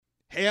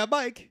Hey, I'm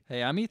Mike.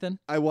 Hey, I'm Ethan.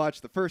 I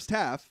watched the first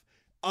half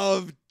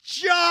of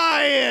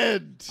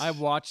Giant. I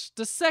watched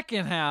the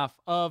second half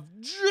of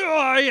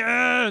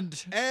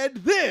Giant. And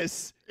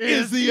this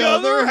is the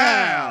other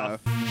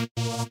half.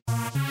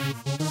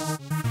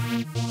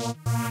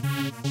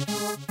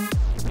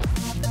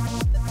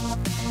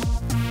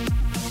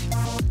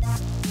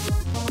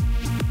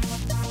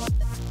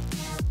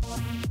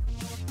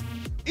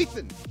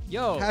 Ethan,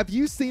 Yo. have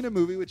you seen a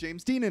movie with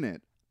James Dean in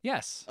it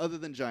Yes. other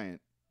than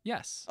Giant?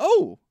 Yes.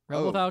 Oh.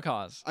 Rebel Without a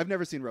Cause. I've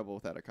never seen Rebel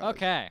Without a Cause.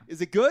 Okay. Is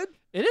it good?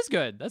 It is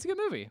good. That's a good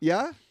movie.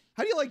 Yeah?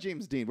 How do you like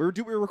James Dean? We're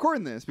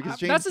recording this because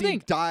James that's the Dean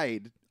thing.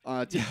 died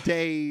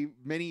today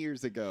many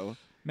years ago.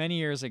 Many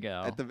years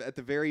ago. At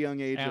the very young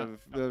age And-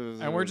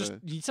 of and we're just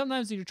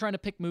sometimes when you're trying to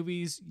pick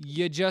movies,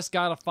 you just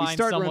gotta you find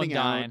start someone running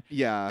dying. out.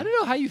 Yeah. I don't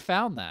know how you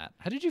found that.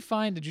 How did you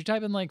find? Did you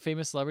type in like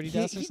famous celebrity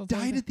deaths or He something?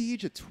 died like that? at the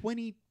age of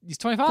 24. He's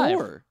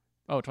 25.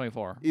 Oh,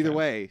 24. Either Okay.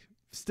 way,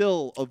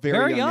 still a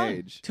very young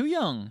age. Too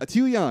young.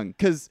 Too young,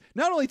 because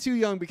not only too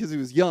young because he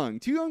was young,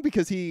 too young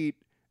because he.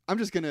 I'm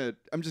just gonna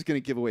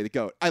give away the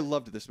goat. I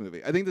loved this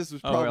movie. I think this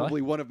was Oh, probably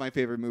really? one of my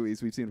favorite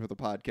movies we've seen for the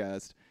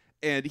podcast,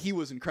 and he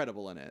was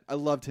incredible in it. I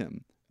loved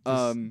him.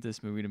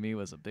 This movie to me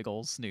was a big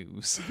old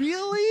snooze.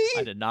 Really?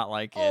 I did not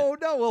like it. Oh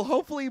no! Well,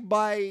 hopefully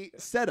my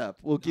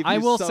setup will give you I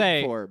will some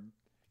say, form.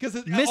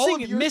 Because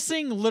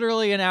missing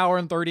literally an hour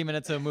and 30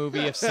 minutes of a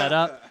movie of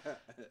setup.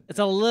 It's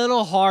a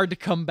little hard to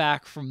come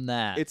back from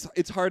that.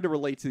 It's hard to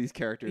relate to these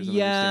characters and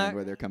Yeah, understand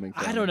where they're coming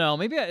from. I don't know.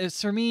 Maybe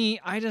it's for me.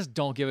 I just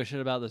don't give a shit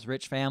about this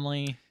rich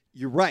family.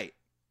 You're right.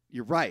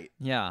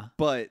 Yeah.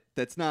 But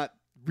that's not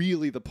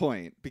really the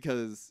point,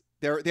 because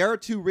there are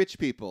two rich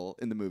people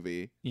in the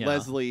movie, Yeah.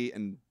 Leslie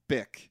and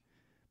Bick.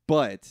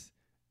 But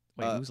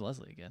Wait, who's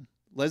Leslie again?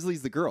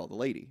 Leslie's the girl, the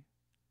lady.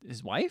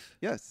 His wife?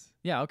 Yes.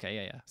 Yeah. Okay.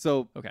 Yeah.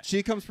 So Okay.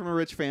 she comes from a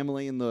rich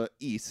family in the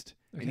East,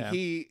 and Okay.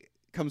 he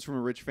comes from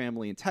a rich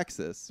family in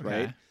Texas,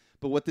 Okay. right?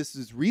 But what this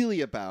is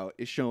really about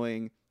is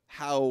showing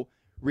how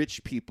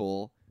rich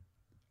people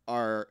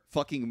are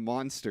fucking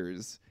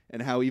monsters,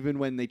 and how even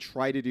when they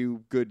try to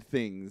do good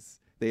things,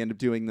 they end up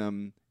doing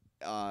them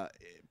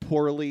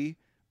poorly,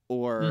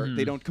 or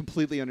they don't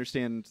completely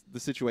understand the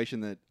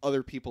situation that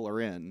other people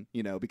are in,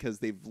 because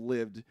they've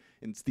lived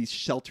in these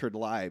sheltered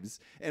lives.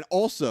 And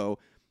also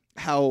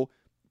how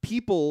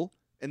people,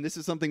 and this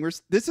is something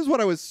this is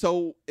what I was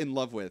so in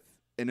love with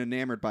and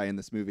enamored by in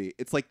this movie.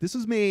 It's like, this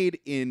was made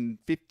in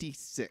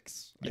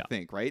 56, Yeah. I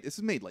think, right? This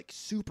was made like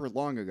super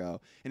long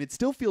ago, and it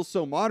still feels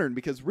so modern,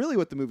 because really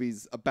what the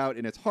movie's about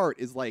in its heart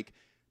is like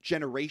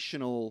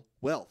generational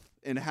wealth,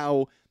 and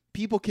how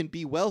people can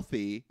be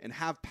wealthy and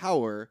have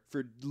power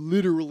for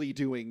literally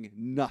doing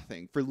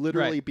nothing, for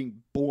literally Right.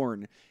 being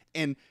born.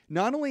 And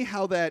not only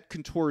how that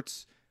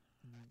contorts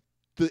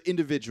the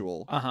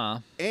individual,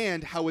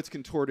 and how it's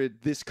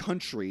contorted this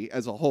country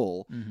as a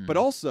whole, but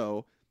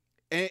also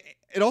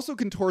it also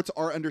contorts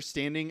our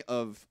understanding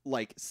of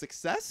like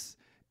success,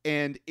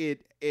 and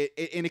it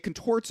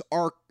contorts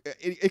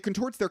it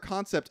contorts their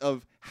concept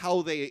of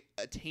how they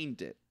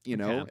attained it,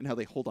 Okay. and how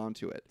they hold on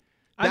to it.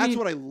 I That's mean,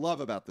 what I love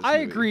about this I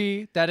movie.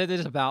 agree that it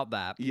is about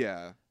that.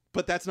 Yeah.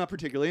 But that's not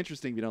particularly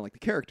interesting if you don't like the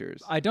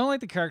characters. I don't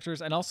like the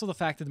characters, and also the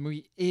fact that the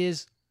movie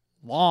is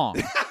long.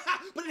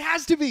 But it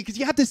has to be, because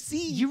you have to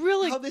see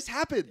how this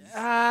happens.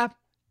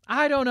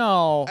 I don't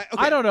know. Okay.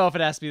 I don't know if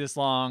it has to be this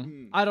long.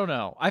 Hmm. I don't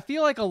know. I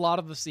feel like a lot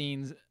of the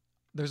scenes,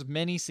 there's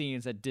many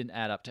scenes that didn't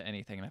add up to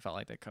anything, and I felt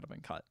like they could have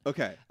been cut.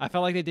 Okay. I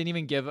felt like they didn't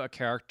even give a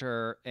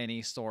character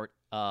any sort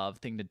of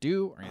thing to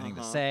do or anything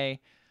to say.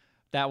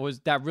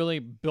 That really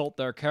built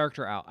their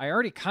character out. I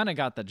already kind of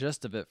got the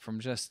gist of it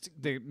from just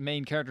the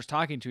main characters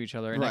talking to each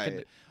other, and I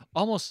could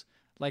almost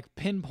like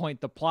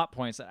pinpoint the plot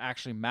points that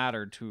actually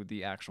mattered to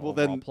the actual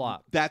overall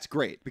plot. That's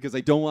great, because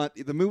I don't want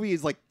the movie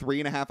is like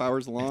 3.5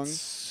 hours long. It's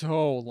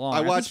so long.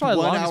 I watched 1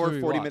 hour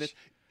 40 minutes. minutes.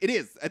 It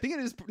is. I think it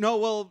is. No,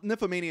 well,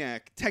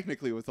 Nymphomaniac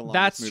technically was the longest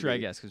That's movie. true, I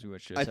guess, because we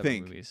watched I 7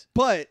 think. movies.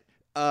 But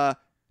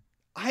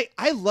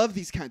I love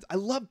these kinds. I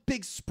love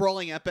big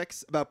sprawling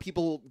epics about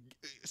people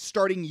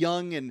starting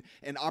young and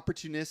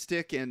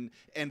opportunistic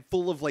and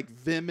full of like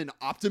vim and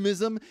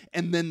optimism,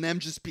 and then them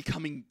just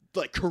becoming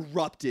like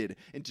corrupted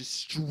and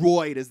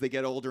destroyed as they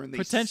get older, and they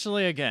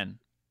Potentially again,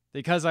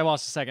 because I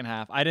watched the second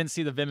half, I didn't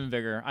see the vim and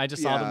vigor. I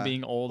just saw them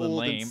being old and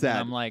lame, and sad.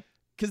 I'm like,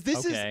 because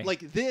this okay. is like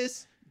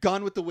this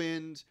Gone with the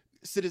Wind,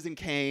 Citizen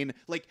Kane.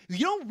 Like, you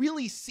don't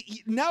really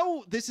see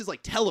now. This is like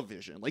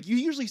television. Like, you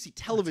usually see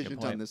television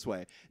done this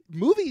way.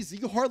 Movies,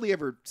 you hardly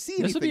ever see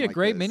anything. This would be a like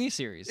great this.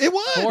 miniseries. It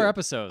would 4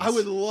 episodes. I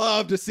would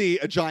love to see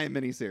a giant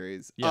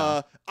miniseries.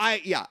 Yeah.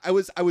 I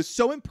was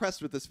so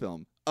impressed with this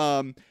film.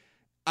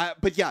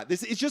 But yeah,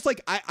 this is just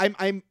like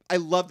I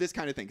love this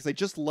kind of thing, because I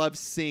just love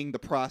seeing the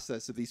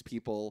process of these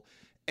people,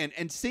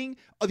 And seeing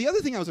the other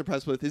thing I was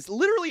impressed with is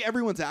literally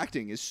everyone's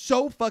acting is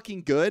so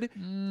fucking good.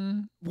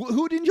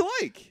 Who didn't you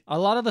like? A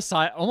lot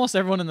of almost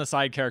everyone in the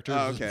side characters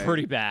was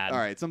pretty bad. All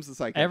right, some of the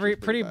side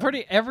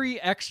characters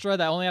every extra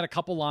that only had a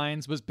couple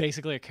lines was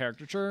basically a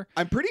caricature.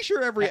 I'm pretty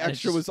sure every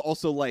extra was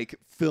also like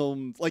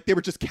filmed, like they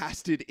were just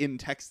casted in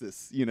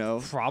Texas, you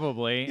know?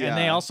 Probably. Yeah. And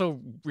they also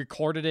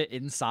recorded it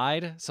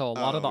inside, so a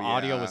lot of the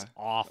audio was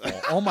awful.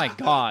 Oh my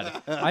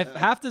god.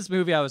 Half this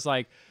movie I was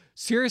like,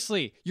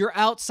 seriously, you're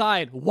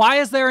outside. Why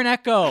is there an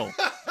echo?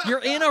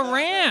 You're in a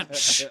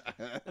ranch.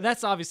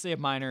 That's obviously a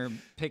minor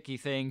picky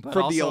thing, but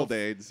from also the old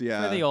days,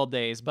 yeah. For the old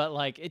days, but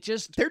like it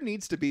just there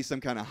needs to be some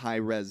kind of high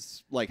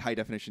res, like high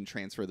definition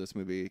transfer of this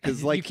movie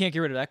because like you can't get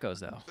rid of echoes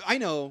though. I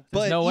know,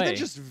 There's but no even way.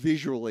 just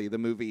visually, the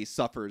movie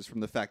suffers from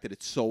the fact that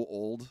it's so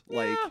old.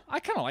 Like I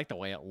kind of like the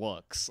way it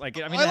looks.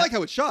 Like I mean, I like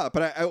how it's shot,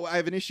 but I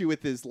have an issue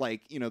with is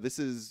like this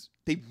is.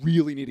 They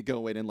really need to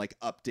go in and like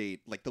update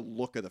like the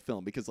look of the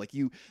film because like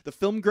the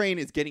film grain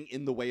is getting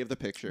in the way of the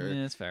picture.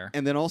 Yeah, that's fair.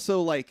 And then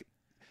also like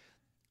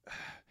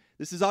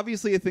this is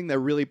obviously a thing that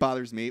really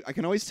bothers me. I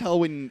can always tell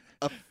when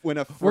a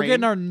frame, we're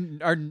getting our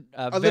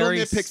little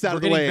nitpicks out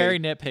of the way. We're getting very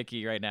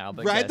nitpicky right now.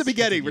 But right yes, at the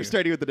beginning, continue. we're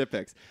starting with the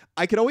nitpicks.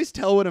 I can always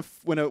tell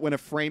when a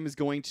frame is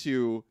going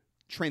to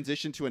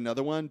transition to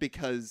another one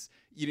because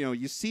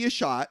you see a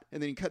shot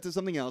and then you cut to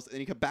something else and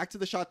then you come back to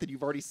the shot that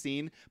you've already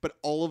seen, but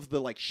all of the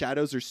like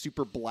shadows are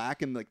super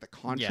black and like the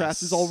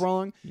contrast is all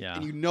wrong. Yeah.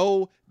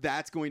 And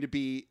that's going to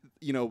be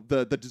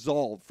the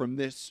dissolve from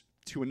this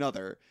to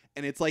another,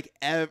 and it's like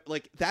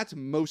that's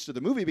most of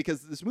the movie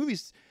because this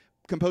movie's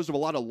composed of a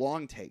lot of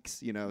long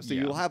takes, so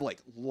you'll have like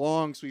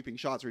long sweeping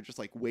shots where you're just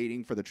like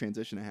waiting for the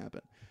transition to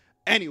happen.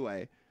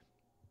 Anyway,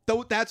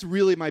 though that's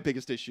really my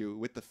biggest issue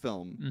with the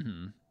film.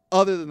 Mm-hmm.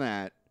 Other than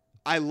that,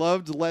 I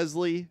loved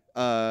Leslie.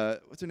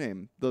 What's her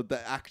name?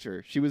 The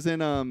actor. She was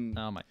in Oh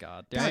my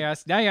god! Now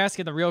you're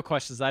asking the real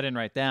questions I didn't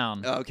write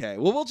down. Okay.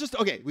 Well,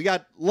 we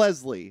got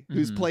Leslie,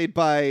 who's played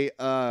by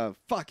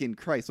fucking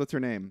Christ. What's her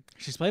name?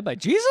 She's played by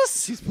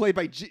Jesus. She's played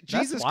by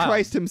Jesus wild.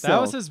 Christ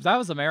himself. That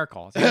was a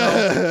miracle.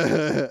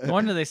 No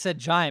wonder they said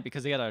giant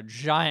because they got a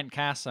giant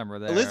cast member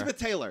there. Elizabeth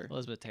Taylor.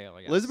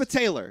 Yes. Elizabeth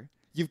Taylor.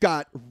 You've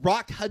got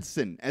Rock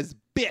Hudson as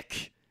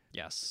Bick.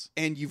 Yes.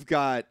 And you've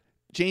got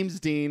James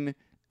Dean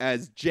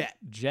as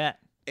Jet.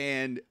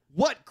 And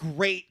what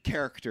great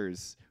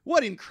characters.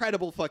 What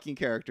incredible fucking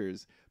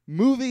characters.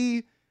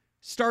 Movie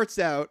starts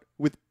out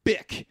with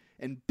Bick.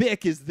 And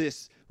Bick is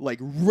this like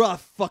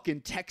rough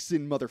fucking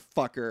Texan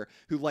motherfucker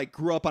who like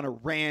grew up on a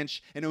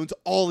ranch and owns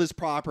all his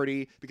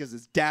property because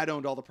his dad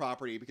owned all the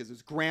property because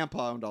his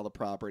grandpa owned all the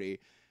property.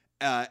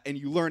 And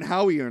you learn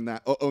how he owned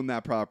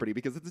that property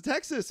because it's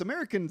Texas.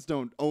 Americans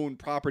don't own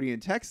property in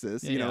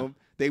Texas.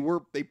 They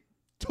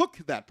took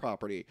that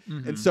property.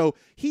 Mm-hmm. And so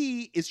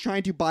he is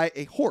trying to buy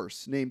a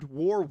horse named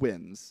War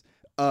Winds.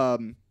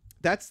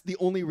 That's the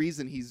only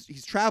reason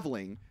he's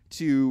traveling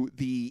to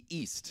the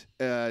east,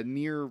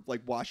 near like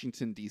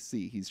Washington,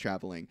 D.C. He's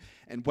traveling.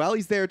 And while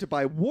he's there to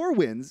buy War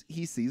Winds,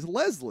 he sees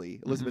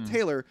Leslie, Elizabeth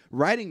Taylor,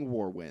 riding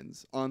War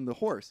Winds on the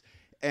horse.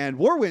 And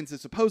War Winds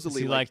is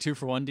supposedly is he like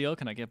 2-for-1 deal.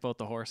 Can I get both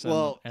the horse and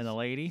the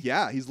lady?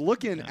 Yeah, he's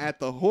looking at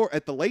the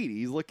lady.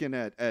 He's looking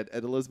at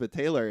Elizabeth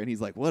Taylor, and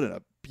he's like, "What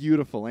a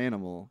beautiful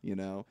animal,"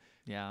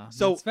 Yeah,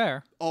 so that's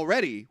fair.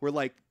 Already, we're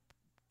like,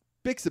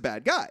 Bick's a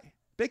bad guy.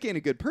 Bick ain't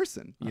a good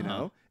person, you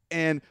know.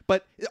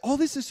 But all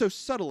this is so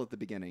subtle at the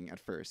beginning at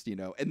first,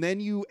 and then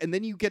you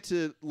get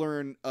to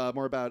learn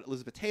more about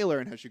Elizabeth Taylor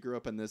and how she grew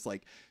up in this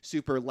like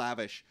super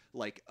lavish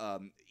like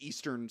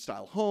Eastern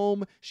style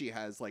home. She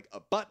has like a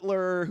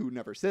butler who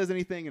never says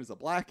anything and is a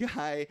black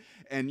guy,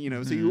 and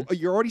so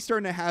you're already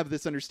starting to have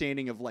this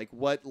understanding of like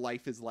what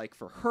life is like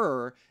for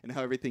her and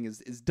how everything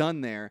is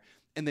done there.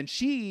 And then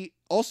she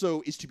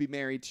also is to be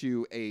married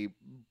to a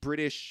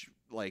British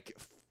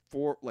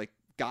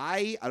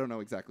guy. I don't know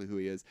exactly who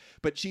he is,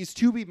 but she's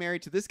to be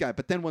married to this guy.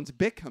 But then once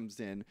Bick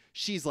comes in,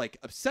 she's like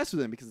obsessed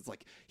with him because it's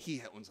like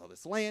he owns all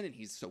this land and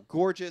he's so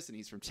gorgeous and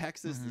he's from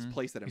Texas, this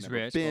place that I've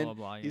never been. Blah,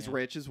 blah, blah, he's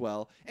rich as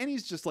well, and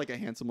he's just like a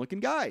handsome looking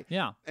guy.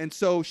 Yeah. And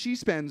so she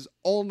spends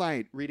all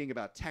night reading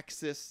about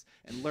Texas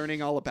and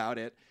learning all about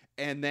it,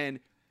 and then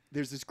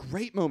there's this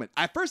great moment.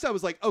 At first, I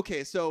was like,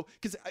 okay, so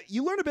because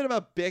you learn a bit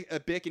about Bick,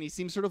 and he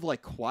seems sort of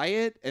like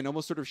quiet and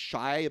almost sort of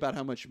shy about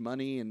how much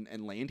money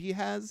and land he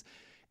has.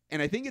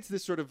 And I think it's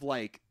this sort of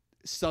like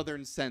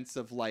Southern sense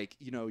of like,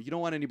 you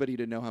don't want anybody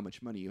to know how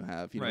much money you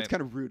have. It's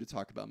kind of rude to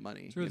talk about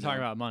money. It's rude to talk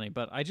about money,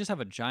 but I just have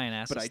a giant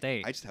ass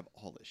estate. I just have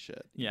all this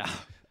shit. Yeah.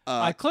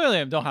 I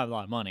clearly don't have a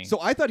lot of money. So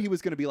I thought he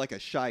was going to be like a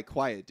shy,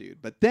 quiet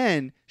dude. But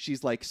then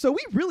she's like, so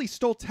we really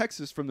stole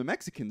Texas from the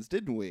Mexicans,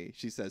 didn't we?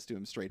 She says to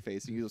him straight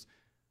face. And he goes,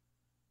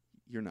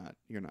 you're not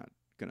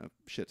gonna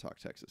shit talk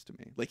Texas to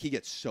me. Like he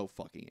gets so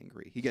fucking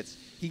angry. He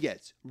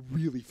gets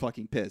really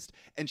fucking pissed.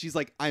 And she's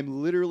like,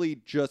 I'm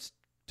literally just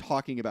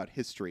talking about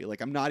history.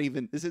 Like I'm not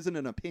even, this isn't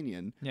an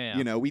opinion.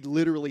 Yeah. We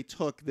literally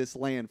took this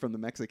land from the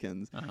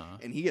Mexicans.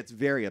 And he gets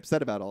very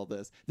upset about all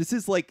this. This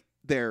is like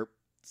their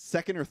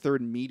second or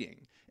third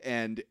meeting.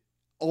 And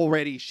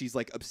already she's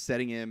like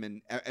upsetting him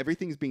and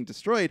everything's being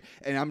destroyed.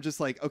 And I'm just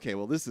like, okay,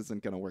 well, this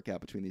isn't going to work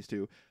out between these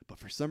two. But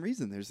for some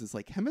reason, there's this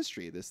like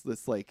chemistry,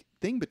 this like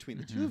thing between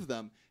the two of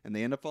them. And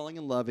they end up falling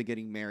in love and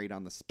getting married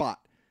on the spot.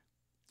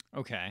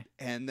 Okay.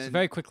 And then so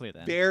very quickly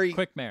then. Very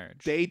quick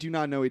marriage. They do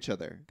not know each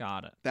other.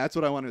 Got it. That's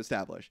what I want to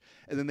establish.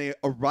 And then they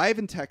arrive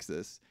in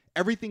Texas.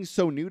 Everything's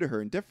so new to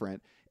her and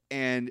different.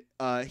 And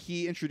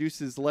he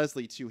introduces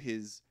Leslie to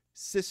his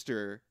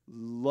sister,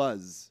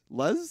 Luz.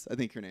 Luz? I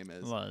think her name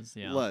is. Luz,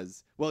 yeah.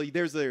 Luz. Well,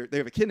 they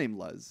have a kid named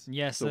Luz.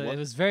 Yes, so it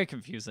was very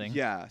confusing.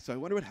 Yeah, so I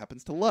wonder what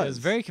happens to Luz. It was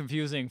very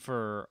confusing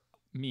for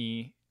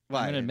me. Why?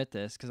 I'm going to admit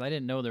this because I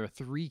didn't know there were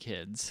 3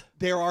 kids.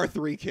 There are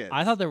 3 kids.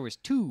 I thought there was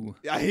 2.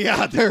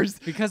 Yeah, there's...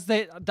 Because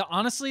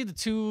honestly, the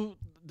two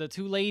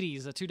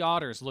ladies, the 2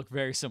 daughters look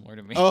very similar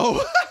to me.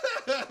 Oh,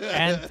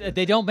 and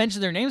they don't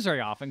mention their names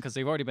very often because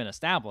they've already been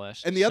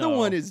established. And the other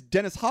one is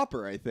Dennis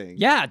Hopper, I think.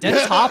 Yeah,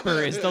 Dennis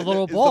Hopper is the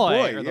little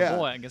boy. The boy,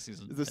 boy. I guess he's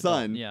the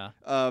son. Yeah.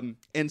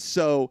 And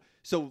so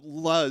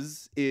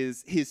Luz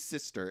is his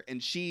sister,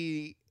 and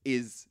she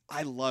is...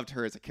 I loved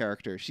her as a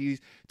character. She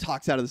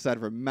talks out of the side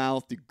of her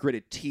mouth through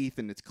gritted teeth,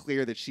 and it's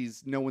clear that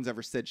no one's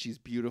ever said she's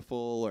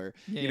beautiful, or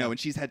you know, and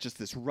she's had just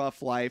this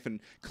rough life,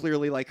 and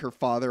clearly, like, her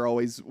father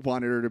always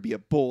wanted her to be a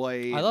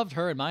boy. I loved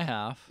her in my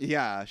half.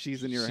 Yeah,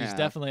 she's in your half. She's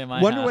definitely in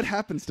my Wonder half. what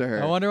happens to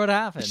her. I wonder what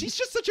happens. She's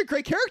just such a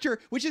great character,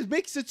 which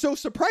makes it so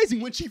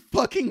surprising when she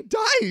fucking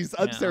dies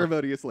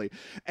unceremoniously.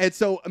 And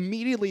so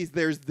immediately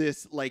there's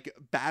this like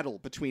battle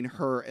between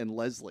her and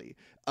Leslie.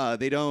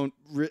 They don't.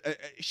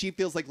 She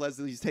feels like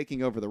Leslie's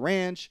taking over the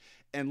ranch,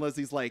 and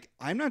Leslie's like,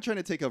 I'm not trying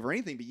to take over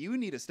anything, but you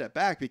need to step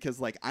back because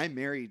like I'm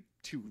married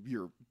to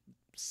your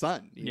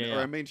son, or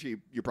I mean to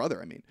your brother.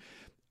 I mean,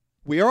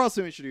 we are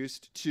also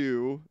introduced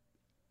to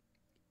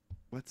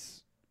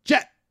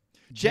Jet.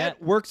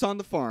 Jet works on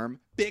the farm.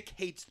 Bick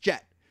hates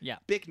Jet. Yeah.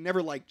 Bick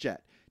never liked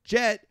Jet.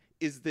 Jet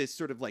is this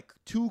sort of like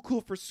too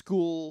cool for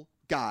school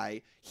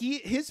guy.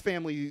 His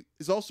family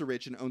is also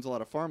rich and owns a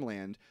lot of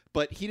farmland,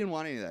 but he didn't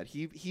want any of that.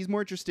 He's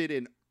more interested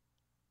in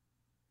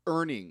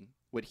earning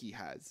what he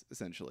has,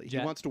 essentially.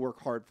 Jet. He wants to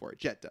work hard for it.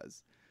 Jet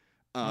does.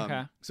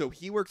 Okay. So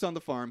he works on the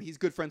farm. He's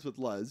good friends with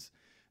Luz.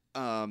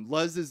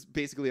 Luz is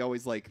basically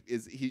always like,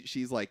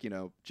 she's like, you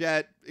know,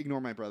 Jet, ignore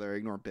my brother,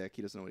 ignore Bick.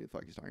 He doesn't know what the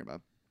fuck he's talking about.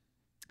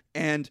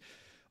 And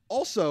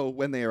also,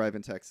 when they arrive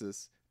in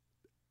Texas,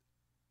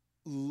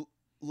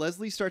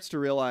 Leslie starts to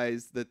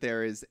realize that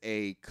there is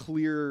a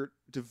clear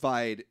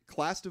divide,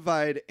 class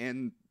divide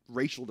and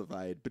racial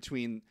divide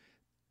between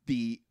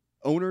the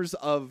owners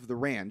of the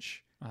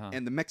ranch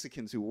and the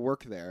Mexicans who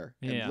work there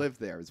and live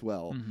there as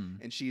well. Mm-hmm.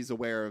 And she's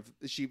aware of,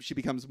 she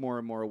becomes more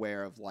and more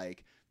aware of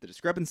like the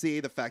discrepancy,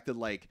 the fact that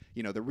like,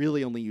 you know, they're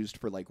really only used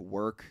for like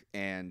work,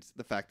 and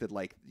the fact that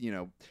like, you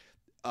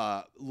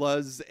know,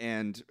 Luz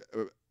and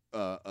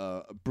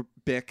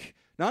Bick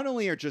not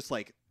only are just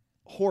like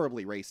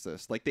horribly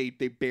racist, like they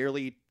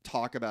barely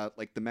talk about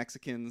like the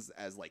Mexicans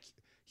as like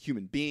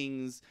human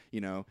beings,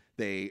 you know,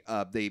 they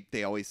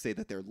always say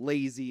that they're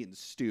lazy and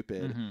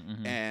stupid.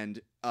 And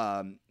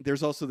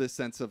there's also this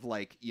sense of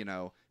like, you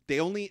know, they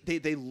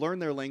learn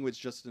their language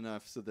just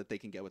enough so that they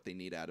can get what they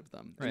need out of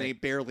them, and they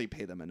barely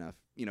pay them enough.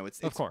 You know, it's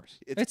of course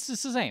it's the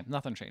same.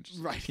 Nothing changes.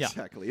 Right. Yeah.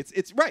 Exactly.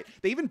 It's right.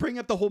 They even bring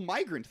up the whole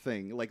migrant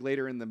thing like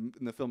later in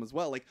the film as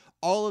well. Like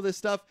all of this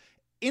stuff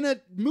in a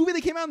movie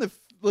that came out in the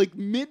like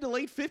mid to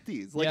late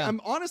 50s. Like I'm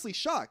honestly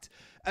shocked.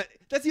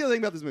 That's the other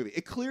thing about this movie.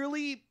 It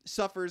clearly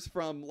suffers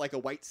from like a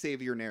white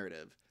savior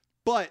narrative,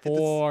 but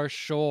for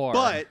sure.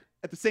 But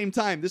at the same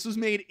time, this was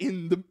made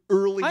in the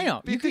early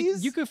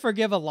 50s. You could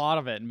forgive a lot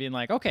of it and being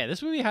like, okay,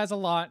 this movie has a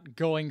lot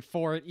going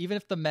for it, even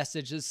if the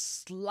message is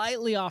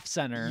slightly off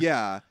center.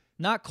 Yeah.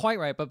 Not quite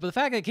right, but the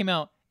fact that it came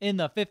out in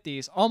the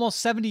 50s,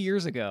 almost 70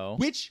 years ago.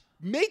 Which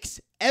makes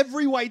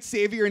every white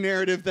savior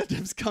narrative that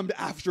has come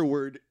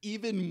afterward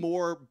even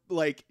more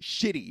like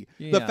shitty.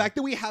 Yeah. The fact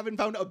that we haven't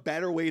found a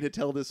better way to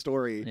tell this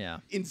story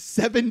in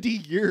 70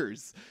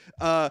 years.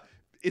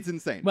 It's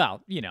insane.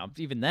 Well, you know,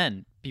 even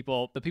then, the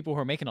people who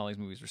are making all these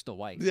movies were still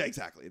white. Yeah,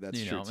 exactly. That's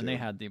true. Too. And they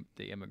had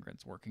the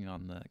immigrants working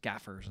on the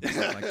gaffers and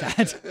stuff like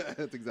that.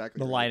 That's exactly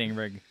the lighting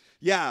rig.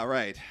 Yeah,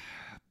 right.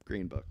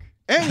 Green Book.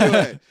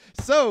 Anyway,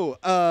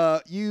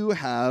 so you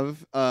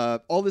have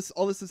all this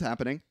is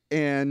happening,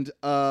 and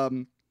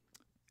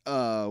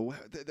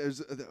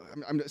there's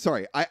I'm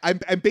sorry.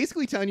 I'm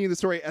basically telling you the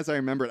story as I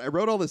remember it. I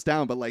wrote all this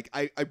down, but like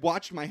I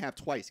watched my half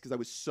twice because I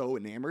was so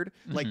enamored.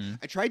 Like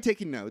I tried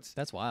taking notes.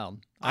 That's wild.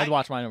 I'd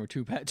watch mine over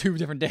two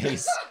different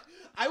days.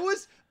 I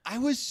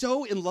was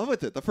so in love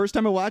with it. The first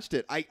time I watched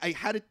it, I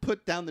had to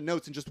put down the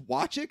notes and just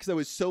watch it because I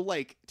was so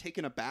like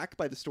taken aback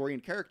by the story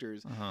and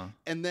characters.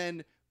 And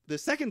then the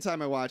second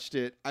time I watched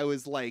it, I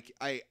was like,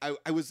 I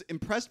was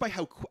impressed by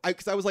how,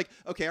 because I was like,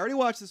 okay, I already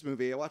watched this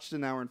movie. I watched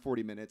an hour and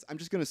 40 minutes. I'm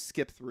just going to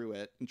skip through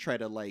it and try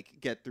to like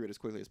get through it as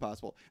quickly as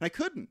possible. And I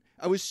couldn't.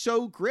 I was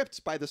so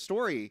gripped by the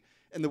story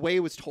and the way it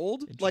was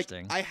told. Like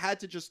I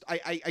had to just,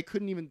 I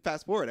couldn't even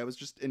fast forward. I was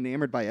just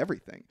enamored by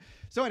everything.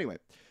 So anyway,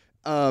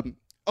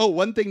 Oh,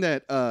 one thing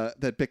that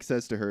that Bick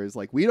says to her is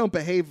like, we don't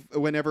behave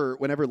whenever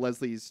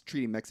Leslie's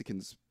treating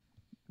Mexicans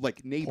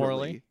like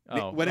neighborly.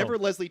 Whenever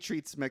Leslie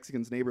treats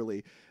Mexicans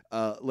neighborly,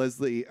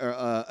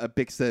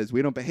 Bick says,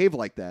 we don't behave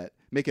like that,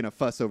 making a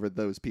fuss over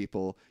those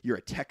people. You're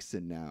a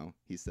Texan now,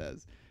 he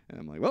says. And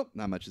I'm like, well,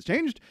 not much has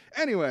changed.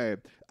 Anyway,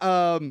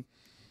 all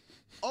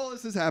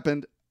this has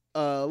happened.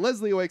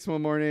 Leslie awakes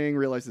one morning,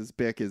 realizes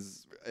Bick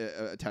is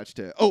attached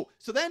to... Oh,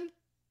 so then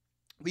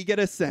we get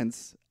a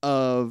sense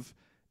of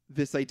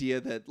this idea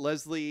that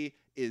Leslie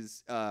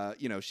is,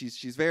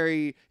 she's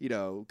very,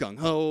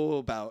 gung-ho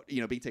about,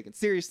 being taken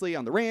seriously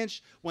on the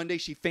ranch. One day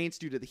she faints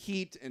due to the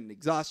heat and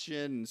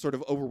exhaustion and sort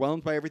of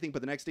overwhelmed by everything.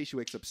 But the next day she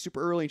wakes up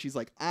super early and she's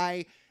like,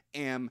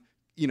 I'm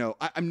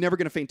never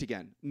going to faint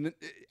again.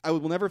 I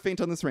will never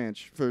faint on this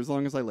ranch for as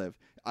long as I live.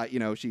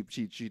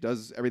 She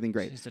does everything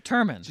great. She's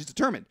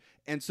determined.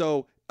 And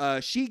so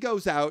she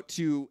goes out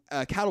to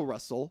cattle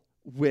rustle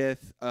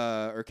with,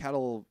 or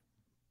cattle...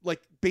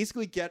 like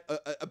basically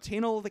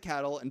obtain all of the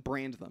cattle and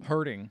brand them.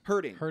 Hurting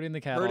the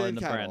cattle and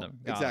brand them.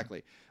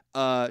 Exactly.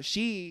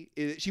 She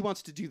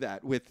wants to do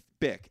that with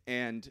Bick,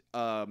 and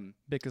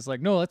Bick is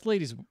like, no, that's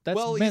ladies. That's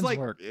men's he's like,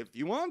 work. if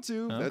you want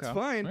to, Okay. that's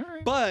fine.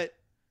 Right. But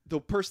the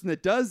person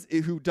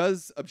who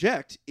does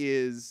object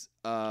is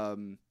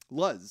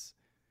Luz.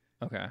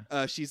 Okay.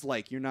 She's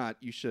like,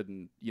 you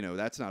shouldn't,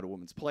 that's not a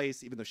woman's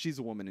place, even though she's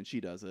a woman and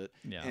she does it.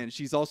 Yeah. And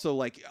she's also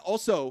like,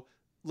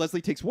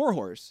 Leslie takes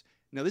Warhorse.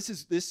 Now, this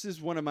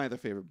is one of my other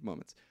favorite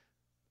moments.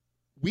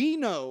 We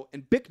know,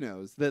 and Bick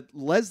knows, that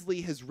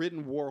Leslie has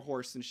ridden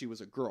Warhorse since she was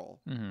a girl.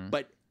 Mm-hmm.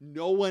 But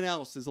no one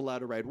else is allowed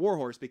to ride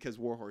Warhorse because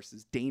Warhorse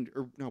is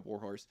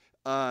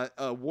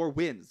War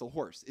winds. The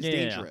horse is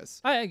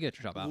dangerous. Yeah. I get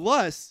your job out.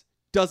 Luz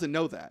doesn't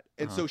know that.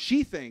 And so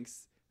she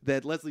thinks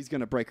that Leslie's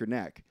going to break her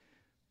neck.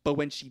 But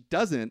when she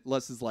doesn't,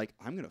 Les is like,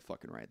 I'm going to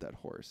fucking ride that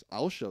horse.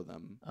 I'll show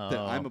them that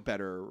I'm a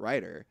better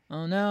rider.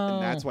 Oh, no.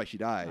 And that's why she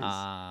dies.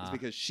 It's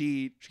because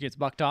she gets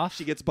bucked off?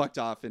 She gets bucked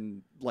off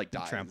and,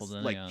 dies. Trampled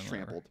in.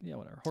 Trampled. Yeah,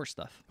 whatever. Horse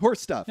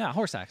stuff. Yeah,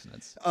 horse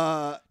accidents.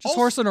 Just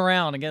horsing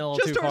around and getting a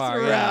little too far. Just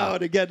horsing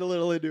around and getting a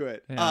little into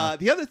it. Yeah.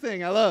 The other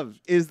thing I love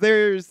is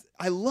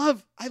I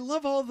love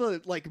all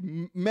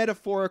the,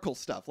 metaphorical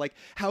stuff. Like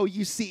how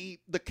you see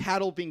the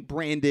cattle being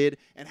branded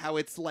and how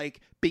it's,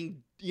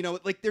 being...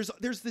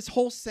 there's this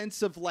whole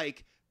sense of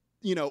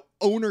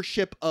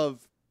ownership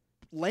of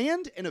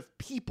land and of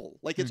people.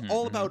 It's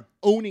all about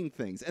owning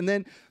things. And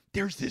then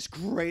there's this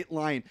great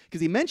line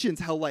because he mentions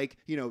how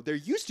there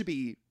used to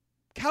be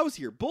cows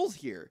here, bulls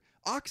here,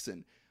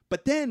 oxen,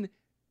 but then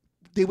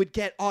they would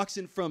get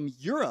oxen from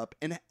Europe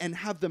and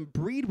have them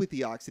breed with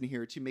the oxen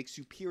here to make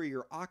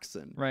superior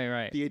oxen.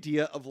 Right. The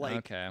idea of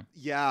okay.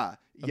 Yeah.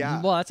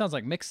 Well, that sounds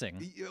like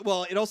mixing.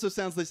 Well, it also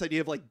sounds this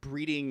idea of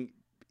breeding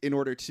in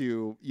order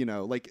to,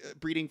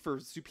 breeding for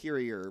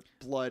superior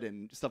blood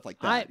and stuff like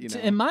that.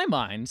 In my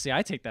mind, see,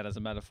 I take that as a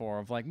metaphor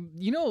of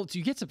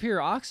to get superior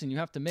oxen, you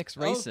have to mix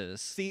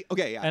races.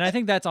 Okay, yeah. And I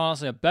think that's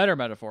honestly a better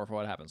metaphor for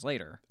what happens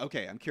later.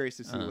 Okay, I'm curious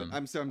to see what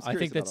I'm curious. I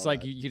think that's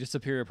that. you get a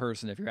superior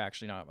person if you're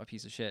actually not a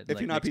piece of shit. If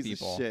you're not a piece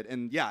of shit,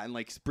 and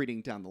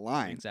breeding down the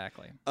line.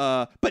 Exactly.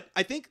 But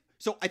I think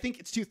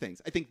it's two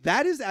things. I think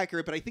that is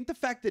accurate, but I think the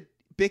fact that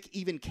Bick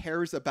even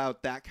cares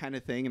about that kind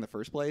of thing in the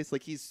first place,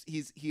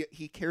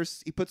 he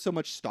cares, he puts so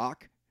much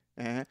stock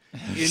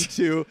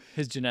into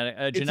his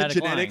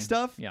genetic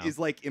stuff yeah. is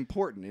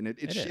important, and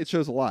it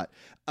shows a lot.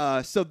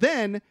 So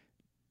then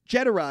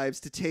Jet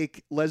arrives to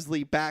take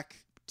Leslie back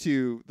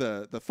to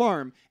the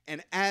farm,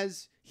 and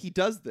as he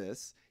does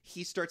this,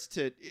 he starts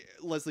to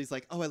Leslie's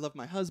like, oh, I love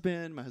my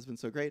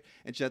husband's so great,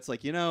 and Jet's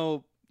like,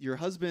 your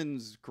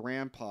husband's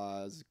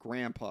grandpa's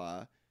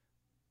grandpa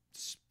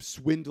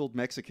swindled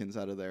Mexicans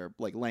out of their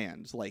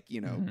lands.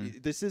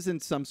 This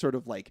isn't some sort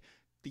of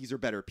these are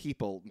better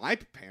people. My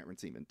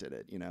parents even did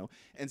it,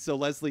 And so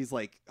Leslie's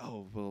like,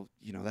 oh, well,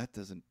 that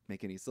doesn't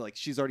make any sense.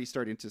 She's already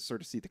starting to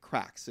sort of see the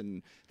cracks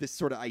and this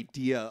sort of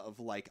idea of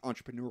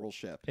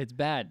entrepreneurship. It's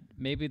bad.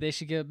 Maybe they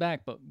should give it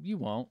back, but you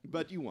won't.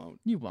 But you won't.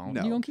 You won't.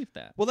 No. You won't keep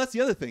that. Well, that's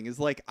the other thing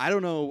is I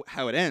don't know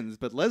how it ends,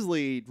 but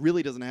Leslie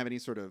really doesn't have any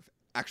sort of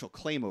actual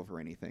claim over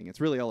anything. It's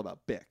really all about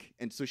Bick.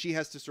 And so she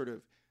has to sort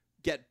of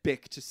get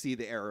Bick to see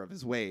the error of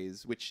his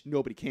ways, which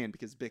nobody can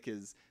because Bick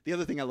is... The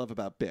other thing I love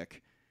about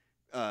Bick...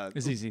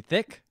 is he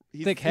thick?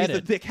 Thick-headed.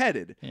 He's the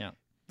thick-headed. Yeah.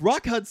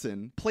 Rock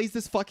Hudson plays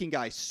this fucking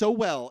guy so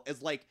well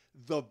as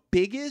the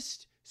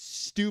biggest,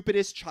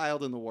 stupidest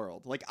child in the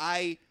world.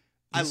 I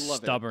love it. He's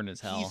stubborn as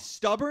hell. He's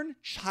stubborn,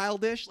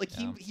 childish.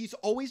 He's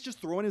always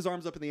just throwing his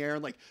arms up in the air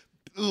and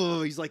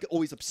he's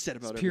always upset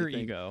about pure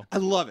everything. Ego. I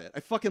love it. I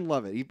fucking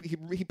love it.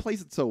 He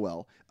plays it so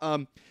well.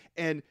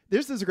 And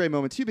there's this great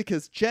moment too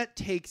because Jet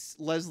takes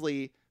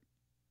Leslie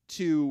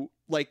to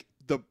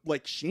the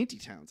shanty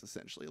towns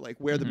essentially,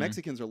 where the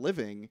Mexicans are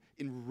living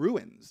in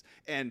ruins.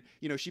 And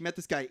she met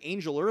this guy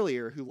Angel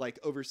earlier who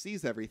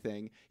oversees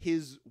everything.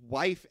 His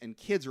wife and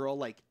kids are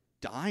all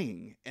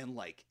dying and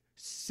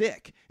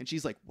sick, and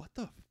she's like, what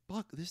the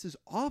fuck, this is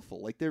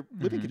awful. Their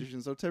living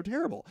conditions are so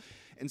terrible.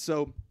 And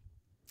so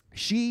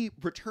she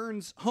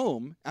returns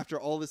home after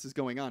all this is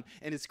going on.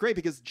 And it's great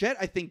because Jet,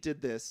 I think,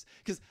 did this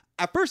because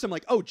at first I'm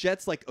like, oh,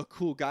 Jet's like a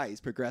cool guy.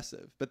 He's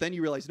progressive. But then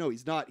you realize, no,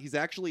 he's not. He's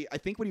actually, I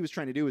think what he was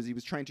trying to do is he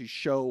was trying to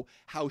show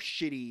how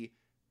shitty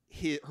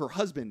her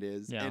husband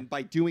is. Yeah. And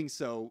by doing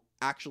so,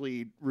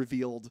 actually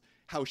revealed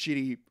how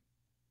shitty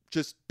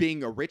just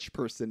being a rich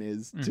person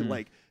is to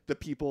like the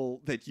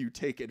people that you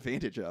take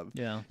advantage of,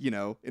 you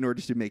know, in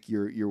order to make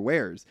your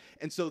wares.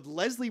 And so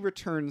Leslie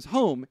returns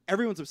home.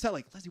 Everyone's upset.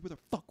 Like, Leslie, where the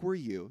fuck were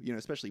you? You know,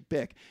 especially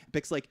Bick.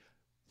 Bick's like,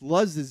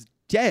 Luz is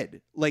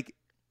dead. Like,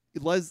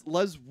 Luz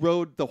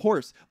rode the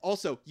horse.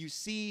 Also, you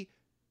see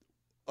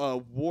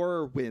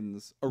War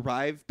Winds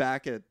arrive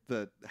back at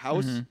the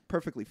house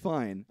perfectly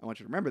fine. I want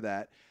you to remember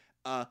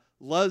that.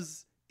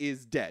 Luz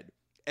is dead.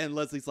 And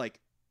Leslie's like,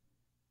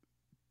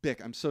 Bick,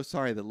 I'm so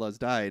sorry that Luz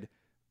died,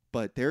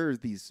 but there are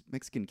these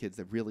Mexican kids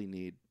that really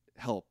need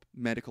help,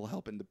 medical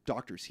help, and the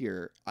doctor's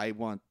here. I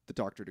want the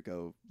doctor to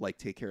go like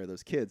take care of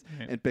those kids.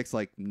 Right. And Bick's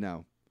like,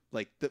 no,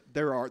 like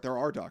there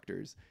are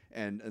doctors.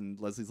 And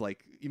Leslie's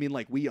like, you mean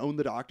like we own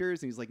the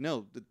doctors? And he's like,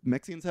 no, the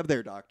Mexicans have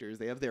their doctors,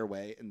 they have their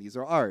way, and these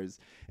are ours.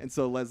 And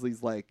so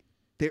Leslie's like,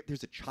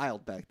 there's a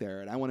child back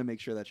there, and I want to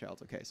make sure that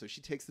child's okay. So she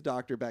takes the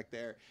doctor back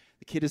there.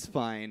 The kid is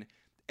fine,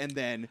 and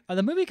then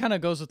the movie kind of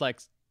goes with like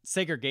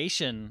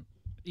segregation.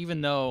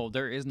 Even though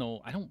there is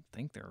no, I don't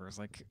think there was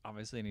like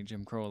obviously any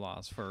Jim Crow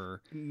laws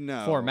for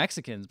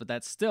Mexicans, but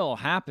that still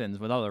happens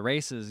with other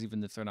races,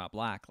 even if they're not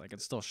black. Like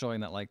it's still showing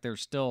that like there's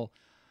still,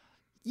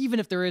 even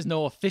if there is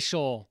no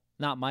official,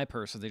 not my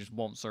person, they just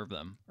won't serve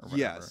them. Or whatever.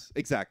 Yes,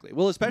 exactly.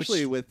 Well,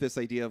 especially with this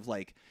idea of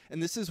like, and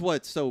this is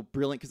what's so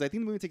brilliant because I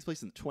think the movie takes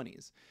place in the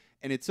 20s,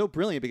 and it's so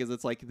brilliant because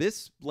it's like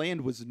this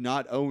land was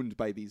not owned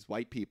by these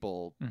white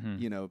people,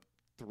 you know,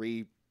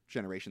 3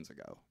 generations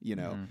ago, you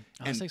know.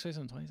 And takes place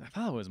in the 20s. I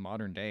thought it was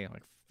modern day,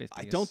 like 50s.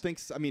 I don't think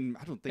so. I mean,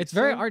 I don't think it's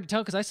very hard to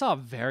tell because I saw a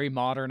very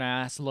modern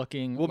ass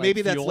looking. Well, like,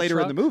 maybe that's later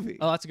truck. in the movie.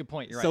 Oh, that's a good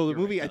point. You're right. So the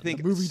movie, right. I think,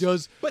 the movie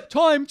does, but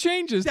time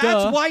changes.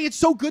 That's why it's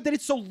so good that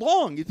it's so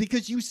long. It's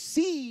because you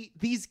see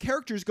these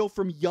characters go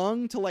from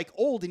young to like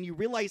old, and you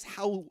realize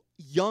how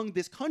young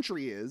this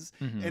country is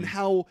and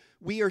how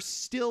we are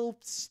still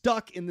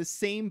stuck in the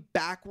same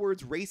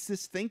backwards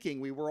racist thinking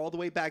we were all the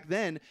way back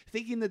then,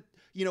 thinking that,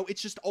 you know,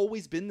 it's just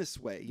always been this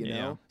way, you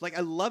know? Like,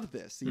 I love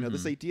this, you know,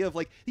 this idea of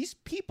like, these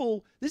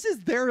people, this is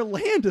their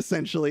land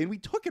essentially, and we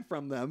took it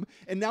from them,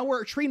 and now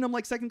we're treating them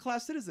like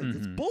second-class citizens.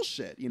 It's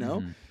bullshit, you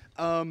know?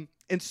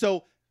 And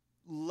so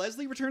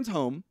Leslie returns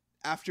home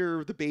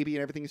after the baby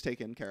and everything is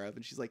taken care of,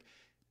 and she's like,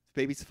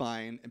 baby's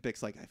fine. And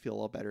Bick's like, I feel a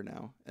lot better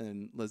now.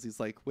 And Leslie's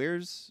like,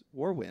 where's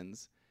War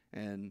Winds?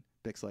 And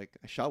Bick's like,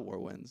 I shot War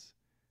Winds.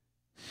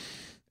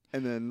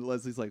 And then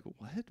Leslie's like,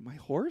 what? My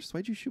horse?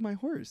 Why'd you shoot my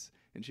horse?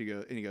 And he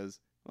goes,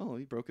 well,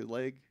 he broke his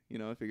leg. You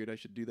know, I figured I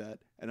should do that.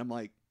 And I'm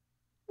like,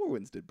 War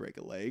Winds did break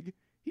a leg.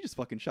 He just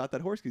fucking shot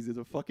that horse because he's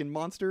a fucking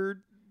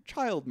monster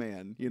child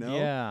man, you know?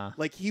 Yeah.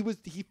 Like he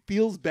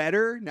feels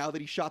better now that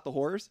he shot the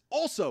horse.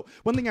 Also,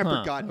 one thing I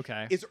forgot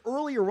is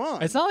earlier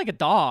on. It's not like a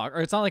dog,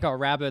 or it's not like a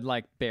rabid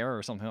like bear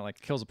or something that like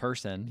kills a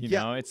person, you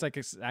know? It's like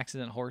an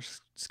accident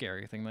horse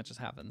scary thing that just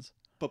happens.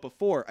 But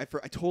before, I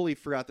totally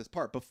forgot this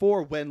part.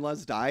 Before, when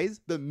Luz dies,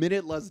 the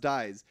minute Luz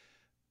dies,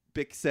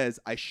 Bick says,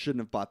 I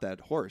shouldn't have bought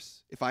that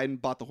horse. If I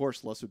hadn't bought the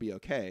horse, Luz would be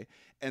okay.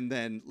 And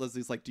then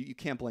Leslie's like, you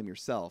can't blame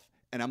yourself.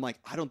 And I'm like,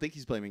 I don't think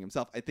he's blaming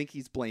himself. I think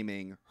he's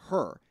blaming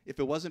her. If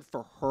it wasn't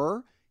for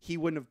her, he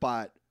wouldn't have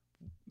bought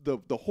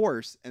the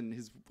horse, and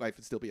his wife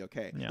would still be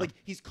okay. Yeah. Like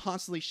he's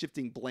constantly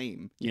shifting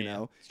blame, you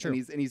know? It's true.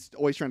 And he's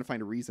always trying to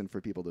find a reason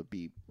for people to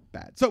be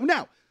bad. So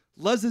now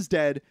Luz is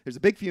dead. There's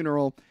a big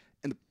funeral.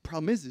 And the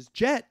problem is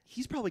Jet,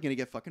 he's probably going to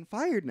get fucking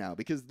fired now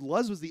because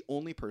Luz was the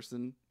only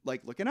person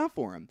like looking out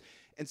for him.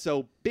 And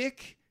so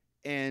Bick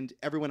and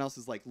everyone else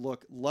is like,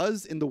 look,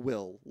 Luz in the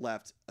will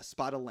left a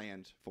spot of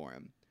land for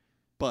him.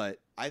 But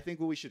I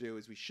think what we should do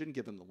is we shouldn't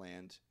give him the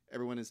land.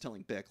 Everyone is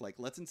telling Bick, like,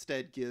 let's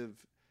instead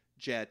give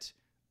Jet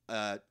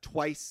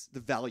twice the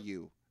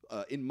value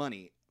in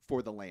money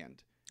for the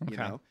land, you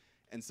know?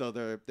 And so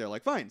they're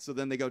like, fine. So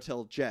then they go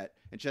tell Jet,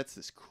 and Jet's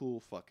this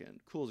cool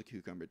as a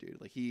cucumber dude.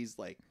 Like, he's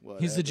like,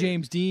 whatever. He's the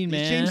James Dean,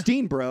 man. He's James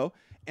Dean, bro.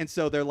 And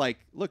so they're like,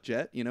 look,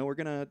 Jet, you know, we're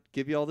going to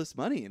give you all this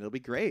money, and it'll be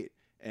great.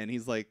 And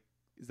he's like,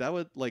 is that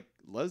what, like,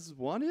 Luz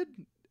wanted?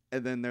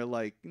 And then they're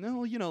like,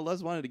 no, you know,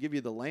 Luz wanted to give you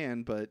the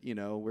land, but, you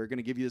know, we're going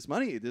to give you this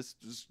money. This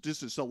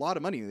is a lot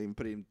of money. They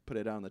even put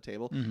it out on the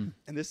table.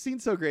 And this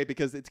scene's so great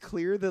because it's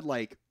clear that,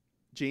 like,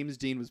 James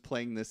Dean was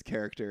playing this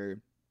character.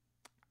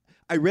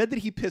 I read that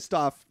he pissed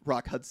off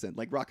Rock Hudson.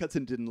 Like, Rock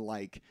Hudson didn't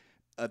like,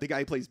 the guy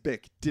who plays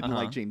Bick didn't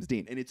like James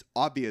Dean. And it's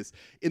obvious.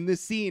 In this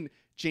scene,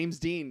 James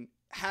Dean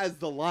has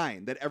the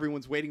line that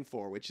everyone's waiting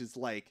for, which is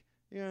like,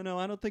 yeah, no,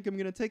 I don't think I'm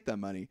going to take that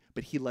money.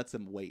 But he lets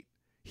them wait.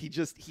 He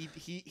just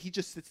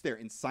sits there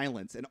in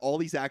silence, and all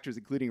these actors,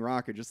 including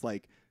Rock, are just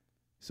like,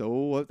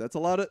 so that's a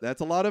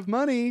lot of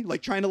money,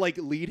 like trying to like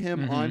lead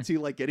him onto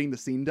like getting the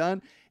scene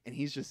done, and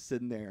he's just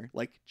sitting there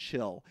like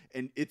chill,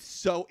 and it's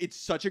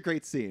such a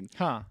great scene.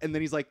 And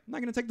then he's like, I'm not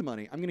gonna take the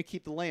money, I'm gonna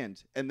keep the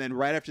land. And then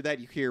right after that,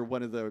 you hear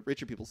one of the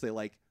richer people say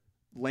like,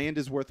 land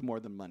is worth more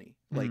than money.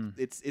 Like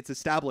it's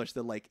established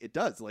that like it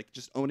does. Like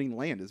just owning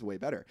land is way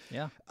better.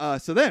 Yeah.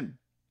 So then,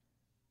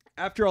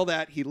 after all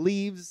that, he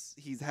leaves.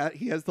 He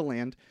has the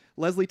land.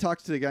 Leslie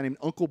talks to a guy named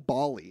Uncle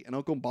Bolly, and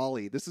Uncle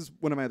Bolly. This is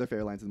one of my other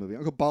favorite lines in the movie.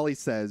 Uncle Bolly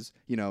says,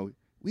 you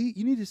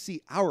need to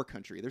see our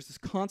country. There's this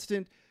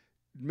constant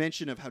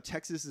mention of how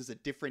Texas is a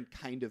different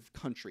kind of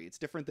country. It's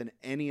different than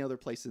any other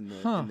place in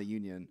the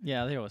Union.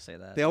 Yeah, they always say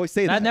that. They always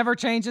say that. That never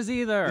changes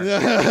either.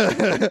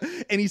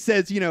 And he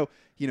says, you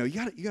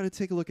gotta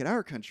take a look at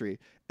our country.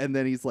 And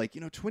then he's like,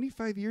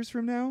 25 years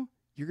from now,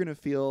 you're gonna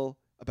feel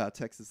about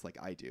Texas like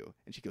I do.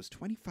 And she goes,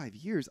 25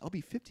 years? I'll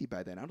be 50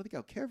 by then. I don't think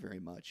I'll care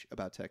very much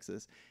about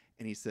Texas.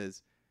 And he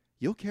says,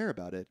 you'll care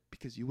about it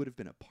because you would have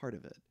been a part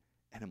of it.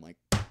 And I'm like,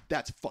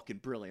 that's fucking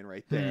brilliant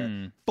right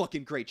there.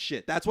 Fucking great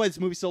shit. That's why this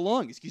movie's so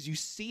long, is because you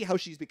see how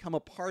she's become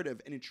a part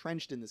of and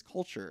entrenched in this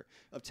culture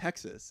of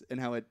Texas, and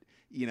how it,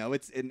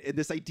 it's in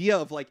this idea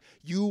of like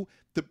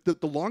the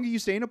longer you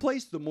stay in a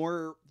place, the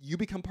more you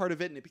become part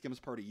of it and it becomes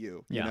part of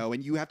you,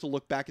 and you have to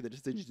look back at the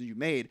decisions you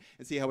made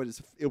and see how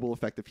it will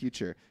affect the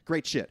future.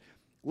 Great shit.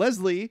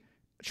 Leslie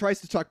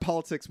tries to talk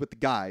politics with the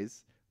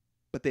guys,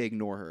 but they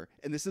ignore her.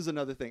 And this is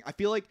another thing. I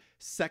feel like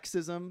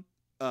sexism,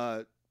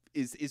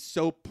 is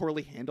so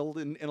poorly handled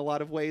in a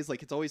lot of ways.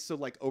 Like it's always so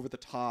like over the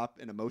top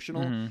and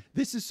emotional.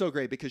 This is so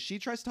great because she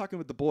tries talking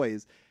with the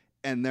boys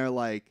and they're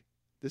like,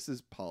 this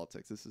is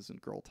politics. This isn't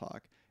girl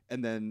talk.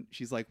 And then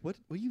she's like, what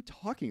are you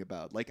talking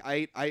about? Like,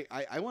 I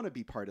want to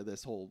be part of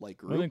this whole like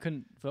group. Women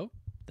couldn't vote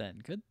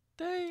then, could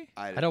they?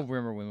 I don't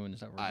remember when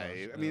women's not.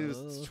 I mean, it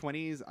was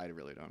 20s. I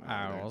really don't know.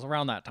 I don't know. It was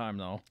around that time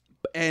though.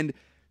 And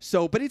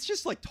so, but it's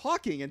just like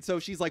talking. And so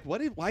she's like,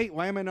 why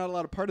am I not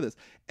allowed a part of this?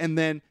 And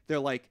then they're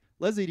like,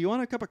 Leslie, do you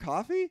want a cup of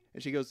coffee?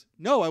 And she goes,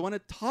 no, I want to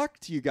talk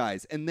to you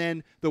guys. And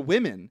then the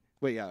women,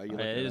 wait, yeah,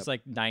 it was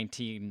like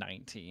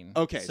 1919.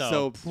 Okay,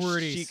 so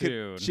pretty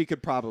soon. She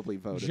could probably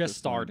vote. Just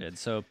started,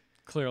 so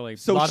clearly,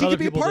 so a lot she of could other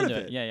be a people part of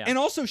didn't it. do it. Yeah. And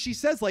also, she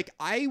says like,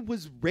 I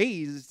was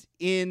raised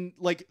in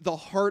like the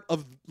heart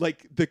of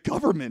like the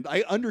government.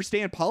 I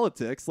understand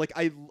politics. Like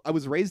I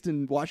was raised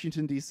in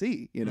Washington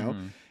D.C.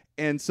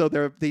 And so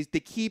they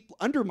keep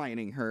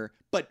undermining her,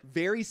 but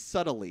very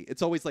subtly.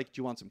 It's always like, do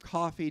you want some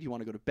coffee? Do you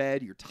want to go to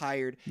bed? You're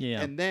tired.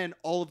 Yeah. And then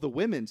all of the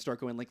women start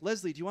going like,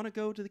 Leslie, do you want to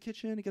go to the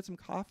kitchen and get some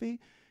coffee?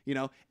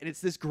 And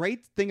it's this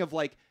great thing of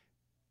like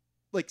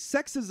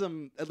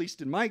sexism, at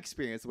least in my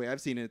experience, the way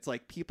I've seen it, it's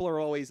like people are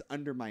always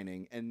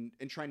undermining and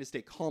trying to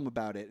stay calm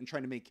about it and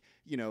trying to make,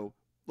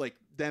 like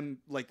them,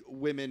 like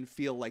women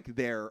feel like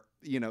they're,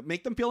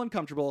 make them feel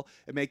uncomfortable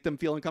and make them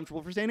feel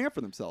uncomfortable for standing up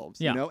for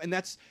themselves, and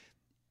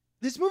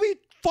this movie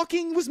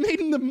fucking was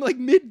made in the like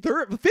mid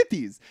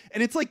 50s,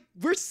 and it's like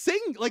we're seeing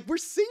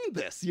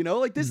this,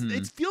 like this.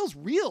 It feels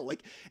real,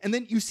 like, and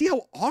then you see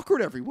how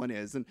awkward everyone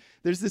is, and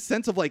there's this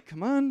sense of like,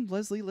 come on,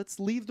 Leslie, let's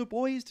leave the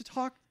boys to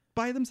talk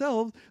by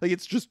themselves. Like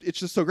it's just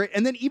so great.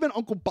 And then even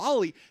Uncle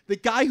Bolly, the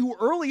guy who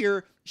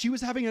earlier she was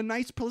having a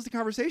nice pleasant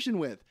conversation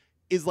with,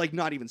 is like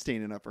not even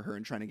standing up for her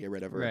and trying to get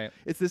rid of her. Right.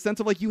 It's this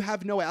sense of like you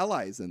have no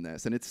allies in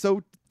this, and it's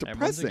so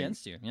depressing. Everyone's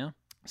against you. Yeah.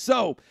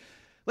 So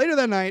later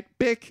that night,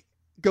 Bick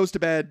goes to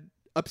bed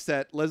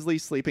upset.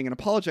 Leslie's sleeping and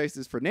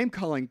apologizes for name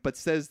calling, but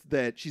says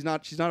that she's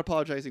not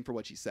apologizing for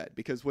what she said,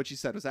 because what she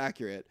said was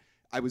accurate.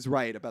 I was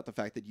right about the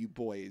fact that you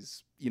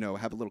boys,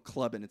 have a little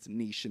club and it's a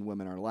niche and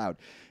women aren't allowed.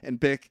 And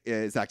Bick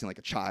is acting like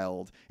a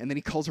child. And then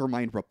he calls her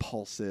mind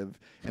repulsive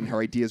and her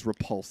ideas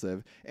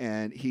repulsive.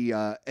 And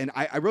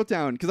I wrote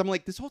down, because I'm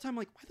like, this whole time, I'm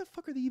like, why the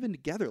fuck are they even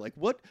together? Like,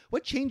 what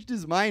changed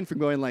his mind from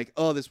going like,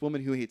 oh, this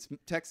woman who hates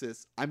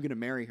Texas, I'm going to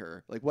marry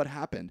her. Like, what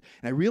happened?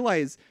 And I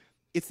realized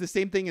it's the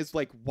same thing as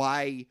like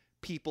why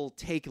people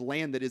take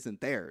land that isn't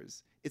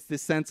theirs. It's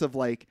this sense of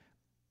like,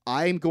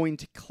 I'm going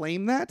to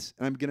claim that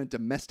and I'm going to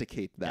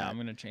domesticate that. Yeah, I'm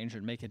going to change it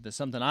and make it to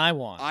something I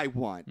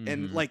want.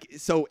 And like,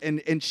 so,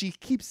 and she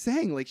keeps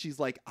saying like, she's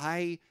like,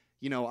 I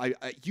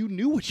you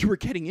knew what you were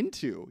getting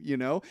into,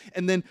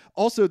 And then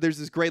also there's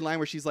this great line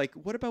where she's like,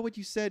 what about what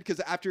you said? Because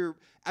after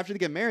they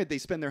get married, they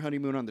spend their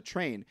honeymoon on the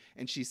train.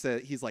 And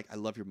he's like, I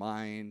love your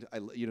mind.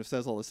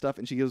 Says all this stuff.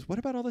 And she goes, what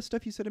about all this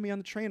stuff you said to me on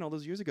the train all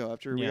those years ago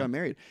after we got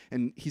married?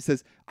 And he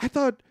says, I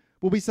thought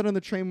what we said on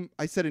the train,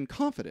 I said in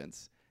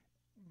confidence.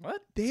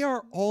 What? They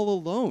are all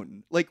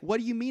alone. Like, what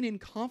do you mean in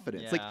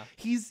confidence? Yeah. Like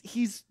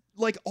he's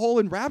like all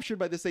enraptured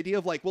by this idea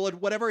of like, well,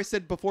 whatever I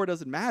said before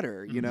doesn't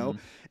matter,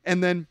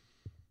 And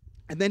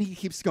then he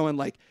keeps going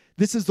like,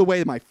 this is the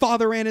way my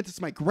father ran it. This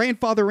is my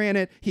grandfather ran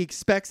it. He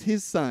expects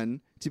his son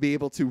to be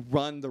able to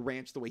run the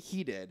ranch the way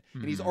he did.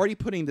 And he's already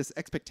putting this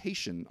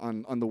expectation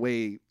on the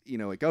way,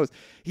 it goes.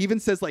 He even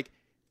says like,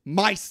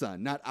 my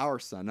son, not our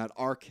son, not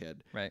our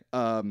kid. Right.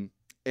 And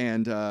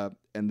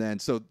then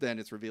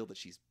it's revealed that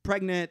she's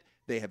pregnant.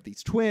 They have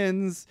these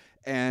twins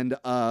and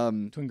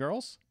twin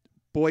girls?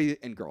 Boy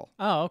and girl.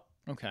 Oh,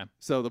 okay.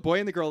 So the boy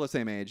and the girl are the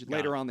same age.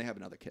 Later on, they have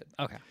another kid.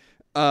 Okay.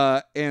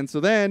 And so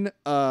then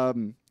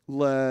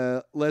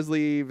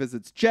Leslie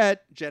visits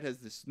Jet. Jet has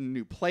this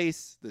new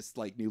place, this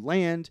like new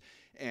land,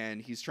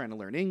 and he's trying to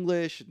learn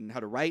English and how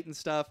to write and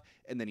stuff.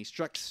 And then he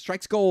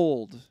strikes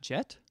gold.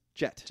 Jet?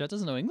 Jet. Jet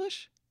doesn't know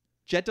English?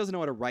 Jet doesn't know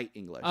how to write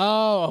English.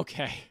 Oh,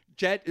 okay.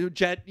 Jet,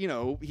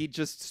 he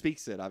just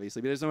speaks it,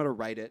 obviously, but he doesn't know how to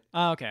write it.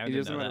 Oh, okay. He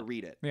doesn't know how to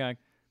read it. Yeah.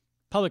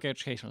 Public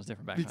education was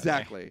different back then.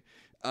 Exactly.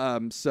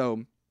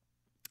 So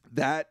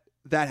that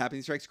happens.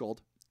 He strikes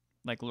gold.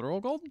 Like literal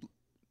gold?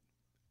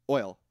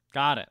 Oil.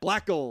 Got it.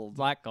 Black gold.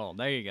 Black gold.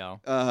 There you go.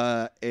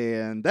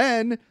 And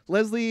then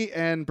Leslie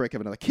and Brick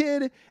have another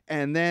kid,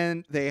 and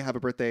then they have a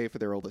birthday for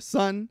their oldest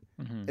son,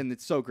 and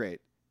it's so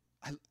great.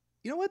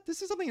 You know what?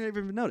 This is something I never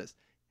even noticed.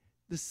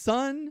 The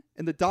son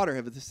and the daughter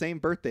have the same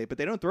birthday, but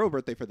they don't throw a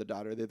birthday for the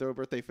daughter. They throw a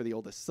birthday for the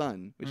oldest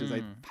son, which is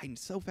I find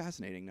so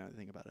fascinating now that I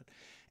think about it.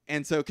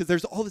 And so, because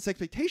there's all this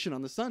expectation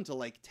on the son to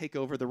like take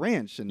over the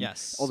ranch and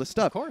all this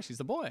stuff. Of course, he's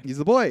the boy. He's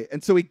the boy.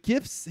 And so he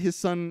gifts his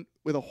son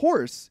with a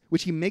horse,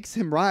 which he makes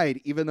him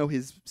ride, even though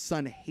his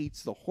son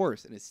hates the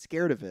horse and is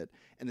scared of it.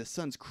 And the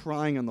son's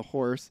crying on the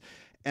horse.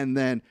 And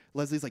then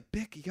Leslie's like,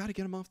 Bick, you got to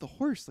get him off the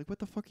horse. Like, what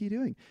the fuck are you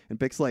doing? And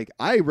Bick's like,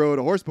 I rode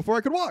a horse before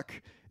I could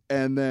walk.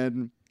 And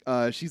then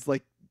she's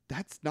like,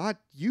 that's not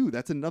you.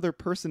 That's another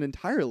person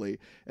entirely.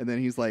 And then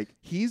he's like,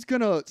 he's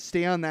going to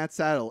stay on that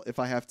saddle if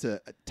I have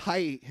to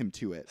tie him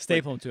to it.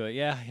 Staple him to it.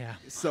 Yeah.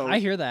 So I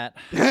hear that.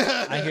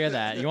 I hear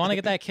that. You want to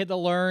get that kid to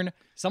learn.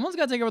 Someone's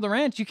got to take over the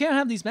ranch. You can't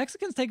have these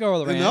Mexicans take over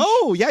the ranch.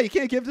 No, yeah, you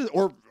can't give it,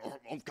 or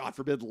God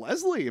forbid,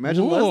 Leslie.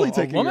 Imagine Leslie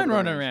taking over. A woman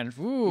running a ranch.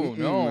 Ooh,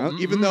 no.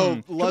 Even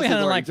though Leslie's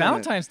having like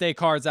Valentine's Day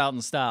cards out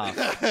and stuff.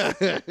 Talking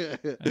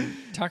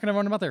to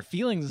everyone about their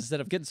feelings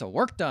instead of getting some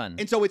work done.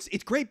 And so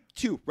it's great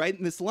too, right,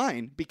 in this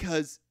line,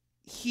 because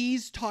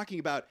he's talking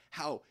about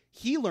how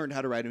he learned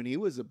how to ride when he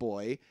was a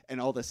boy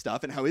and all this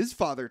stuff, and how his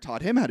father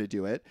taught him how to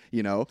do it,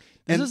 you know.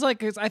 This is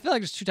like, I feel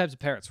like there's two types of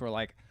parents where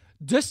like,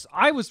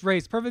 I was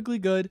raised perfectly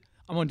good.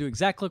 I'm going to do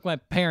exactly like my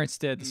parents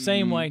did, the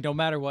same way, no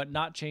matter what,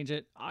 not change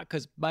it,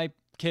 because my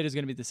kid is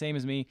going to be the same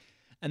as me.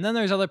 And then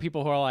there's other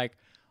people who are like,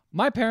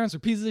 my parents are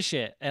pieces of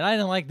shit, and I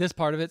didn't like this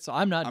part of it, so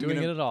I'm not doing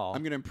it at all.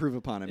 I'm going to improve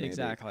upon it, maybe.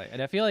 Exactly.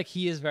 And I feel like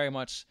he is very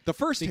much the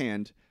first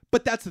hand,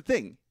 but that's the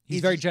thing.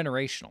 He's very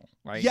generational,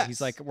 right? Yes.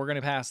 He's like, we're going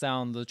to pass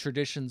down the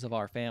traditions of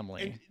our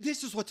family. And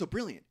this is what's so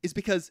brilliant, is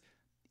because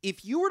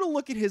if you were to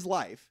look at his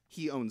life,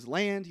 he owns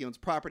land, he owns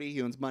property,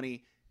 he owns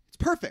money. It's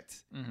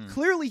perfect.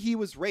 Clearly, he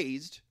was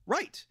raised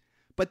right.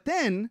 But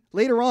then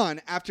later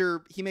on,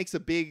 after he makes a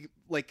big,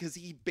 like, because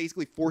he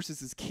basically forces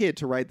his kid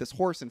to ride this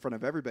horse in front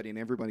of everybody, and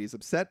everybody's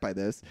upset by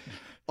this.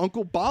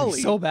 Uncle Bolly.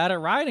 He's so bad at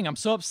riding. I'm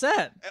so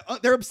upset.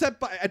 They're upset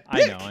at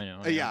Bick. I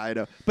know. Yeah, I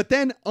know. But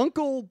then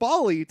Uncle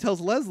Bolly tells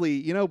Leslie,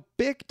 you know,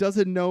 Bick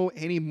doesn't know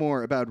any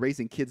more about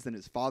raising kids than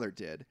his father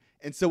did.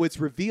 And so it's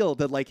revealed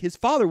that, like, his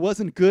father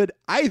wasn't good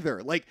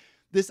either. Like,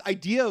 this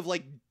idea of,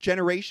 like,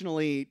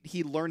 generationally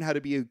he learned how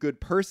to be a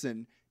good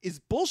person is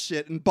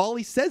bullshit, and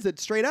Bolly says it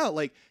straight out.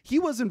 Like, he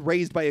wasn't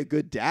raised by a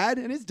good dad,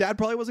 and his dad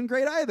probably wasn't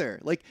great either.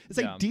 Like, this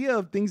idea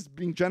of things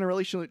being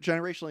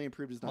generationally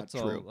improved is not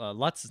true.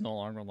 Lutz is no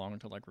longer along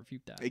to like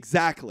refute that.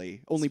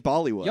 Exactly. Only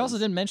Bolly was. You also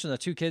didn't mention the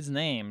two kids'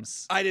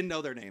 names. I didn't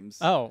know their names.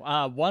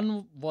 Oh,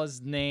 one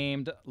was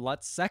named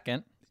Lutz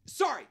second.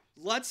 Sorry,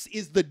 Lutz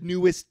is the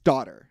newest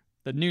daughter.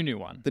 The new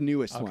one. The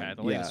newest one. Okay,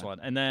 the latest one.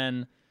 And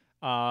then,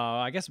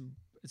 I guess,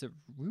 is it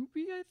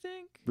Ruby, I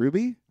think?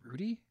 Ruby?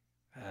 Rudy?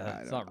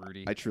 It's not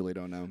Rudy. I truly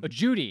don't know.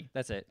 Judy.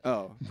 That's it.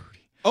 Oh. Rudy.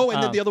 Oh,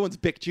 and then the other one's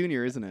Bick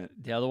Jr., isn't it?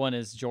 The other one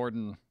is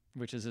Jordan,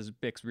 which is his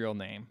Bick's real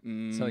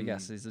name. So,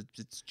 yes,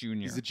 it's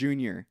Junior. He's a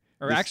junior.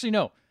 Or actually,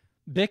 no.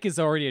 Bick is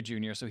already a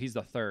junior, so he's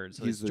the third.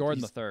 So he's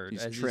Jordan the third.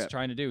 He's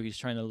trying to do. He's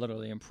trying to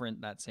literally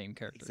imprint that same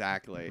character.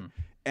 Exactly.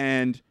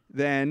 And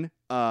then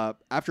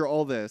after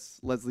all this,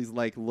 Leslie's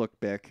like, look,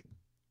 Bick,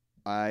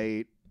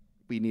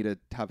 we need to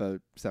have a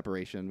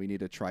separation. We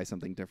need to try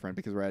something different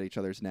because we're at each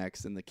other's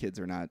necks and the kids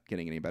are not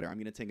getting any better. I'm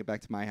going to take it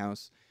back to my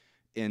house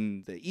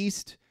in the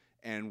East,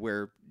 and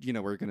we're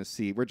just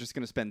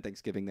going to spend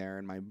Thanksgiving there,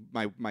 and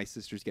my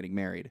sister's getting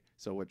married.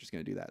 So we're just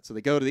going to do that. So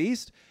they go to the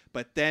East,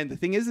 but then the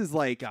thing is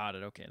like, got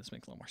it. Okay. This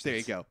makes a little more sense. There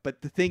you go.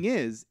 But the thing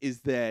is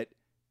that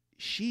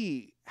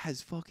she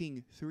has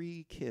fucking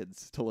 3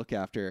 kids to look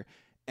after.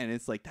 And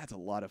it's like, that's a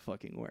lot of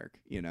fucking work,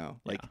 you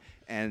know? Like,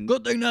 and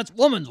good thing that's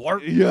woman's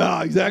work.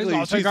 Yeah, exactly.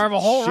 She'll take care of a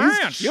whole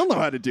ranch. She'll know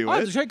how to do it. I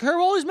have to take care of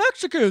all these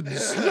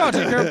Mexicans. You gotta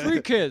take care of 3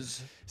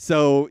 kids.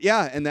 So,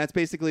 yeah, and that's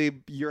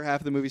basically your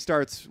half of the movie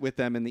starts with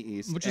them in the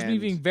East. Which is me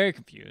being very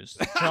confused.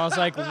 So I was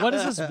like, what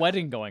is this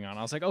wedding going on?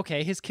 I was like,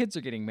 okay, his kids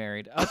are getting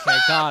married. Okay,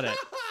 got it.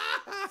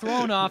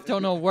 Thrown off,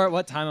 don't know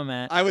what time I'm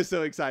at. I was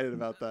so excited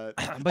about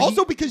that.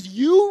 Also, because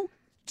you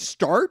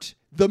start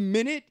the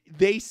minute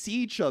they see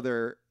each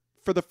other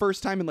for the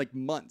first time in like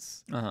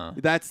months.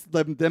 That's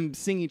them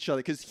seeing each other,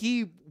 because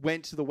he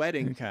went to the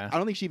wedding. Okay. I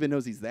don't think she even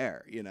knows he's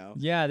there, you know?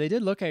 Yeah, they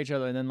did look at each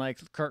other, and then like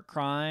Kurt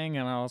crying,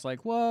 and I was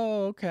like,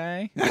 whoa,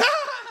 okay.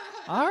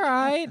 All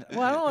right.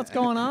 Well, I don't know what's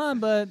going on,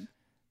 but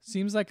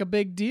seems like a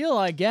big deal,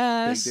 I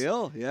guess. Big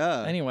deal,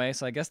 yeah. Anyway,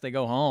 so I guess they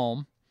go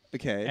home.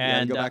 Okay,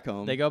 and go back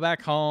home. They go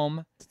back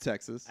home to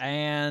Texas,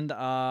 and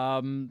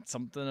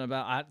something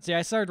about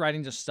I started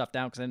writing just stuff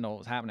down because I didn't know what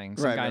was happening.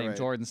 Some guy named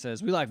Jordan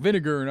says we like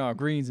vinegar in our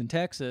greens in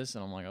Texas,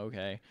 and I'm like,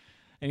 okay.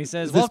 And he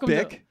says,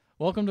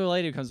 welcome to a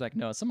lady who comes back.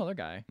 No, it's some other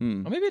guy.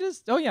 Mm. Oh, maybe it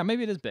is. Oh, yeah,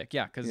 maybe it is Bick.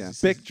 Yeah,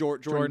 because Bick,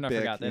 Jordan, I Bick,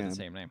 forgot. They have yeah. the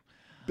same name.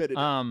 Bit it.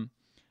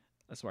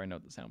 That's where I know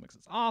the sound mix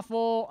is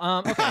awful.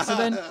 Okay, so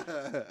then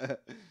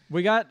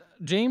we got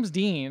James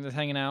Dean just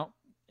hanging out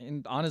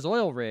on his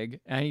oil rig,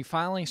 and he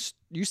finally,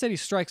 you said he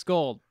strikes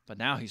gold, but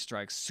now he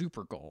strikes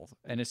super gold,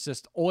 and it's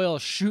just oil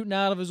shooting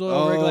out of his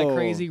oil rig like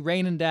crazy,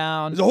 raining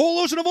down. There's a whole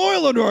ocean of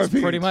oil under our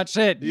feet. Pretty much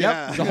it.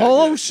 Yeah. Yep, the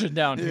whole ocean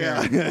down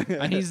here, Yeah.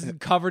 and he's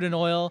covered in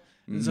oil,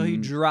 and so he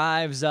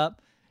drives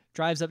up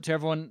to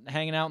everyone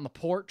hanging out on the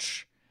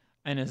porch,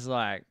 and is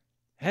like,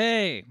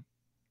 "Hey,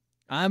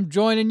 I'm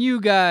joining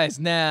you guys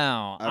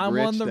now. I'm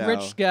one of the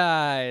rich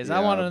guys. I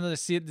want to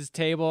sit at this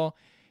table."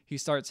 He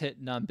starts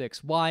hitting on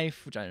Bick's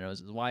wife, which I know is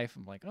his wife.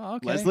 I'm like, oh,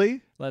 okay.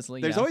 Leslie.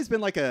 There's always been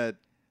like a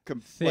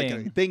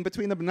thing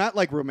between them, not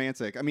like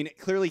romantic. I mean,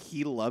 clearly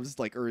he loves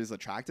or is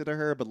attracted to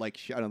her, but like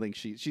I don't think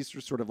she's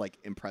just sort of like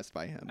impressed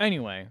by him.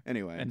 Anyway,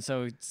 and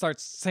so he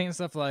starts saying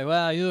stuff like,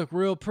 "Well, you look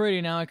real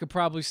pretty now. I could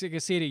probably see a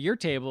seat at your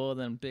table." And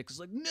then Bick's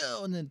like,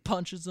 "No," and then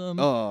punches him.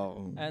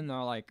 Oh, and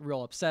they're like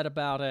real upset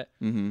about it.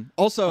 Mm-hmm.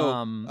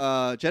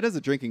 Also, Jed has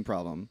a drinking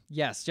problem.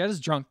 Yes, Jed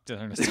is drunk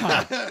during this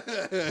time.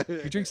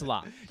 He drinks a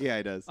lot. Yeah,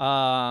 he does.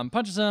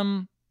 Punches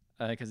him.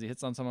 Because he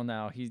hits on someone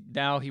now. He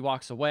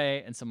walks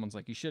away, and someone's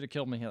like, "You should have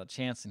killed me. He had a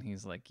chance." And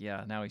he's like,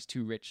 "Yeah, now he's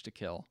too rich to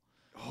kill."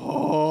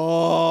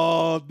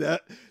 Oh,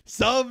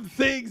 some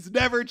things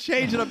never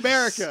change in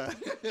America.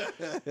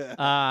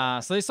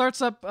 So he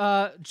starts up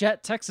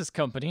Jet Texas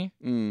Company.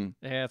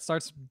 Yeah, it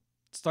starts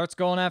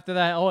going after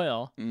that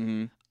oil.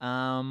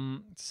 Mm-hmm.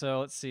 So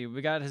let's see.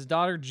 We got his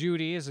daughter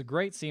Judy. Is a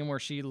great scene where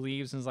she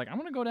leaves and is like, "I'm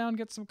gonna go down and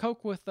get some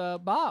Coke with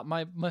Bob,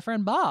 my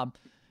friend Bob."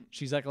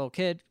 She's like a little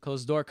kid,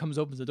 closes the door,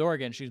 opens the door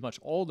again. She's much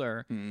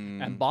older,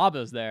 and Bob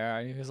is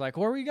there. He's like,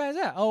 "Where were you guys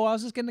at?" "Oh, I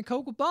was just getting a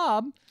Coke with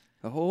Bob."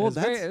 Oh,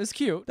 it was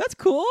cute. That's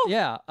cool.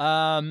 Yeah.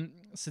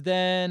 So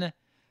then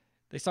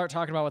they start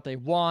talking about what they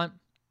want,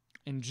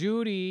 and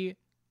Judy,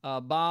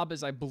 Bob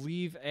is, I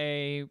believe,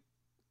 a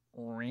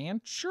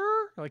rancher.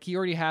 Like he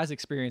already has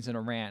experience in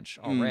a ranch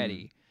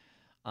already,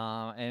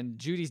 and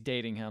Judy's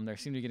dating him. They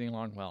seem to be getting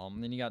along well.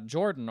 And then you got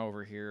Jordan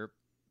over here,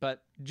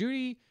 but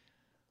Judy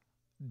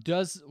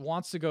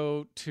wants to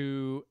go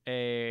to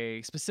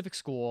a specific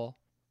school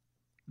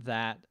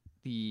that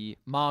the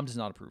mom does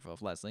not approve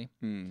of, Leslie.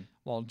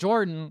 While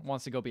Jordan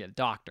wants to go be a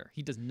doctor.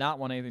 He does not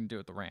want anything to do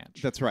with the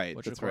ranch. That's right.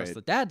 Which, of course,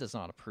 the dad does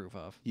not approve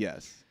of.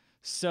 Yes.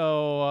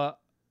 So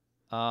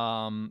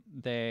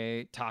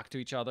they talk to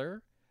each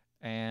other,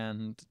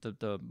 and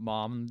the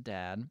mom and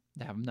dad,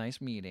 they have a nice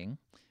meeting.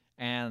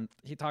 And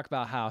he talked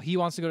about how she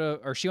wants to go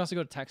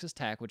to Texas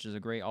Tech, which is a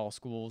great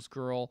all-schools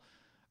girl.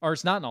 Or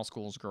it's not an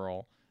all-schools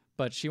girl,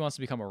 but she wants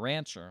to become a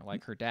rancher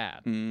like her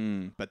dad.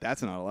 But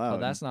that's not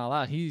allowed.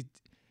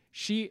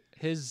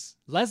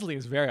 Leslie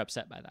is very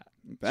upset by that.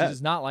 She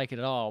does not like it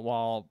at all.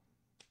 While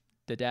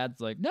the dad's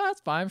like, "No,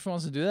 that's fine. If she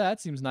wants to do that,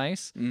 that seems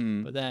nice."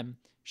 But then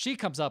she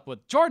comes up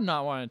with Jordan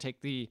not wanting to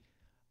take the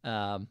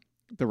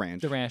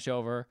ranch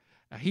over.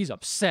 He's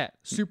upset,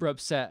 super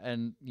upset,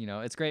 and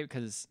it's great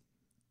because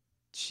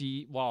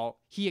while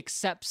he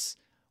accepts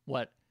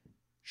what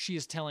she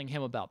is telling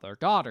him about their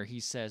daughter, he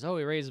says, "Oh,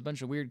 he raised a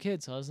bunch of weird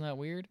kids, huh? Isn't that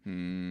weird?"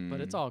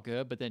 But it's all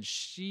good. But then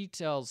she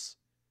tells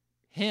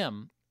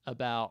him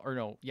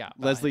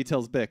Leslie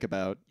tells Bick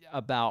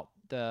about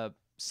the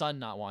son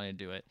not wanting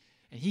to do it,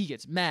 and he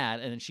gets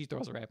mad, and then she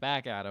throws it right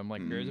back at him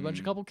like, "There's a bunch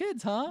of couple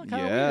kids, huh? Kinda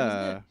weird,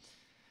 isn't it?"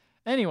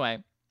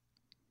 Anyway,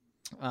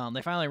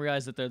 they finally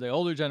realize that they're the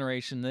older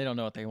generation. They don't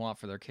know what they want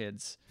for their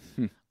kids.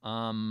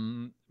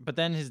 But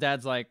then his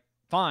dad's like,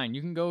 "Fine,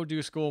 you can go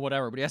do school,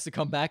 whatever, but he has to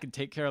come back and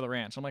take care of the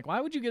ranch." I'm like, why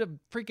would you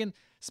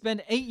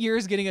spend 8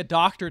 years getting a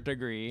doctorate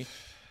degree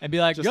and be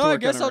like, I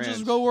guess I'll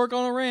just go work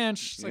on a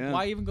ranch? It's like,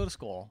 why even go to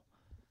school?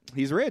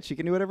 He's rich. He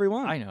can do whatever he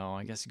wants. I know.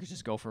 I guess you could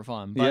just go for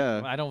fun.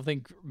 But I don't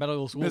think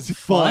medical school is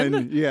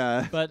fun.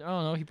 Yeah. But I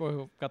don't know.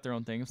 People got their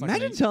own things.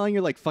 Imagine telling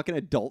your fucking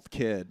adult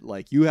kid,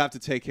 you have to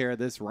take care of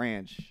this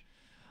ranch.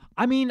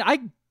 I mean,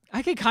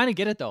 I could kind of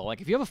get it though. Like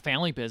if you have a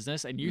family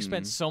business and you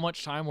spend so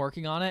much time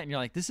working on it and you're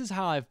like, "This is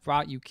how I've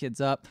brought you kids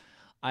up.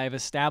 I've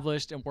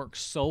established and worked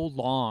so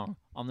long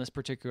on this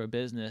particular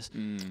business,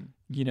 and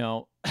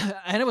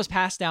it was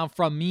passed down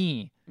from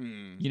me,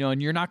 and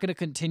you're not going to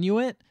continue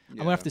it. I'm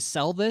going to have to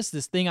sell this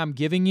thing I'm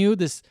giving you,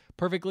 this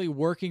perfectly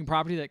working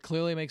property that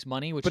clearly makes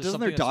money, which is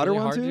something that's really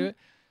hard to do."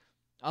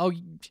 Oh,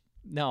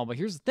 no, but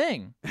here's the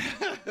thing.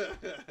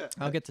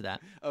 I'll get to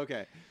that.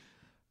 Okay.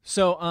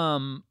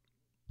 So,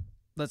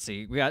 let's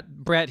see. We got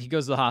Brett. He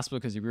goes to the hospital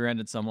because he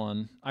rear-ended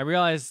someone. I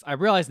realize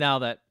now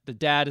that the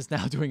dad is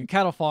now doing a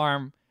cattle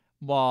farm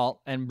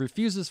and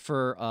refuses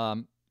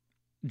for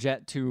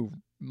Jet to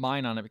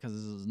mine on it because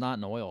this is not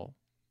an oil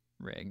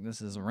rig.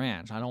 This is a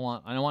ranch. I don't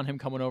want him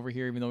coming over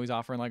here, even though he's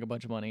offering like a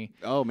bunch of money.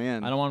 Oh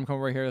man. I don't want him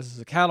coming over here. This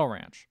is a cattle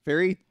ranch.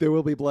 There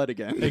will be blood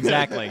again.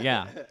 Exactly.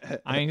 Yeah.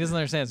 I mean, he doesn't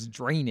understand it's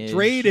drainage.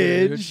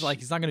 Like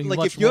he's not going to do much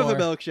much if you more. have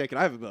a milkshake and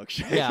I have a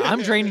milkshake. Yeah,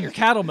 I'm draining your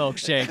cattle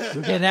milkshake.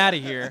 We're getting out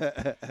of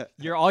here.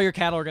 All your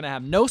cattle are going to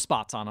have no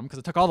spots on them because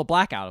I took all the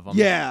black out of them.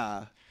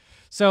 Yeah.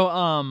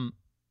 So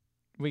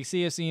we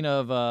see a scene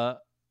of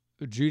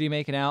Judy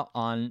making out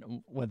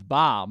with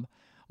Bob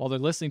while they're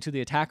listening to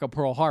the attack of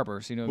Pearl Harbor.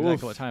 So you know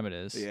exactly what time it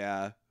is.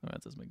 Yeah. Oh,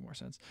 that does make more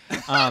sense.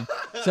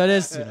 So it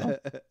is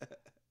the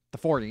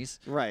 40s.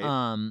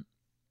 Right.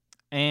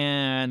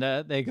 And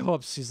they go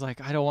up. She's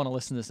like, I don't want to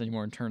listen to this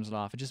anymore, and turns it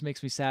off. It just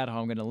makes me sad how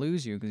I'm going to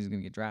lose you because he's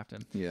going to get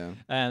drafted. Yeah.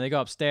 And they go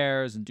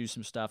upstairs and do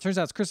some stuff. Turns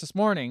out it's Christmas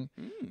morning.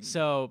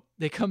 So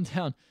they come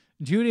down.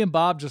 Judy and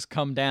Bob just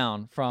come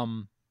down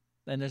from,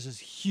 and there's this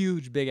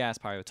huge, big-ass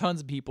party with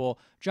tons of people,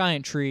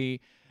 giant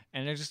tree,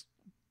 and they're just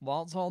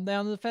waltz all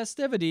down to the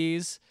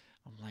festivities.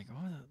 I'm like,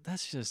 oh,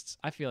 that's just,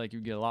 I feel like you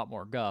get a lot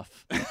more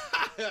guff.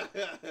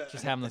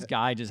 Just having this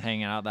guy just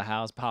hanging out of the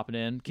house, popping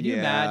in. Can you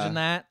imagine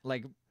that?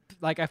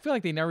 Like I feel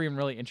like they never even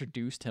really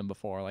introduced him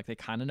before. Like they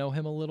kind of know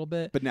him a little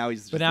bit. But now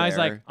he's he's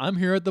like, I'm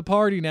here at the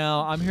party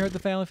now. I'm here at the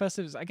family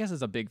festivities. I guess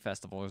it's a big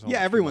festival. Yeah,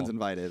 everyone's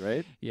invited,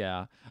 right?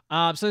 Yeah.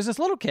 So there's this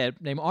little kid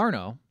named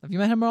Arno. Have you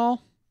met him at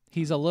all?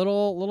 He's a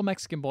little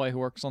Mexican boy who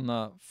works on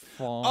the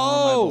farm.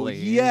 Oh, I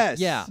believe. yes.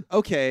 Yeah.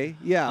 Okay.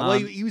 Yeah. Well,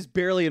 he was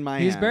barely in my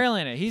He's hand.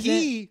 barely in it.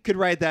 He could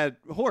ride that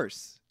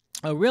horse.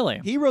 Oh,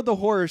 really? He rode the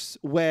horse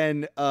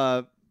when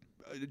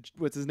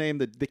what's his name?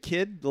 The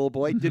kid, the little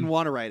boy, didn't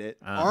want to ride it.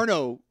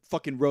 Arno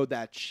fucking rode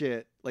that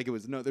shit like it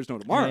was there's no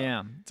tomorrow.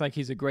 Yeah. It's like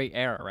he's a great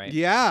era, right?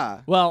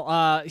 Yeah.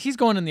 Well, he's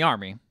going in the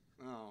army.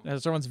 Oh.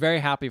 Everyone's very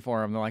happy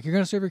for him. They're like, you're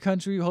going to serve your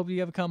country. We hope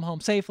you ever come home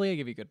safely. I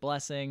give you a good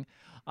blessing,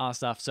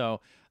 stuff.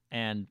 So,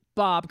 and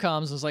Bob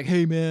comes and is like,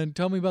 hey, man,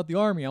 tell me about the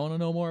army. I want to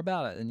know more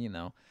about it. And,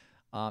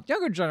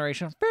 younger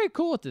generation, very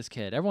cool with this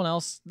kid. Everyone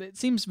else, it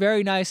seems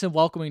very nice and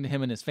welcoming to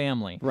him and his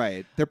family.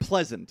 Right. They're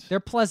pleasant. They're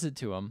pleasant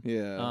to him.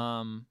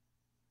 Yeah.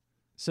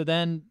 So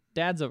then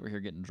Dad's over here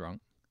getting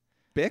drunk.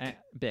 Bick?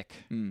 Bick.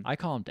 I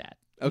call him Dad.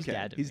 He's okay.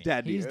 Dad to He's me.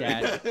 Dad. He's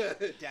Dad.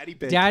 Daddy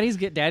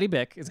Bick. Daddy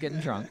Bick is getting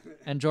drunk.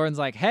 And Jordan's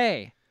like,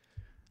 hey,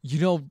 you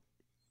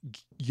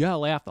gotta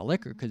lay off the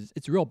liquor because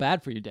it's real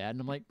bad for you, Dad.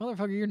 And I'm like,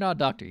 motherfucker, you're not a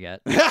doctor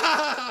yet.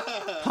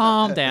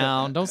 Calm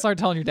down. Don't start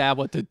telling your dad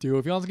what to do.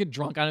 If he wants to get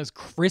drunk on his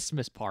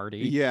Christmas party.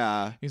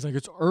 Yeah. He's like,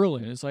 it's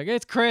early. And it's like,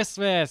 it's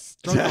Christmas.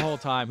 Drunk the whole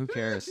time. Who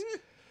cares?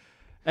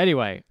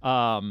 Anyway,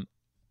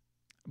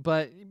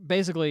 but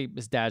basically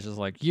his dad's just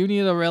like, you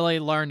need to really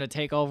learn to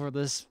take over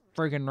this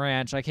friggin'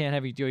 ranch. I can't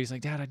have you do it. He's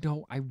like, Dad,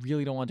 I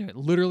really don't want to do it.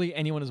 Literally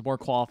anyone is more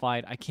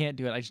qualified. I can't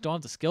do it. I just don't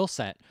have the skill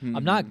set.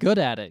 I'm not good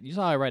at it. You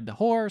saw I ride the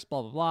horse,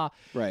 blah, blah, blah.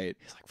 Right.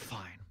 He's like,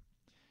 fine.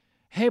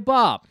 Hey,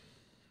 Bob.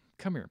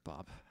 Come here,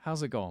 Bob.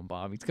 How's it going,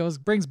 Bob? He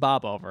brings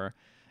Bob over.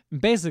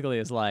 And basically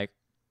is like,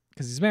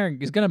 because he's going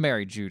to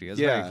marry Judy. It's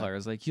very clear.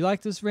 It's like, you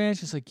like this ranch?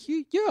 He's like,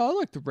 yeah, I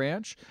like the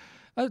ranch.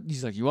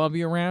 He's like, you want to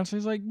be a rancher?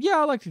 He's like, yeah,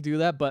 I like to do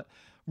that, but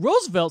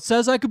Roosevelt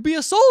says I could be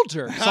a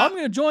soldier, so I'm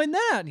going to join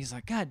that. And he's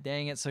like, God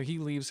dang it. So he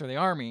leaves for the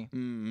army.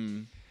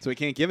 Mm-hmm. So he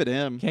can't give it to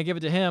him. Can't give it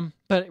to him.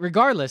 But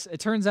regardless, it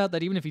turns out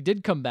that even if he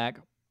did come back,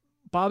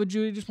 Bob and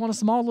Judy just want a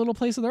small little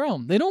place of their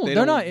own. They're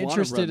not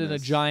interested in a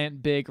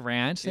giant big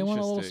ranch. They want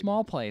a little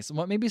small place.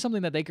 Maybe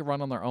something that they could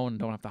run on their own and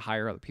don't have to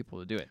hire other people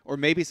to do it. Or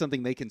maybe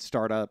something they can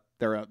start up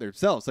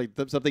themselves, like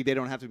something they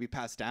don't have to be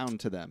passed down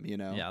to them,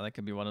 Yeah, that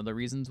could be one of the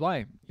reasons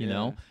why, you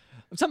know.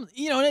 And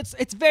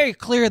it's very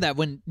clear that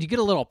when you get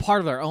a little part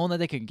of their own that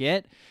they can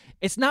get,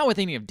 it's not with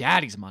any of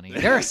Daddy's money.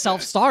 They're a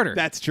self-starter.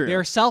 That's true.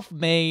 They're a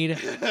self-made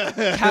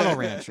cattle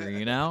rancher,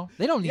 They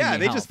don't need any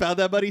they help. just found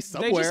that money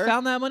somewhere. They just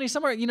found that money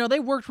somewhere. They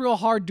worked real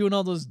hard doing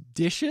all those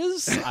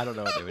dishes. I don't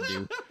know what they would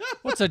do.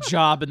 What's a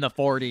job in the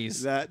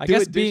 40s? I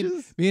guess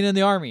being in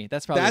the army.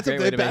 That's probably a great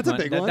way to make money.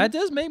 Big one. That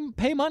does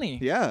pay money.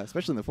 Yeah,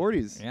 especially in the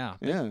 40s.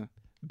 Yeah.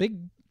 Big.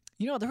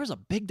 There was a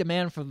big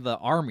demand for the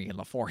army in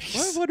the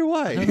 40s. I wonder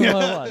why. I don't know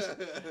what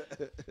it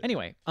was.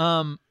 Anyway,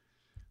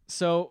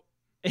 so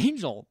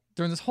Angel,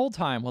 during this whole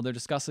time while they're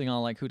discussing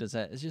on like who does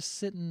that, is just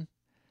sitting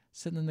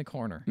in the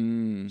corner,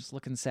 just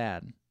looking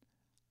sad.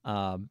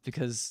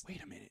 Because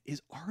wait a minute,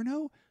 is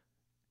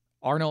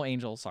Arno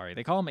Angel? Sorry,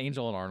 they call him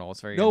Angel and Arno.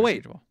 It's very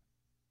wait.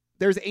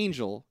 There's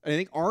Angel, and I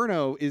think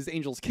Arno is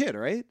Angel's kid,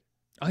 right?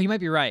 Oh, you might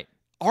be right.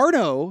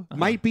 Arno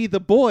might be the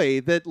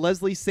boy that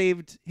Leslie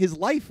saved his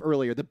life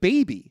earlier, the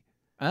baby.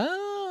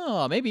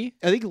 Oh, maybe.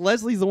 I think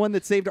Leslie's the one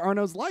that saved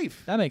Arno's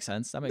life. That makes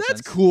sense.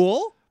 That's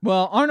cool.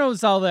 Well,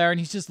 Arno's out there, and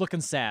he's just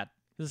looking sad.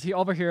 Because he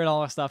overhearing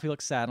all that stuff, he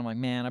looks sad. I'm like,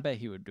 man, I bet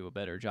he would do a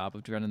better job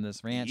of running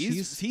this ranch.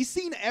 He's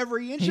seen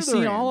every inch of the ranch. He's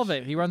seen all of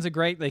it. He runs it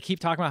great. They keep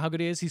talking about how good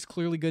he is. He's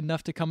clearly good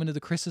enough to come into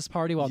the Christmas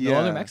party while no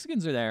other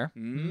Mexicans are there.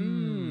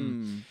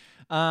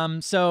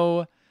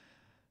 So,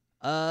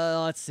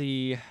 let's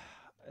see.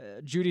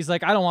 Judy's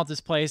like, I don't want this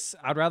place.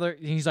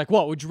 He's like,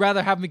 what? Would you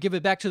rather have me give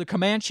it back to the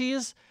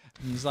Comanches?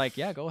 And he's like,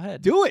 yeah, go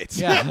ahead. Do it.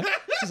 Yeah.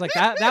 She's like,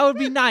 that would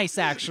be nice,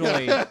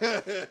 actually.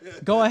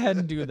 Go ahead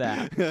and do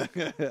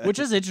that. Which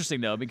is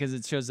interesting, though, because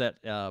it shows that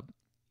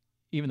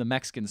even the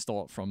Mexicans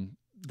stole it from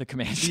the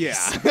Comanches.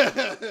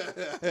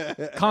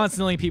 Yeah.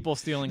 Constantly people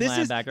stealing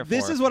land back and forth.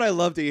 This is what I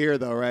love to hear,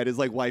 though, right? Is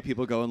like white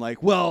people going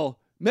like, well,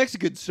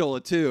 Mexicans stole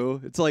it,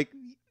 too. It's like,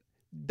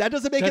 that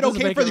doesn't make That it doesn't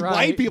okay make for it the right.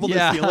 white people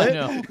Yeah, to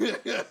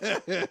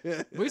steal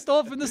it. We stole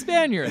it from the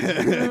Spaniards.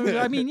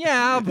 I mean,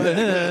 yeah,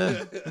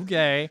 but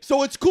okay.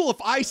 So it's cool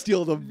if I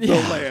steal the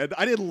land.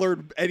 I didn't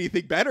learn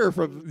anything better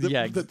from the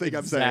thing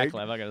I'm saying.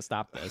 Exactly. I'm not gonna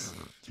stop this.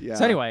 Yeah.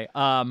 So anyway,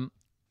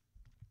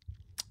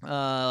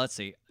 let's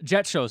see.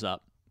 Jet shows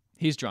up.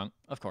 He's drunk,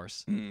 of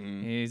course.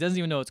 Mm. He doesn't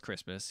even know it's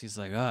Christmas. He's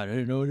like, oh, I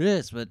didn't know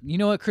this, but you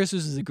know what?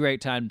 Christmas is a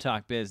great time to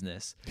talk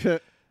business.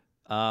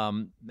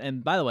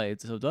 And by the way,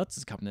 so Lutz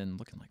is coming in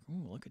looking like,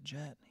 ooh, look at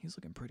Jet. He's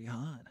looking pretty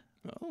hot.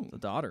 Oh. The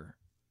daughter.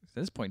 At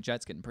this point,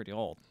 Jet's getting pretty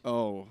old.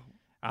 Oh.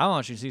 I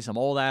want you to see some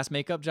old ass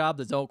makeup job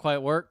that don't quite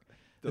work.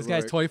 This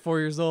guy's 24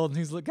 years old and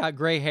he's got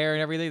gray hair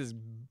and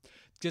everything.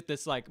 Get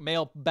this like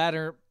male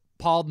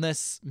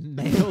baldness,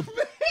 male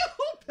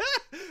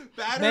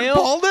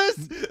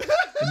baldness,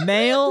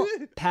 male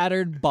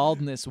patterned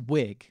baldness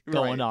wig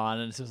going Right. on,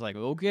 and it's just like,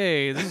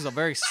 okay, this is a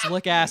very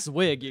slick ass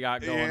wig you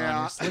got going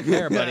on. Your slick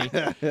hair,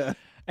 buddy.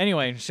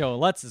 Anyway, so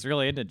Lutz is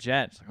really into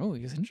Jet. It's like, oh,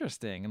 he's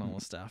interesting and all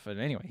this stuff. And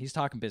anyway, he's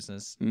talking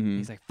business. Mhm.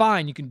 He's like,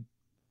 fine, you can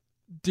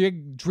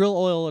drill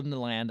oil in the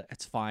land.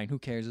 It's fine. Who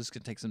cares? This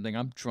could take something.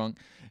 I'm drunk.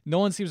 No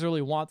one seems to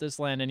really want this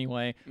land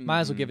anyway.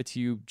 Might as well give it to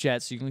you,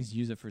 Jet, so you can at least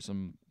use it for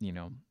some,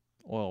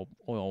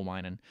 oil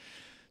mining.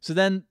 So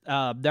then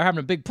they're having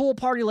a big pool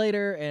party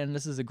later, and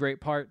this is a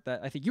great part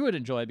that I think you would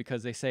enjoy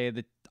because they say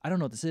that, I don't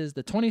know what this is,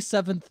 the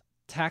 27th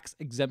tax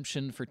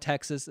exemption for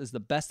Texas is the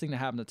best thing to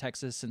happen to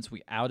Texas since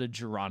we outed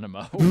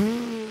Geronimo.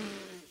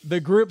 The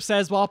group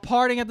says while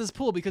partying at this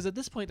pool, because at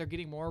this point they're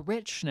getting more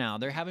rich now.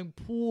 They're having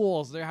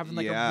pools. They're having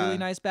like a really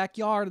nice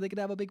backyard. They could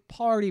have a big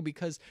party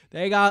because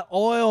they got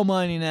oil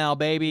money now,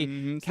 baby.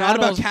 Mm-hmm. It's not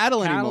about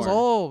cattle anymore.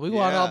 Oh, we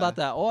want all about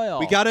that oil.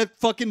 We got to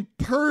fucking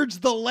purge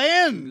the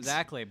land.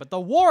 Exactly. But the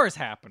war is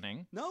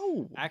happening.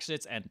 No. Actually,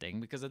 it's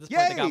ending because at this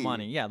point they got Yay.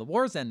 money. Yeah, the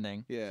war's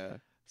ending. Yeah.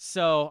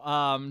 So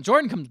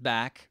Jordan comes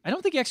back. I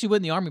don't think he actually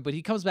went in the army, but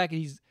he comes back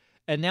and he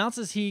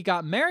announces he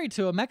got married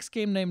to a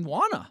Mexican named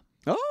Juana.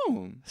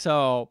 Oh.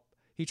 So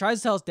he tries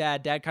to tell his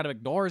dad. Dad kind of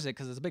ignores it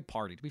because it's a big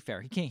party. To be fair,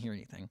 he can't hear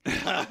anything.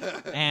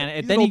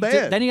 And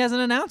then he has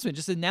an announcement.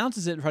 Just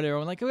announces it in front of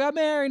everyone, like, we got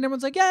married. And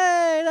everyone's like,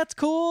 yay, that's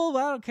cool.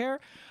 I don't care.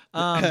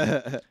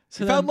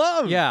 So found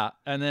love. Yeah.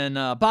 And then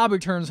Bob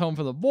returns home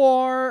from the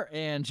war,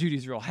 and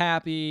Judy's real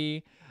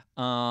happy.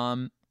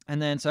 And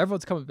then so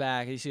everyone's coming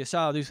back. And you see a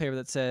solid newspaper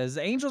that says,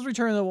 Angels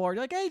return to the war.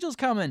 You're like, Angels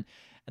coming.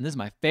 And this is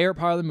my favorite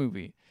part of the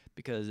movie.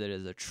 Because it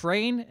is a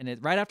train,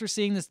 and right after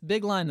seeing this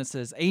big line that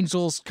says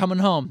 "Angels coming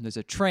home," there's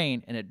a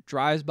train, and it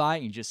drives by,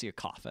 and you just see a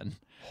coffin,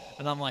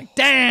 and I'm like,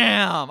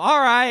 "Damn! All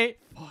right,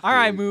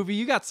 movie,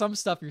 you got some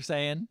stuff you're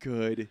saying."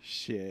 Good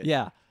shit.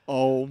 Yeah.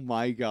 Oh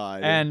my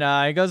god. And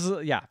he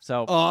goes, yeah.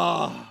 So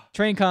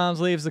train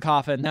comes, leaves the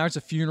coffin. Now it's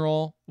a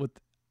funeral with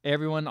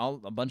everyone,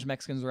 a bunch of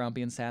Mexicans around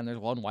being sad. And there's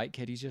one white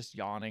kid, he's just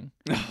yawning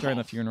during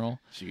the funeral.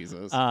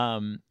 Jesus.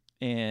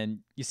 And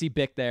you see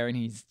Bick there, and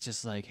he's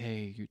just like,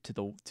 "Hey,"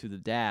 to the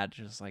dad,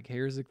 just like,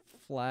 "Here's a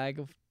flag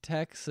of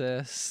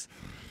Texas,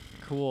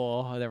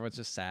 cool." And everyone's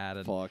just sad,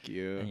 and fuck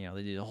you. And,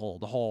 they do the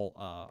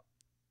whole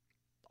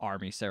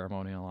army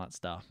ceremony and all that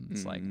stuff.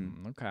 It's like,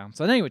 okay.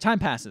 So anyway, time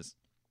passes.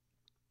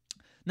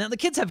 Now the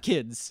kids have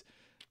kids.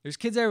 There's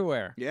kids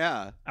everywhere.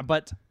 Yeah.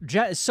 But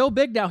Jet is so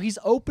big now. He's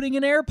opening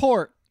an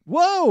airport.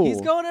 Whoa!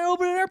 He's going to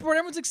open an airport.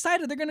 Everyone's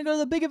excited. They're going to go to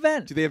the big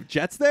event. Do they have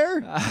jets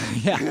there?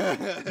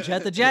 Yeah.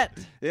 Jet the Jet.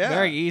 Yeah.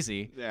 Very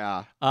easy.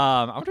 Yeah.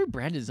 I wonder if he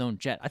branded his own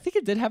jet. I think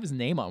it did have his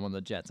name on one of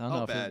the jets. I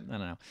don't know. I don't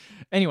know.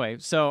 Anyway,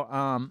 so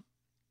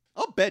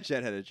I'll bet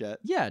Jet had a jet.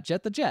 Yeah,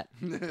 Jet the Jet.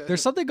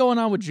 There's something going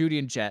on with Judy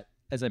and Jet,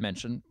 as I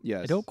mentioned.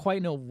 Yes. I don't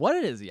quite know what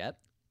it is yet.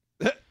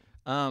 But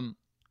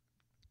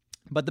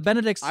the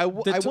Benedicts. I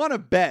want to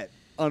bet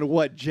on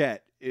what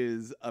Jet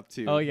is up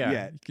to. Oh yeah,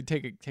 yet. you could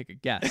take a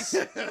guess.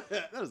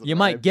 You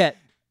might get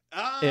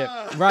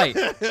it right.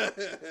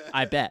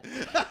 I bet.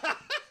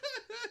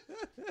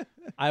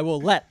 I will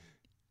let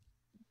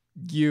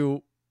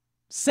you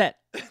set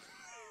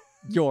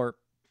your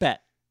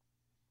bet.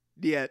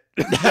 Yet.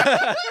 Not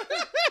yet.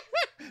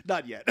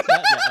 Not yet.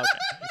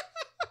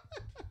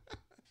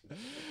 Okay.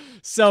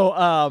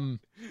 So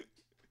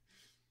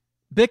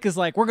Bick is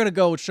like, we're gonna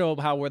go show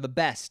them how we're the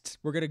best.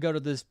 We're gonna go to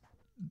this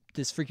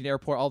freaking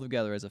airport all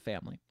together as a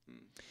family.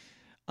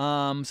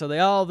 So they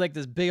all like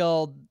this big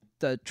old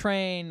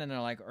train, and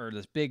they're like, or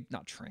this big,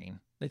 not train.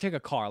 They take a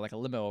car, like a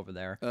limo over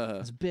there.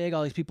 It's big.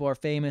 All these people are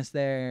famous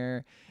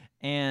there,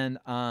 and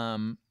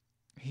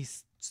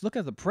he's looking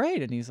at the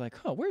parade, and he's like,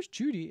 "Oh, where's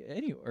Judy?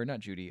 Or not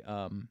Judy?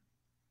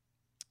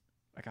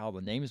 I got all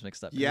the names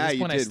mixed up. Yeah,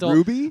 you did.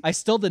 Ruby? I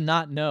still did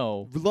not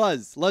know.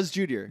 Luz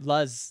Jr.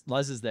 Luz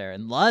is there,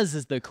 and Luz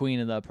is the queen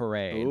of the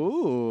parade.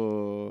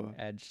 Ooh.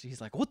 And she's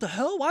like, "What the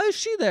hell? Why is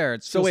she there?"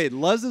 Wait,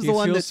 Luz is the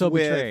one that's so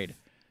with betrayed.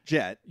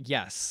 Jet.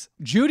 Yes,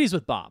 Judy's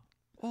with Bob.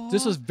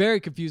 This was very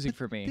confusing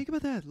for me. Think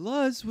about that.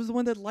 Luz was the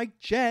one that liked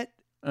Jet.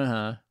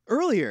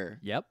 Earlier.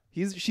 Yep.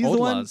 She's old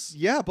the one. Luz.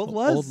 Yeah, but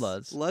Luz. Old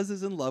Luz. Luz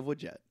is in love with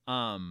Jet.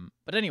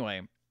 But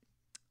anyway,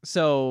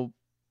 so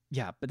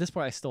Yeah, but at this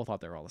point, I still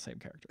thought they were all the same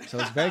character. So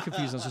I was very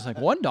confused. I was just like,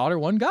 one daughter,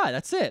 one guy.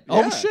 That's it.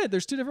 Oh, Yeah. shit.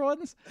 There's two different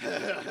ones?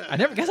 I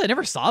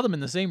never saw them in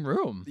the same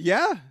room.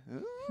 Yeah.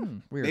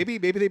 Weird. Maybe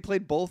they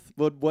played both.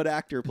 What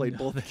actor played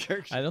both the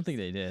characters? I don't think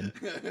they did.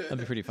 That'd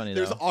be pretty funny,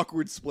 There's though. an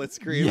awkward split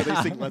screen where they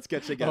sing "Let's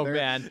Get Together." Oh,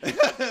 man.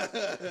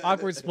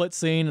 Awkward split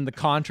scene, and the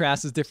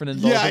contrast is different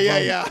in both of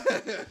them.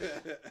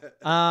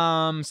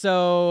 Yeah.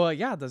 So,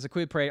 yeah, there's a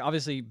quick parade.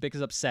 Obviously, Vic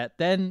is upset.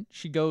 Then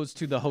she goes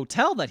to the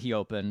hotel that he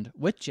opened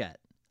with Jet.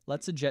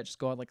 Lets the Jet just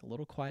go on like a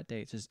little quiet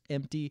day. It's just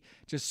empty.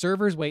 Just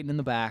servers waiting in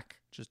the back.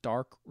 Just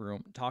dark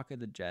room. Talking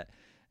to Jet.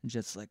 And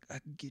Jet's like, I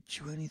can get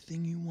you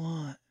anything you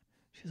want.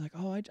 She's like,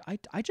 oh,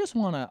 I just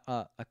want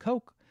a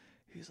Coke.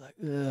 He's like,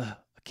 ugh,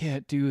 I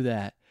can't do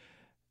that.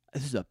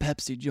 This is a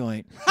Pepsi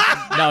joint.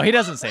 No, he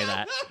doesn't say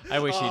that. I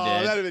wish he did.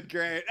 That would have been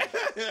great.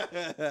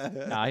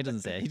 No, he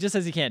doesn't say it. He just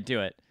says he can't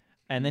do it.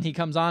 And then he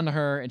comes on to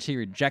her and she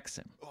rejects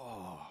him.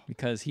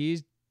 Because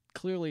he's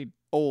clearly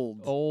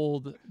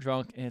old,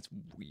 drunk, and it's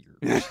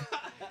weird.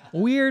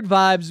 Weird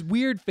vibes,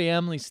 weird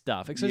family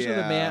stuff. Especially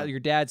the man, your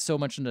dad's so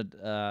much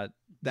into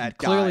that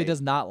clearly guy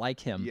does not like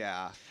him.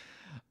 Yeah.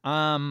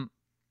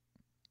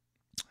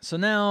 So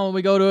now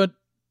we go to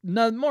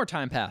more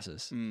time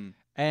passes.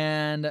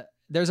 And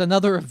there's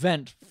another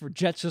event for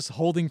Jet just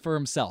holding for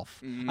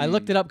himself. I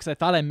looked it up because I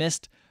thought I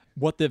missed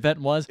what the event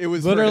was. It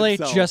was literally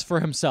for himself. just for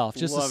himself.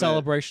 Just Love a it.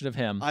 celebration of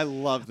him. I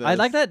love this. I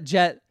like that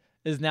Jet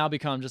is now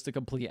become just a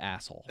complete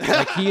asshole.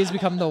 Like he has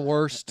become the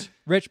worst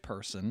rich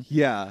person.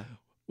 Yeah.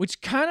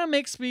 Which kind of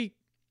makes me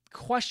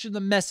question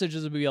the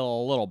messages of a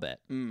little bit.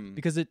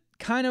 Because it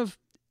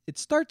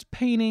starts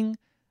painting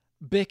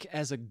Bick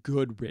as a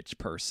good rich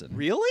person.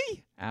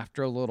 Really?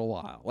 After a little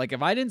while. Like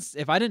if I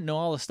didn't know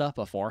all the stuff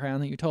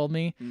beforehand that you told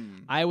me,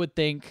 I would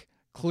think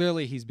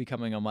clearly he's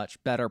becoming a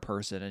much better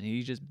person and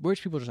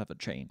rich people just have to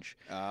change.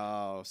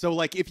 Oh. So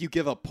like if you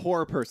give a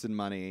poor person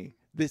money,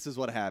 this is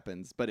what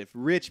happens. But if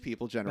rich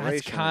people generation,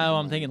 that's kind of what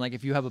I'm thinking. Like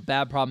if you have a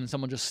bad problem and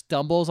someone just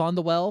stumbles on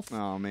the wealth,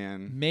 oh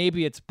man,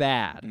 maybe it's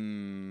bad.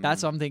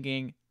 That's what I'm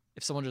thinking.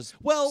 If someone just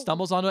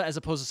stumbles onto it as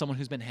opposed to someone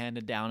who's been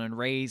handed down and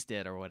raised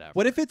it or whatever.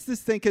 What if it's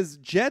this thing? Because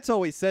Jet's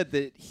always said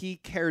that he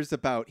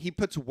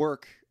puts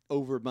work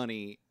over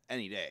money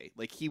any day.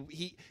 Like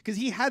because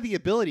he had the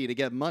ability to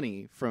get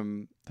money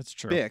from that's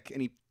true. Bick,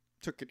 and he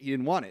took it. He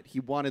didn't want it. He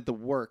wanted to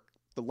work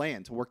the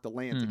land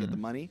to get the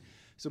money.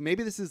 So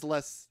maybe this is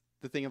less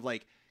the thing of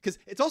like, because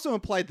it's also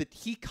implied that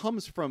he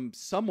comes from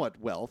somewhat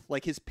wealth.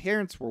 Like his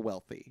parents were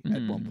wealthy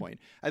at one point.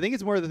 I think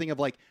it's more the thing of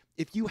like,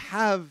 if you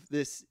have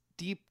this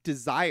deep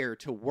desire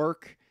to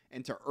work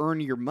and to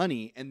earn your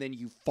money and then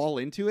you fall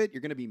into it,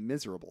 you're going to be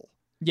miserable.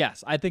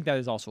 Yes, I think that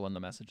is also one of the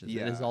messages.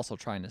 Yeah. It is also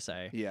trying to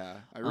say. Yeah,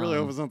 I really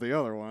hope it's not the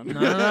other one.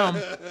 No.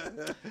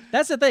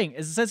 That's the thing.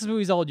 Is since the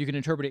movie's old, you can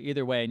interpret it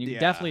either way, and you I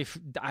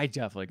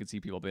definitely could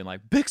see people being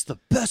like, "Bick's the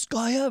best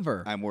guy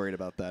ever." I'm worried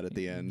about that at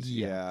the end.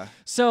 Yeah.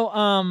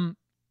 So,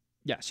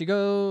 she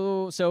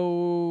goes.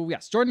 So,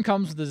 yes, Jordan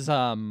comes with his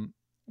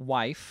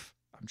wife.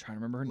 I'm trying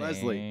to remember her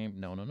Leslie. name.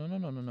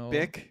 No.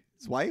 Bick,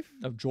 his wife?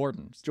 Of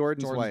Jordan's.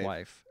 Jordan's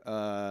wife.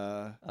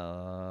 I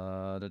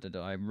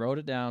wrote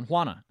it down.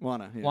 Juana.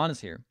 Yeah. Juana's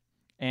here.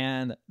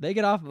 And they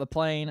get off of the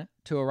plane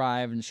to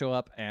arrive and show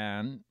up,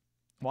 and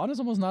Juana's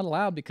almost not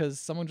allowed because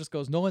someone just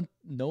goes, no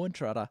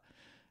entrada.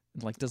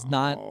 And like does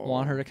not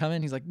want her to come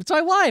in. He's like, it's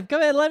my wife.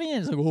 Come in, let me in.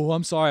 He's like, oh,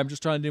 I'm sorry. I'm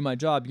just trying to do my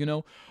job. You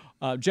know,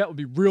 Jet would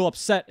be real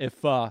upset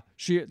if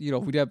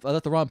if we'd have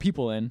let the wrong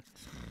people in.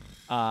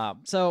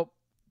 So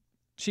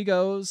she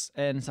goes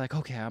and it's like,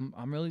 okay,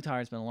 I'm really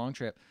tired. It's been a long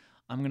trip.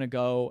 I'm going to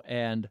go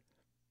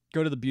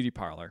to the beauty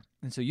parlor.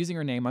 And so using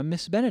her name, I'm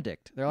Miss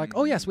Benedict. They're like,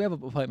 oh, yes, we have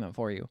an appointment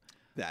for you.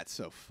 That's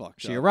so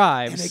fucked up. She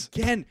arrives. And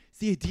again, it's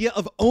the idea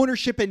of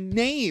ownership and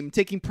name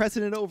taking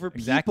precedent over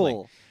Exactly.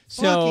 people.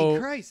 So,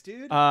 fucking Christ,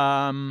 dude.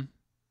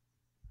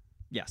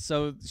 Yeah,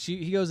 so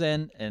he goes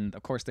in, and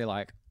of course they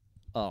like,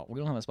 oh, we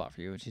don't have a spot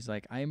for you. And she's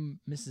like, I'm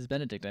Mrs.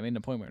 Benedict. I made an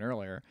appointment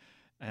earlier.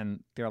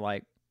 And they're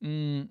like,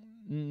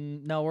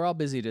 no, we're all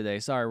busy today.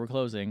 Sorry, we're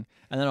closing.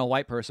 And then a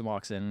white person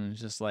walks in and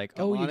is just like,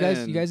 oh, you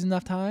guys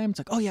enough time? It's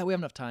like, oh yeah, we have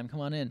enough time.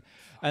 Come on in.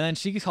 And then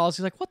she calls.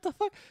 She's like, what the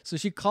fuck? So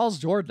she calls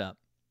Jordan up,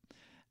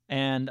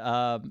 and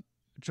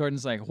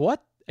Jordan's like,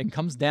 what? And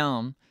comes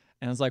down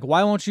and is like,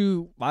 why won't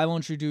you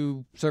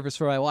do service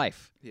for my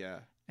wife? Yeah.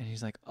 And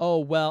he's like, oh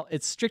well,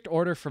 it's strict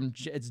order from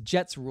it's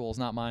Jet's rules,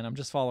 not mine. I'm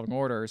just following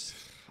orders.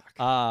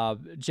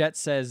 Jet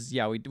says,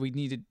 yeah, we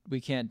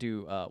can't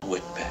do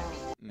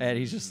Whitback. And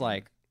he's just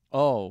like,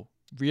 oh,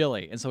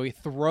 really? And so he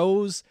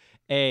throws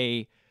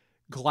a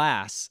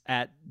glass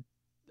at,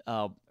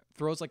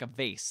 throws like a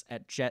vase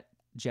at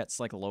Jet's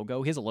like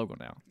logo. He has a logo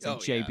now. It's like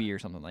JB or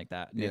something like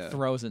that. And he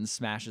throws it and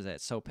smashes it.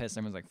 It's so pissed.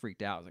 Everyone's like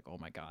freaked out. I was like, oh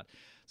my God.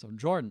 So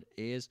Jordan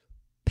is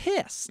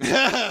pissed.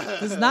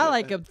 It's not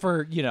like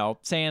for,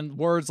 saying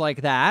words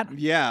like that.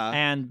 Yeah.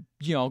 And,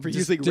 for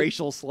using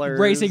racial slurs.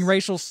 Raising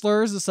racial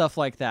slurs and stuff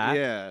like that.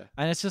 Yeah.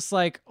 And it's just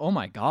like, oh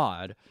my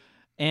God.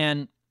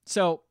 And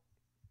so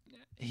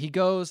he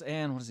goes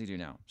and what does he do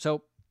now?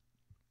 So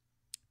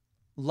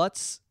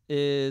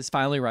is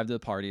finally arrived at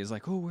the party. Is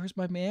like, oh, where's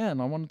my man?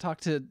 I want to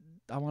talk to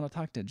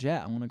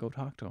Jet. I want to go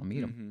talk to him, meet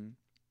him.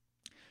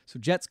 So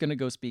Jet's gonna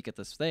go speak at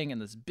this thing in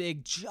this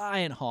big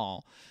giant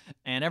hall,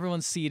 and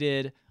everyone's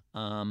seated.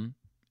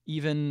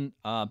 Even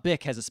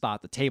Bick has a spot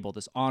at the table,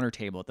 this honor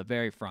table at the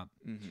very front.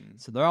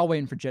 So they're all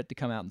waiting for Jet to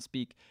come out and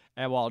speak.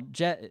 And while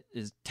Jet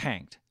is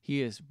tanked,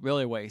 he is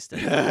really wasted.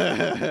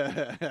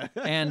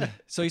 And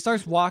so he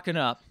starts walking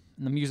up,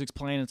 and the music's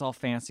playing, it's all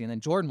fancy. And then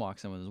Jordan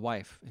walks in with his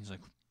wife, and he's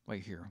like,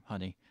 wait here,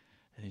 honey.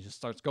 And he just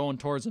starts going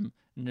towards him,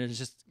 and it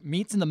just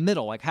meets in the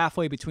middle, like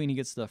halfway between he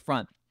gets to the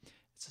front. It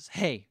says,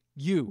 hey,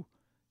 you,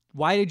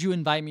 why did you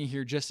invite me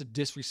here just to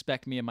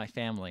disrespect me and my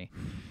family?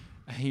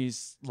 And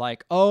he's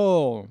like,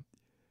 oh,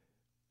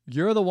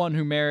 you're the one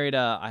who married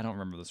I don't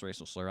remember this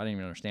racial slur. I didn't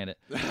even understand it.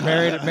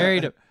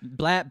 Married a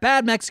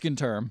bad Mexican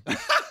term.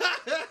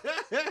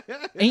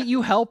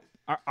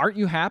 Aren't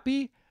you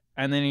happy?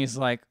 And then he's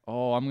like,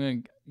 oh,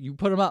 you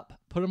put him up,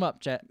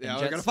 Jet. Yeah,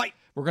 and we're gonna fight.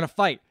 We're gonna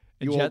fight.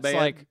 And You old Jet's man.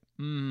 like,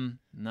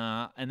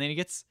 nah. And then he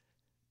gets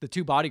the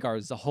two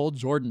bodyguards to hold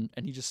Jordan,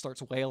 and he just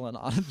starts wailing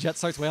on him. Jet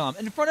starts wailing on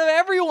him in front of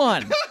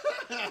everyone.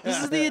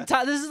 This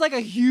is like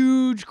a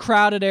huge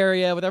crowded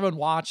area with everyone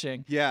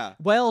watching. Yeah.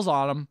 Wails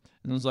on him,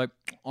 and was like,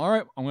 all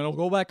right, I'm gonna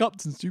go back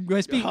up since you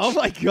guys speak. Oh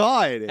my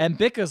god. And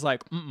Bicca's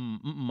like,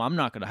 I'm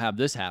not gonna have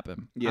this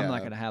happen. Yeah. I'm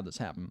not gonna have this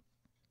happen.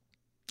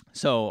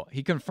 So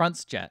he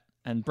confronts Jet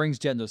and brings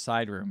Jet into a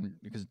side room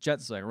because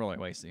Jet's like really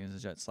wasted. And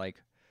Jet's like,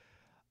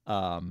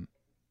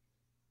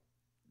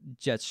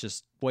 Jet's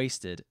just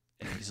wasted.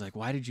 And he's like,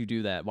 why did you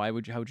do that? How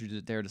would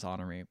you dare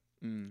dishonor me?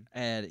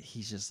 And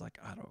he's just like,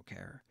 I don't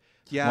care.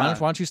 Yeah. Why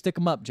don't you stick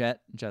him up,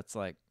 Jet? And Jet's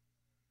like,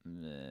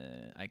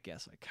 I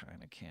guess I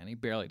kind of can. He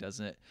barely does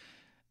it.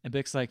 And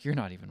Bick's like, you're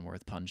not even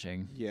worth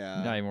punching. Yeah.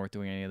 You're not even worth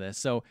doing any of this.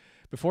 So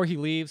before he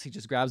leaves, he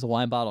just grabs a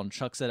wine bottle and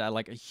chucks it at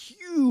like a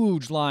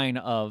huge line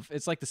of,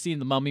 it's like the scene in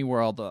the Mummy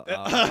World. The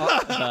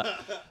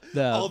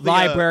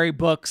library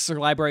books or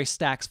library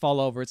stacks fall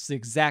over. It's the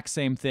exact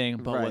same thing,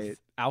 but with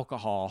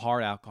alcohol,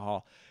 hard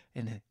alcohol.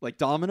 And like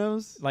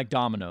dominoes? Like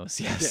dominoes,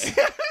 yes.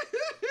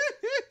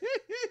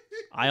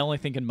 I only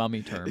think in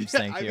mummy terms,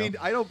 thank you. I mean,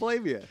 I don't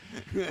blame you.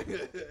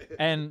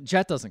 And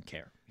Jet doesn't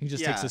care. He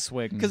just takes a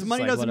swig. Because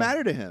money doesn't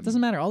matter to him. It doesn't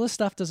matter. All this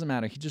stuff doesn't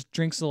matter. He just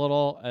drinks a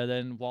little and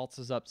then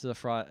waltzes up to the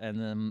front and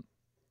then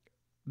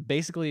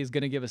basically is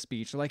going to give a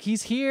speech. They're like,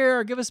 he's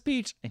here, give a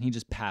speech. And he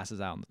just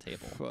passes out on the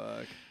table.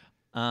 Fuck.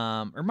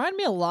 Reminded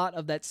me a lot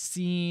of that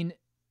scene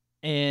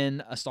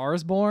in A Star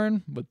is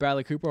Born with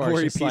Bradley Cooper.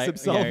 Where he pees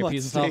himself on he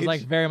pees himself. stage.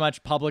 Like very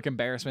much public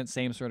embarrassment,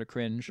 same sort of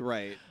cringe.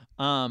 Right.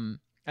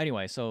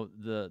 Anyway, so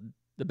the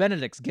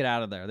Benedicts get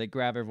out of there. They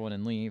grab everyone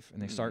and leave,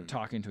 and they start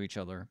talking to each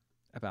other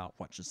about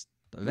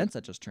the events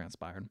that just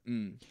transpired.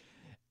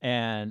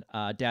 And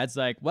Dad's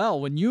like, well,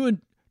 when you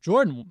and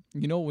Jordan,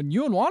 when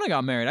you and Juana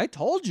got married, I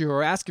told you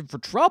were asking for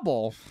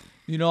trouble.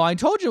 I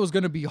told you it was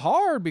going to be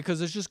hard because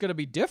it's just going to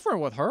be different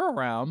with her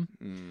around.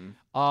 And,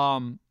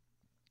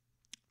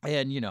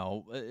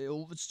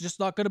 it's just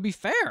not going to be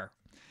fair.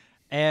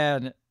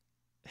 And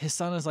his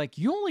son is like,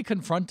 you only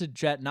confronted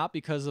Jet not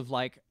because of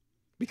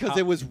because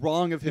it was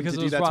wrong of him to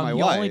do that to my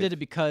wife. wife. You only did it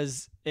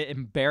because it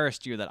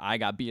embarrassed you that I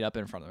got beat up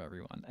in front of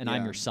everyone, and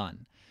I'm your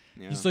son.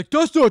 Yeah. He's like,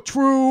 that's not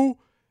true.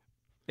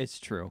 It's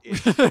true.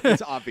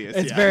 It's obvious.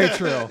 It's very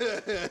true.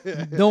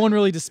 No one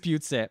really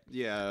disputes it.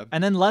 Yeah.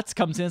 And then Lutz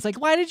comes in. It's like,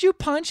 why did you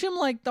punch him?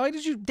 Like,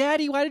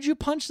 Daddy, why did you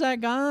punch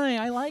that guy?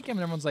 I like him.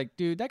 And everyone's like,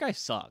 dude, that guy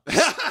sucks.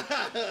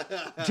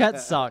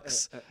 Jet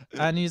sucks.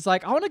 And he's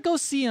like, I want to go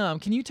see him.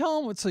 Can you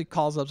tell him? So he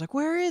calls up. He's like,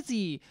 where is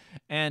he?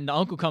 And the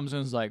uncle comes in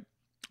and is like,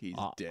 he's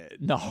dead.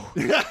 No.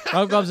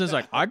 Uncle comes in and is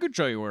like, I could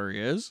show you where he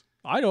is.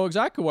 I know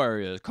exactly where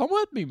he is. Come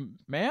with me,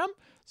 ma'am.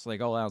 So they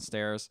go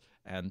downstairs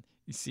and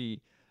you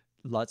see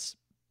Lutz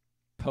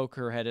poke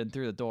her head in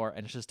through the door,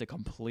 and it's just a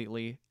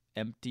completely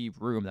empty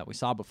room that we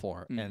saw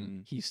before,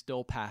 and he's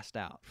still passed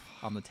out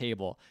on the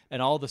table,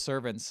 and all the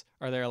servants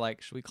are there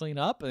like, should we clean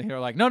up? And they're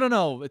like,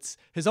 no, it's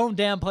his own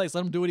damn place,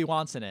 let him do what he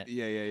wants in it.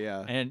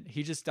 Yeah. And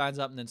he just stands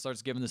up and then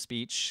starts giving the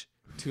speech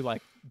to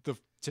like the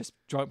just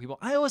drunk people.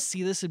 I always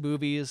see this in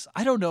movies.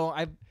 I don't know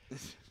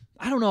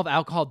if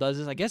alcohol does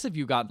this. I guess if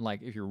you've gotten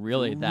if you're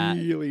really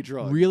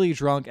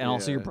drunk and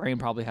also your brain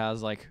probably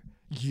has like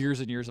years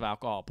and years of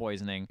alcohol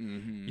poisoning,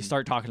 you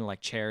start talking to like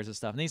chairs and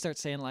stuff, and they start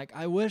saying like,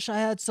 I wish I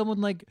had someone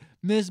like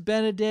Miss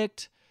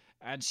Benedict,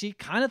 and she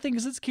kind of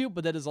thinks it's cute,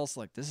 but that is also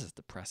like, this is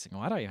depressing.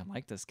 Why do I even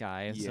like this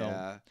guy? And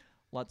so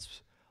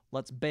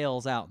let's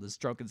bails out this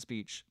drunken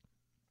speech.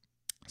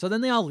 So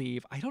then they all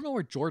leave. I don't know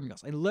where Jordan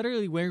goes. I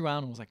literally went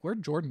around and was like,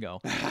 where'd Jordan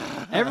go?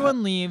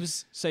 Everyone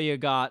leaves. So you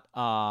got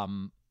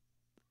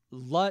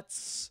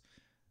Lutz,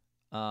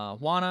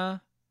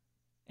 Juana,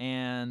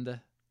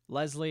 and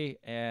Leslie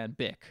and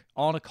Bick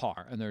all in a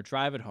car, and they're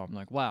driving home. I'm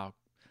like, wow,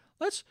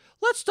 let's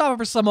stop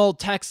for some old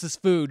Texas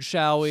food,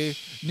 shall we?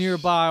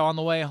 Nearby on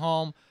the way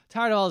home.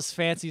 Tired of all this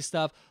fancy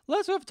stuff.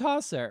 Let's have a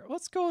toss there.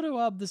 Let's go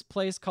to this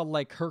place called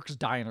like Kirk's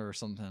Diner or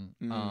something.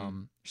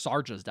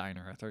 Sarja's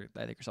Diner, I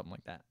think, or something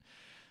like that.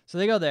 So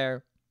they go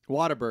there.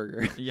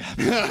 Whataburger. Yeah,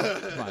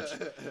 pretty much.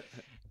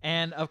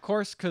 And of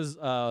course, because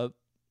Wana's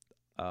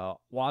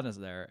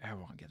there,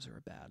 everyone gives her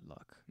a bad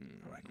look.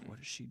 They're like, what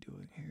is she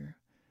doing here?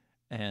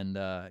 And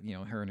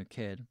her and her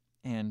kid.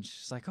 And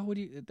she's like, oh,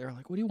 they're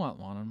like, what do you want,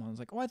 Wana? And Wana's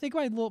like, oh, I think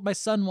my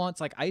son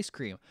wants like ice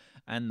cream.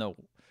 And the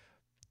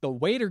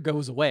waiter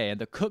goes away,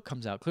 and the cook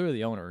comes out, clearly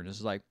the owner, and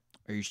is like,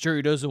 are you sure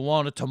he doesn't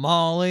want a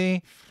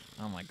tamale?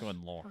 I'm like,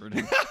 good Lord.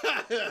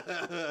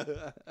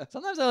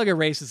 Sometimes I look at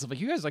racists, I'm like,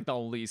 you guys are like the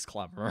least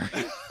clever.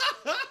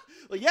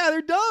 Well, yeah,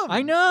 they're dumb.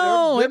 I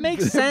know. They're it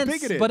makes sense,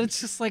 bigoted. but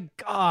it's just like,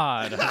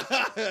 God.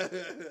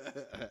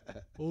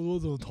 Oh,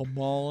 the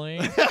tamale.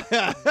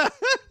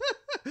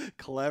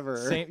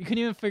 Clever. Same. You couldn't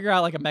even figure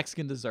out like a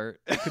Mexican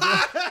dessert.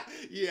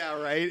 Yeah,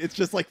 right. It's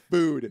just like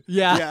food.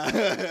 Yeah.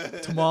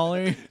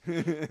 Tamale.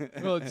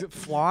 Oh,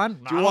 flan.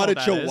 Do you want a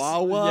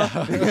chihuahua?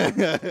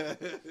 Yeah.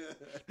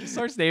 Just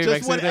starts naming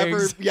just Mexican whatever.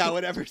 things. Yeah,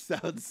 whatever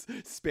sounds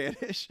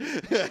Spanish.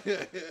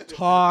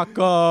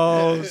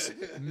 Tacos,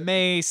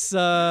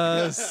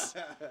 mesas,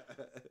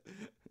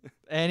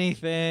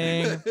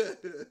 anything.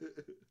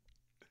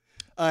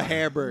 A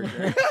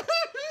hamburger.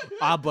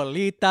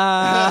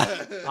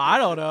 Abuelita. I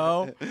don't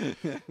know.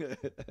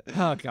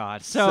 Oh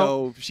God.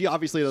 So she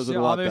obviously doesn't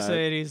want that.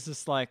 Obviously, he's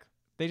just like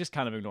they just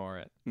kind of ignore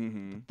it.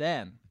 Mm-hmm. But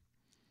then,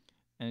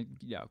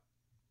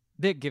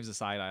 Vic gives a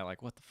side eye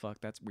like, "What the fuck?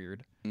 That's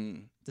weird.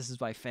 This is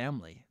my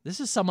family. This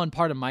is someone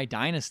part of my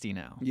dynasty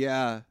now.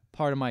 Yeah,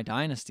 part of my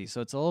dynasty.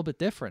 So it's a little bit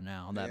different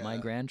now that my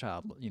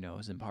grandchild,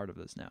 is in part of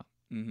this now."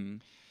 Mm-hmm.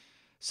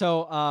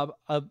 So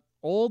a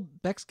old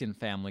Mexican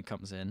family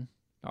comes in.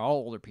 They're all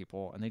older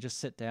people, and they just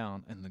sit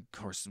down, and of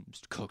course the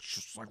cook's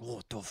just like,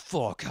 what the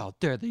fuck, how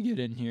dare they get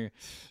in here?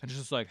 And it's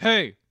just like,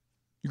 hey,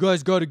 you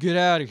guys got to get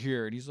out of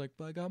here. And he's like,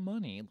 but I got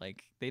money.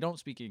 Like, they don't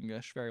speak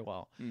English very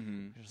well.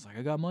 Mm-hmm. He's just like,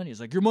 I got money. He's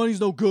like, your money's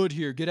no good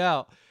here. Get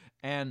out.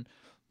 And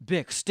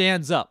Vic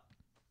stands up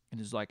and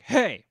is like,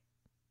 hey,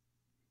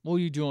 what are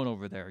you doing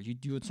over there? You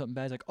doing something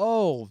bad? He's like,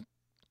 oh,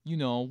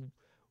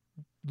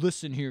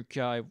 listen here,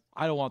 guy.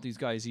 I don't want these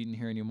guys eating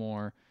here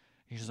anymore.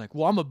 He's like,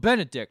 well, I'm a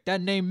Benedict.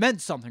 That name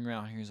meant something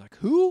around here. He's like,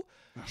 who?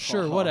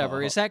 Sure,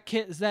 whatever. Is that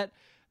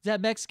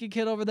Mexican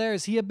kid over there?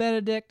 Is he a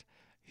Benedict?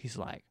 He's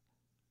like,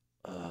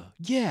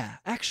 yeah,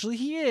 actually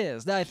he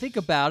is. Now I think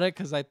about it,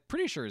 because I'm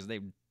pretty sure his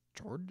name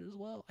Jordan as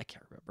well. I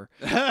can't remember.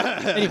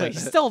 Anyway, he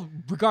still,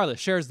 regardless,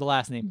 shares the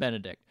last name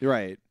Benedict.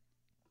 Right.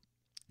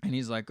 And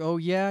he's like, oh,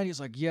 yeah. And he's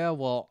like, yeah,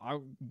 well,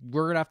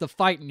 we're going to have to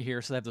fight in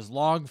here. So they have this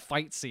long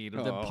fight scene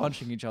of them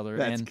punching each other.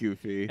 That's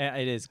goofy.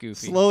 It is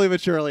goofy. Slowly but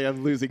surely,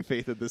 I'm losing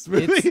faith in this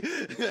movie.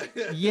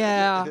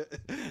 Yeah.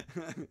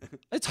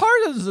 It's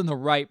hard as in the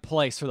right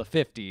place for the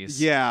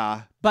 50s.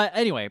 Yeah. But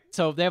anyway,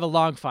 so they have a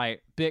long fight.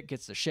 Bick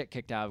gets the shit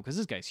kicked out because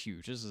this guy's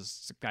huge. This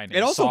is a guy named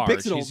And also Sarge.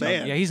 Bick's an old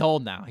man. Yeah, he's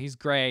old now. He's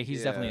gray.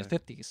 He's definitely in his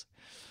 50s.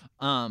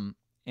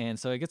 And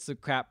so he gets the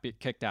crap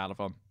kicked out of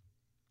him.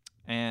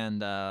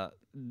 And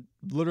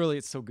literally,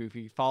 it's so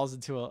goofy. He falls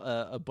into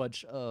a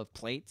bunch of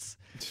plates,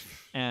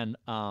 and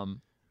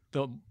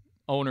the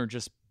owner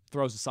just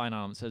throws a sign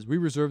on him and says, "We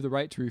reserve the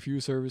right to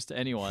refuse service to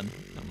anyone."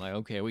 I'm like,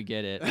 okay, we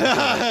get it.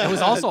 It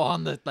was also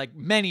on the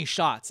many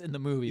shots in the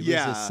movie.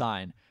 Yeah, was this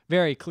sign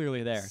very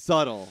clearly there,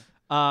 subtle.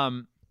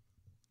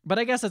 But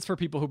I guess that's for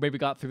people who maybe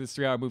got through this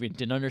 3-hour movie and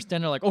didn't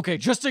understand. They're like, okay,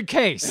 just in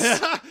case.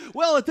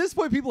 Well, at this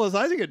point, people's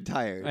eyes are getting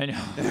tired. I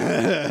know.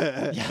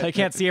 Yeah, they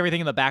can't see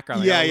everything in the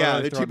background. Yeah.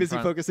 They're too busy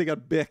focusing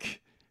on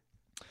Bick.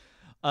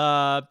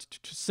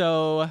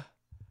 So,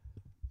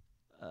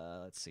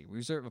 let's see.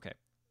 Reserve. Okay.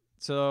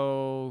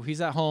 So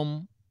he's at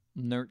home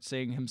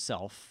nursing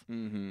himself,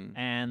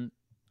 and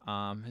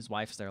his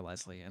wife's there,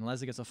 Leslie, and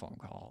Leslie gets a phone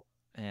call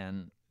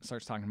and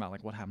starts talking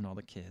about what happened to all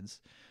the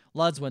kids.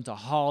 Luds went to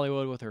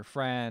Hollywood with her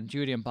friend.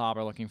 Judy and Bob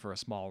are looking for a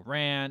small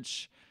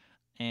ranch,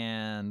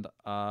 and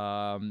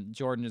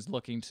Jordan is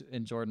looking to,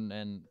 and Jordan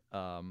and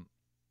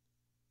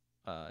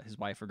his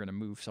wife are going to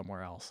move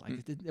somewhere else.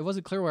 It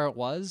wasn't clear where it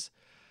was.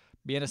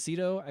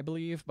 Bienacito, I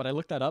believe, but I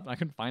looked that up and I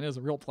couldn't find it as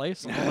a real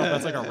place. I don't know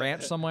if that's a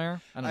ranch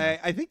somewhere. I don't know.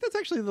 I think that's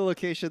actually the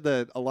location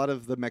that a lot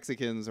of the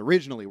Mexicans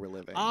originally were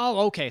living.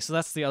 Oh, okay. So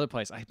that's the other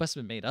place. I must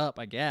have been made up,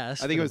 I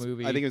guess. I think it was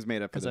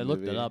made up because I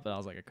looked it up and I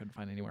was like, I couldn't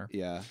find it anywhere.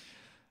 Yeah.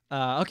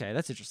 Okay,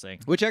 that's interesting.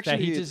 Which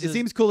actually, it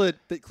seems cool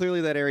that clearly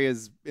that area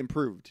is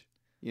improved.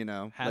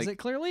 Has it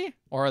clearly,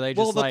 or are they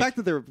just the fact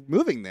that they're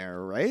moving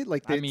there, right?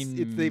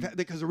 They've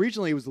because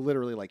originally it was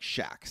literally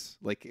shacks.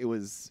 It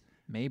was.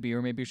 Maybe,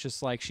 or maybe it's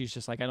just she's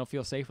just I don't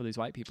feel safe with these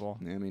white people.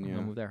 I mean, I'm yeah.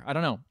 gonna move there. I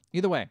don't know.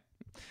 Either way.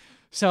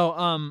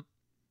 So,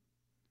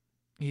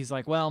 he's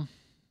like, well,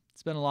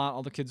 it's been a lot.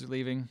 All the kids are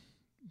leaving.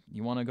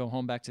 You want to go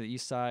home back to the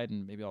east side,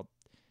 and maybe I'll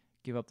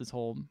give up this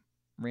whole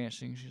ranch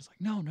thing. She's like,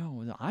 no,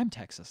 I'm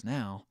Texas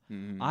now.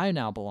 Mm-hmm. I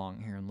now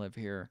belong here and live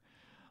here.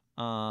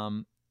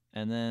 And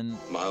then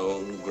my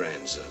own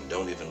grandson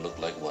don't even look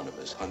like one of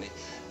us, honey.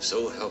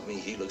 So help me,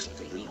 he looks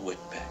like a little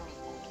wetback.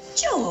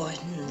 Jordan.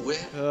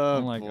 Oh,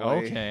 I'm like,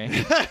 boy.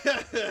 okay.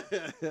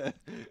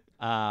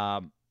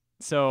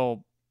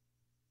 So,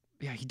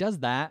 yeah, he does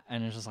that,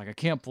 and it's just I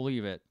can't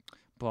believe it.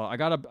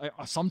 but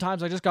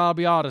sometimes I just gotta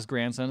be honest,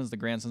 grandson, as the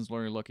grandson's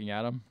literally looking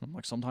at him. I'm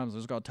like, sometimes I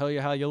just gotta tell you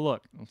how you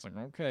look. I was like,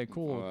 okay,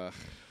 cool.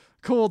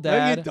 Cool,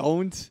 Dad. No, you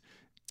don't.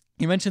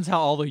 He mentions how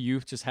all the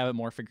youth just have it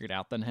more figured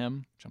out than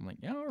him, which I'm like,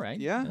 yeah, all right.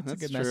 Yeah, that's a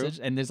good true. message.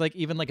 And there's like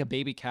even like a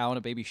baby cow and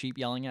a baby sheep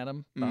yelling at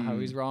him about how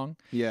he's wrong.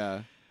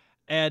 Yeah.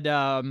 And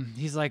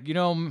he's like,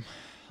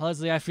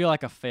 Leslie, I feel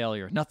like a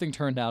failure. Nothing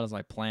turned out as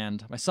I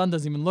planned. My son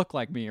doesn't even look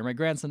like me, or my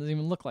grandson doesn't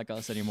even look like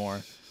us anymore.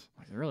 I'm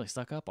like, you're really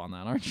stuck up on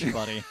that, aren't you,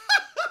 buddy?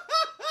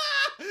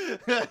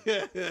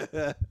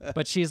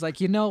 But she's like,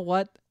 you know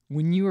what?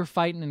 When you were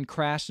fighting and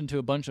crashed into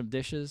a bunch of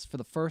dishes, for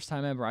the first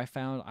time ever,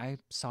 I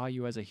saw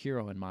you as a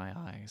hero in my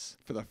eyes.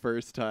 For the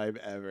first time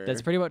ever.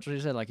 That's pretty much what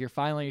she said. Like, you're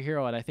finally a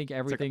hero, and I think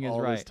everything is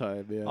all right. This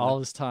time, yeah. All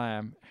this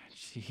time.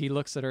 He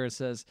looks at her and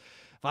says,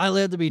 if I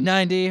live to be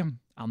 90,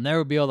 I'll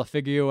never be able to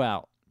figure you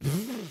out.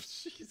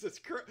 Jesus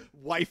Christ.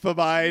 Wife of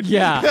mine.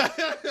 Yeah.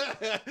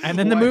 And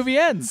then the movie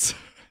ends.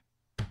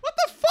 What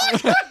the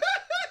fuck?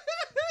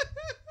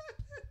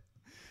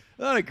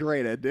 Not a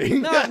great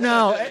ending.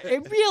 No,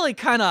 it really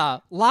kind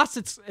of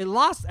lost.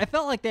 I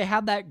felt like they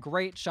had that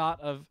great shot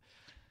of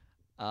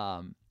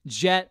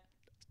Jet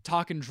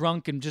talking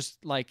drunk and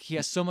just like he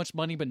has so much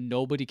money, but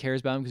nobody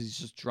cares about him because he's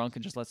just drunk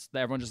and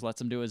everyone just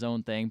lets him do his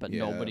own thing, but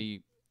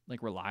nobody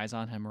like relies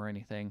on him or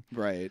anything.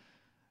 Right.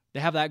 They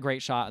have that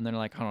great shot, and they're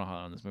like, I don't know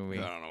how in this movie.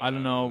 I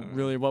don't know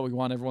really what we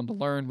want everyone to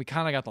learn. We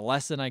kind of got the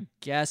lesson, I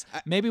guess.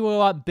 Maybe we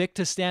want Bick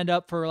to stand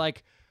up for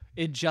like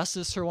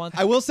injustice for once.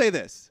 I will say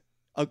this.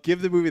 I'll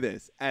give the movie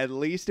this. At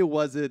least it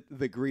wasn't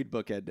the Green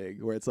Book ending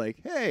where it's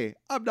like, hey,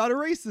 I'm not a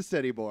racist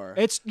anymore.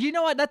 You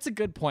know what? That's a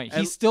good point.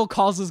 He still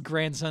calls his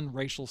grandson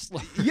racial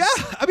slurs. Yeah.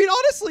 I mean,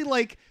 honestly,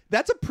 like,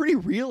 that's a pretty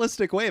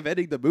realistic way of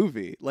ending the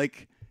movie.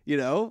 Like,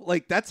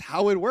 like that's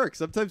how it works.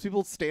 Sometimes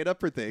people stand up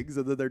for things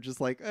and then they're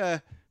just like,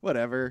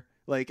 whatever.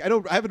 Like, I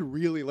haven't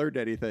really learned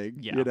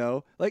anything,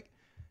 Like,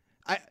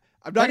 I'm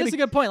not That is a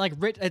good point. Like,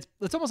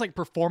 it's almost like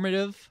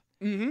performative.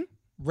 Mm-hmm.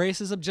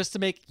 Racism just to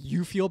make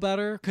you feel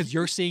better because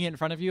you're seeing it in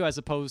front of you as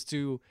opposed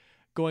to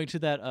going to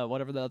that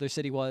whatever the other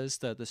city was,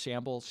 the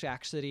Shamble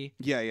Shack City.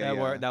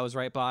 That was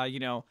right by,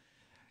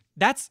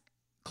 that's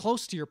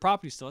close to your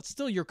property still. It's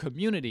still your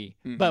community.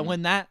 Mm-hmm. But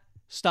when that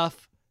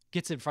stuff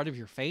gets in front of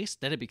your face,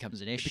 then it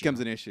becomes an issue. It becomes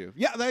an issue.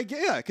 Yeah,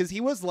 because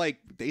he was like,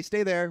 they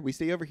stay there, we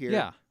stay over here.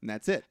 Yeah. And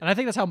that's it. And I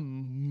think that's how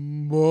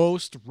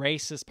most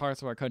racist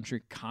parts of our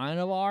country kind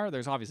of are.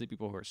 There's obviously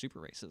people who are super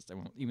racist,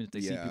 even if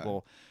they see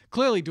people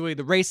clearly doing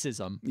the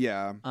racism.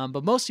 Yeah.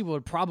 But most people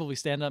would probably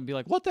stand up and be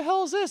like, what the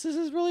hell is this? This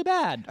is really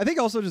bad. I think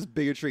also just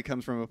bigotry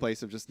comes from a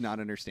place of just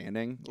not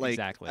understanding. Like,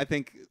 exactly. I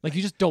think... Like,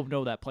 you just don't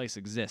know that place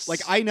exists.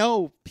 Like, I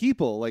know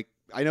people, like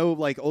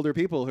older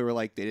people who were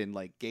like, they didn't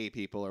like gay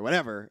people or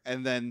whatever.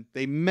 And then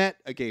they met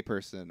a gay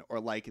person or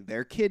like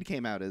their kid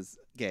came out as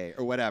gay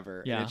or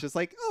whatever. Yeah. And it's just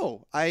like,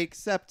 oh, I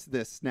accept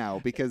this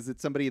now because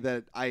it's somebody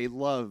that I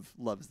loves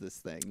this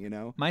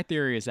thing, My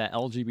theory is that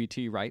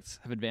LGBT rights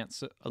have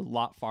advanced a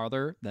lot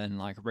farther than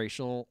like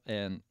racial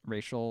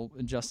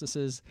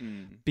injustices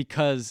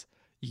because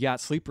you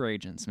got sleeper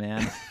agents,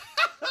 man.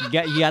 You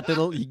got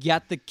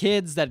the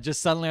kids that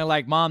just suddenly are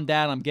like, Mom,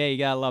 Dad, I'm gay. You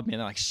gotta love me.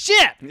 And they're like,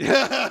 shit.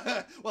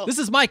 Well, this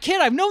is my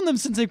kid. I've known them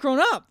since they've grown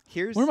up.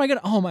 When am I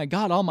gonna? Oh my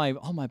God, all my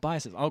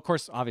biases. Oh, of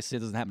course, obviously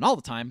it doesn't happen all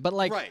the time, but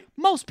like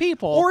most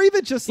people, or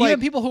even just even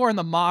people who are in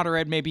the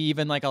moderate, maybe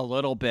even like a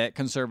little bit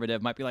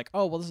conservative, might be like,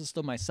 oh well, this is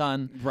still my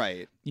son.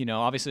 Right.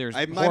 Obviously there's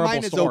my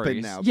mind stories. is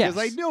open now because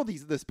I know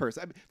this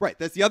person. Right.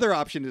 That's the other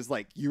option is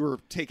like you were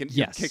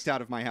kicked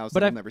out of my house,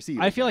 but I'll never see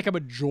you. I feel like a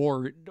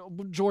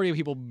majority of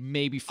people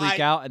maybe freak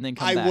out and then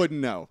come back. I wouldn't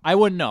know.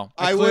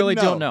 I clearly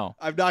don't know.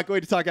 I'm not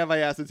going to talk out my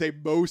ass and say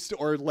most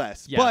or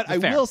less. Yeah, but I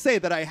fair. will say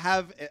that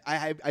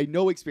I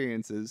know experiences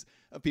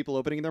of people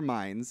opening their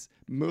minds,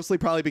 mostly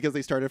probably because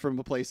they started from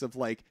a place of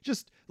like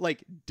just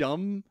like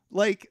dumb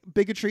like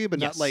bigotry, but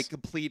not like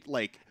complete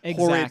like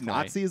horrid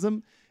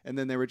Nazism. And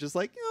then they were just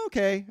like,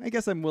 okay, I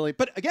guess I'm willing.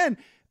 But again,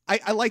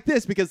 I like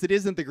this because it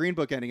isn't the Green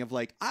Book ending of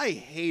like, I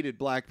hated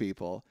black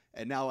people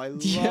and now I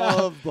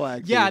love black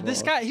people. Yeah,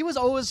 this guy, he was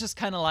always just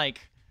kind of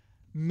like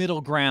middle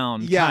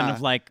ground, kind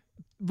of like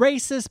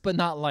racist, but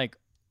not like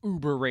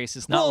uber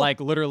racist, not like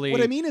literally.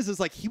 What I mean is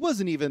like he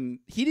didn't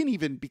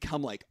even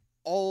become like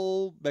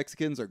all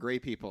Mexicans are gray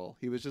people.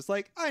 He was just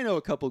like, I know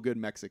a couple good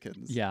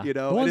Mexicans. Yeah.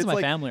 The ones in my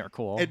family are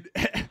cool. And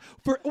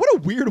what a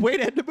weird way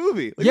to end a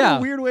movie. Like, what a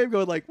weird way of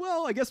going like,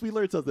 well, I guess we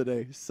learned something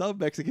today. Some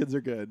Mexicans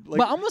are good. Like,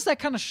 but almost that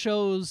kind of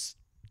shows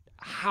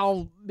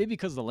how, maybe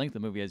because of the length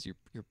of the movie, as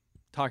you're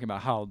talking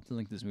about how the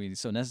length of this movie is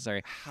so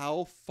necessary.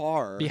 How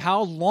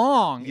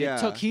long it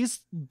took.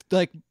 He's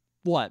like,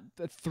 what,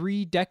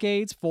 3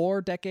 decades,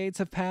 4 decades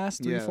have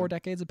passed, 4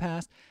 decades have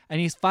passed. And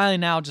he's finally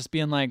now just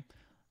being like,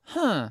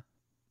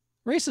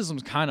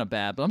 racism's kind of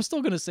bad, but I'm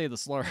still going to say the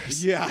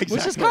slurs. Yeah, exactly.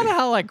 Which is kind of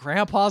how like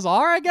grandpas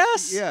are, I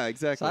guess. Yeah,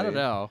 exactly. So I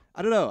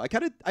don't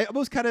know. I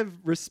almost kind of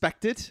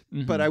respect it,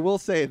 but I will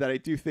say that I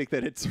do think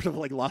that it sort of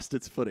like lost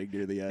its footing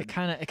near the end. It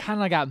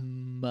kind of got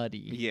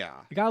muddy. Yeah.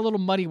 It got a little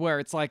muddy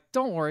where it's like,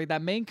 don't worry,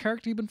 that main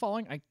character you've been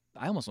following, I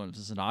I almost went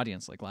as an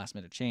audience, like last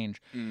minute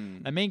change.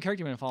 Mm. That main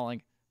character been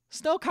falling,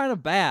 still kind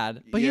of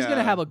bad, but he's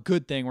gonna have a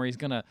good thing where he's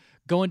gonna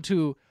go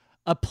into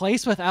a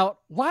place without.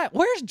 Why?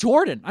 Where's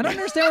Jordan? I don't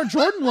understand where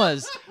Jordan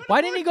was.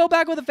 Why didn't he go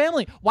back with the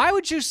family? Why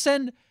would you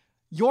send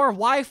your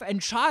wife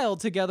and child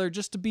together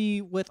just to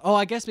be with? Oh,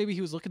 I guess maybe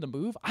he was looking to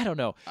move. I don't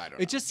know.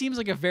 It just seems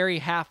like a very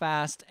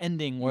half-assed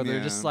ending where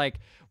they're just like,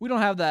 we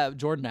don't have that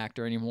Jordan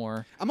actor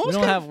anymore. We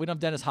don't have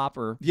Dennis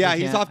Hopper. Yeah,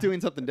 he's off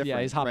doing something different.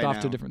 Yeah, he's hopped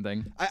off to a different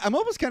thing. I'm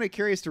almost kind of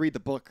curious to read the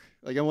book.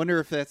 Like, I wonder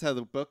if that's how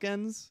the book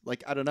ends.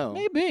 Like, I don't know.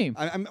 Maybe.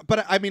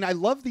 But I mean, I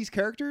love these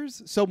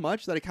characters so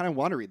much that I kind of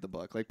want to read the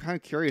book. Like, kind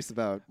of curious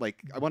about.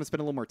 Like, I want to spend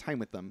a little more time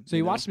with them. So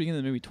you watched the beginning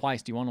of the movie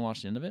twice. Do you want to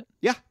watch the end of it?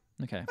 Yeah.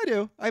 Okay. I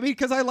do. I mean,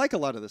 because I like a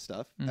lot of this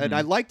stuff, and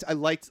I liked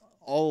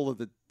all of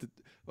the.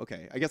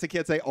 Okay, I guess I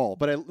can't say all,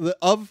 but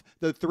of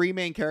the three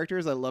main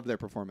characters, I love their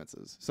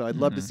performances. So I'd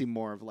love to see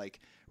more of like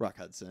Rock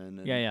Hudson.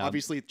 And yeah.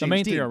 Obviously, the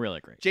main three are really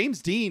great.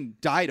 James Dean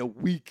died a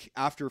week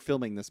after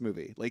filming this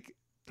movie. Like,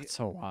 that's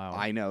so wild.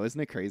 I know, isn't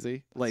it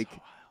crazy? Like, so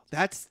wild.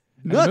 That's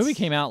nuts. nuts. The movie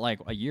came out like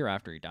a year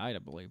after he died, I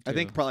believe. Too. I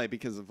think probably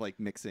because of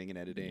like mixing and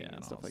editing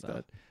and stuff like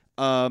stuff.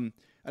 that.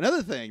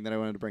 Another thing that I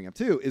wanted to bring up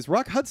too is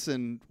Rock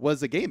Hudson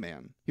was a gay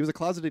man. He was a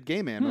closeted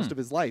gay man most of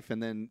his life,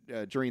 and then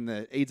during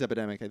the AIDS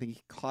epidemic, I think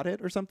he caught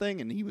it or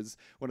something, and he was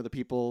one of the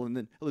people. And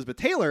then Elizabeth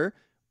Taylor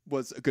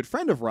was a good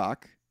friend of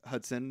Rock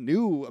Hudson,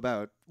 knew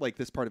about like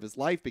this part of his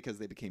life because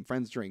they became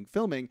friends during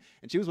filming,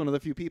 and she was one of the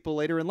few people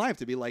later in life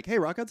to be like, hey,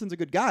 Rock Hudson's a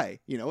good guy,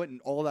 you know,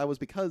 and all of that was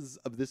because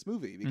of this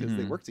movie, because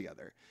they worked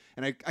together.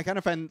 And I kind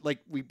of find like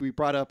we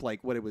brought up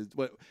like what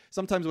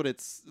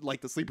it's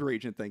like the sleeper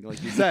agent thing,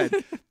 like you said.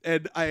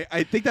 And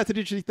I think that's an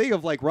interesting thing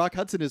of like Rock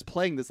Hudson is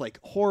playing this like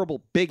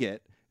horrible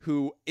bigot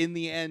who in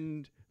the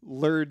end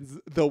learns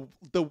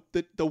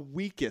the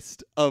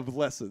weakest of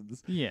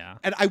lessons. Yeah.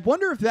 And I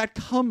wonder if that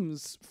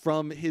comes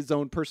from his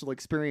own personal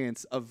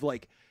experience of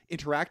like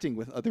interacting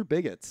with other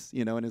bigots,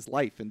 you know, in his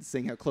life and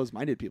seeing how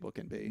close-minded people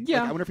can be.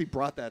 Yeah. Like, I wonder if he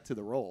brought that to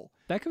the role.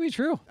 That could be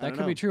true. That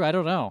could be true. I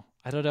don't know.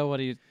 I don't know what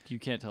you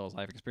can't tell his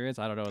life experience.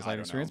 I don't know his life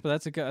experience, but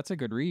that's a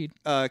good read.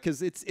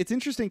 Because it's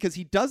interesting because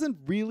he doesn't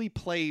really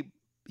play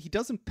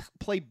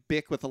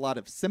Bick with a lot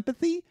of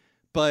sympathy,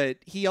 but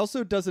he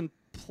also doesn't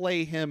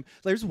play him.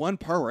 There's one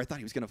part where I thought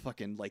he was gonna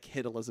fucking like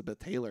hit Elizabeth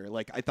Taylor.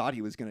 Like I thought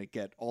he was gonna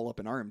get all up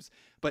in arms,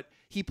 but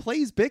he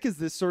plays Bick as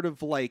this sort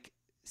of like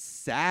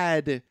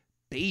sad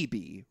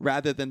baby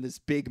rather than this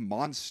big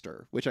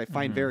monster, which I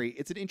find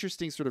it's an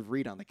interesting sort of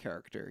read on the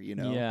character, you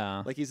know?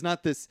 Yeah. Like he's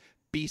not this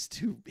beast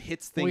who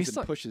hits things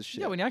and pushes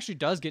shit. Yeah, when he actually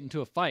does get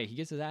into a fight, he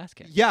gets his ass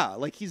kicked. Yeah,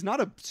 like he's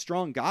not a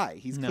strong guy.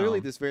 He's clearly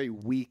this very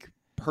weak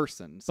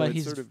person. So but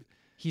it's sort of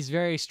he's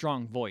very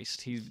strong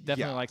voiced. He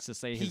definitely likes to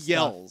say his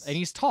yells. stuff. And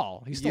he's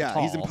tall. He's still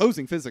tall. He's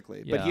imposing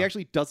physically, but he Yeah.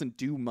 actually doesn't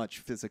do much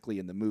physically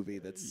in the movie.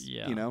 That's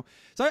Yeah. you know.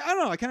 So I don't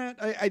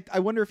know. I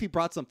wonder if he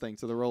brought something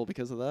to the role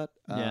because of that.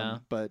 Yeah.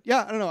 But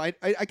yeah, I don't know. I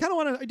kind of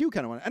want to. I do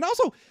kind of want to. And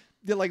also,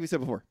 like we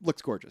said before,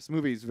 looks gorgeous. The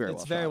movie's very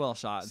It's very well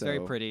shot. It's very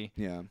So, pretty.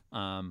 Yeah.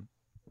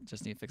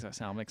 Just need to fix that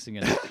sound mixing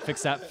and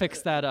fix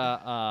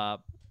that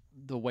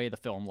the way the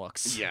film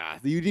looks. Yeah.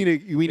 We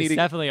need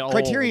definitely old.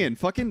 Criterion.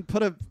 Fucking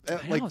put a I know,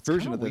 like it's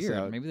version kinda of this weird.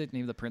 out.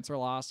 Maybe the prints are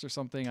lost or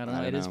something. I don't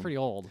know. I It don't is know. pretty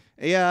old.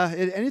 Yeah,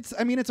 and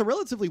it's a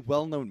relatively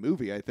well-known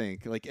movie, I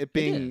think. Like it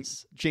being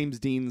is. James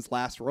Dean's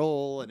last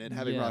role and it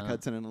having Rock Yeah.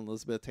 Hudson and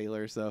Elizabeth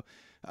Taylor. So,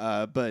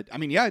 but I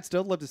mean, yeah, I'd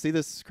still love to see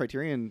this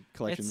Criterion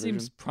collection It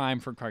seems version. prime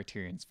for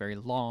Criterion. It's very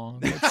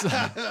long.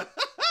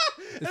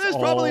 And there's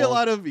probably a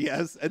lot of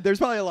there's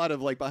probably a lot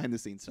of like behind the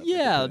scenes stuff. they could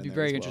Yeah, put it'd in be there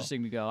very as well.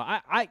 interesting to go.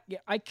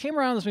 I came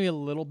around this movie a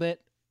little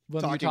bit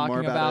when we were Talking more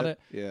talking about it.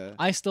 Yeah.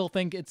 I still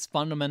think it's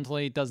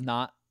fundamentally does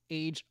not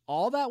age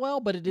all that well,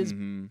 but it is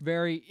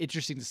very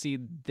interesting to see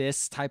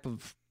this type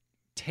of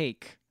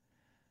take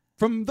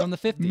From from the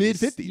 50s. mid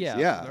 50s.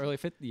 Yeah. Early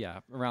 50s.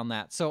 Yeah, around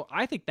that. So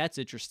I think that's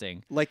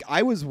interesting. Like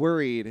I was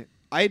worried.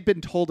 I had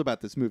been told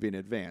about this movie in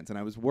advance, and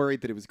I was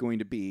worried that it was going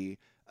to be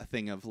a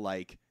thing of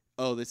like,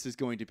 oh, this is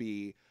going to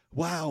be,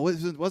 wow,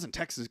 wasn't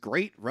Texas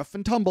great, rough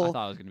and tumble? I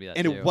thought it was going to be that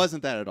and too. it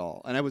wasn't that at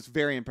all. And I was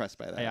very impressed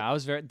by that. Yeah, I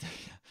was very.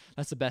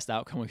 That's the best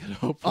outcome we could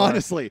hope for.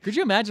 Honestly. Could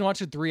you imagine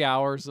watching 3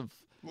 hours of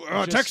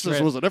just Texas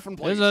straight- was a different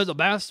place. This is the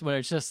best, but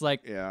it's just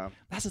like Yeah,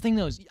 that's the thing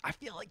though. Is I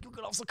feel like you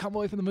could also come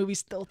away from the movie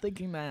still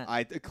thinking that.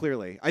 I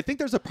think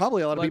there's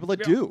probably a lot of Like, people that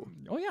yeah. do.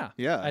 Oh yeah,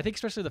 Yeah. I think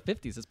especially the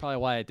 50s is probably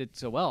why it did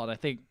so well, and I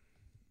think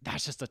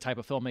that's just the type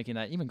of filmmaking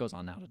that even goes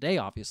on now today.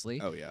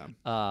 Obviously, Oh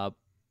yeah.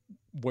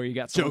 where you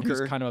got someone Joker.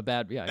 who's kind of a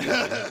bad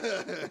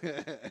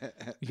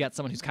you got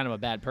someone who's kind of a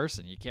bad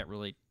person. You can't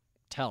really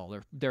tell.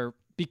 They're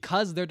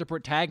because they're the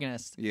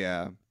protagonist.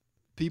 Yeah.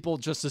 People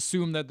just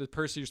assume that the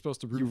person you're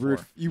supposed to root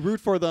for. You root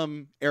for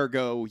them,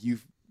 ergo you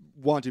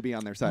want to be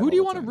on their side. Who all do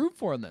you the want to time. root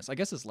for in this? I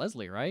guess it's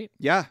Leslie, right?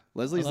 Yeah,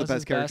 Leslie's the Leslie's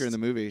best character in best.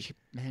 the movie.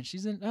 Man,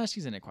 she's in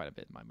it quite a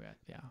bit in my movie.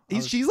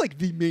 Yeah. She's like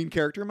the main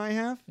character in my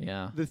half.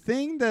 Yeah. The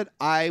thing that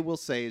I will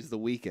say is the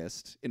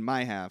weakest in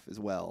my half as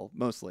well,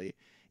 mostly,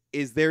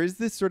 is there is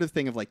this sort of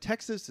thing of like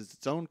Texas is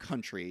its own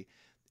country,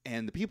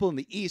 and the people in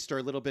the East are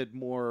a little bit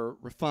more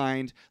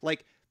refined.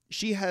 Like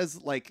she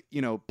has like,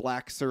 you know,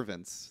 black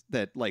servants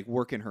that like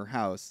work in her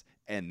house.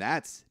 And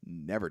that's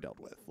never dealt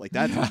with. Like,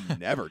 that's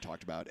never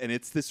talked about. And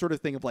it's this sort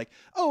of thing of like,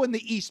 oh, in the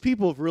East,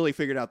 people have really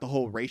figured out the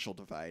whole racial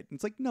divide. And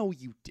it's like, no,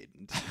 you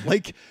didn't.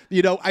 Like,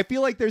 you know, I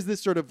feel like there's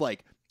this sort of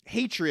like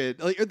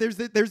hatred. Like, there's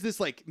this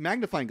like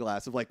magnifying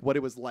glass of like what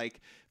it was like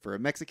for a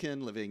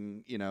Mexican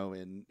living, you know,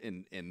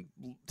 in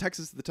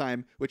Texas at the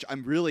time, which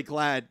I'm really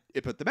glad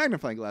it put the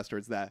magnifying glass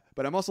towards that.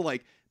 But I'm also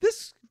like,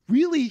 this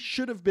really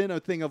should have been a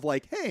thing of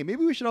like, hey,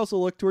 maybe we should also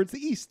look towards the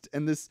East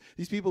and these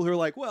people who are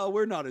like, well,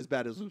 we're not as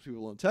bad as those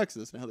people in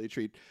Texas and how they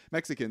treat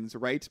Mexicans,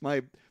 right?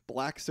 My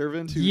black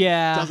servant who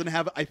doesn't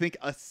have, I think,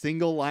 a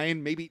single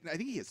line. Maybe I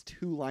think he has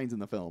 2 lines in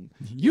the film.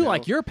 You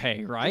like your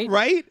pay, right?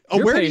 Right? Oh,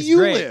 Your where do pay's you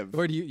great. live?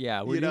 Where do you?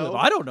 Yeah, where You do you know?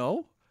 live? I don't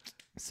know.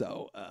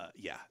 So,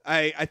 yeah,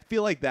 I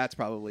feel like that's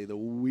probably the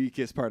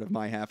weakest part of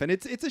my half. And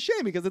it's a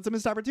shame because it's a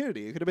missed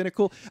opportunity. It could have been a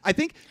cool, I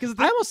think, because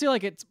I almost feel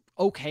like it's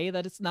okay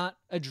that it's not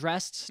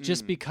addressed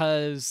just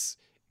because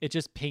it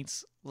just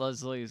paints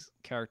Leslie's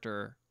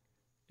character.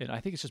 And I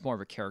think it's just more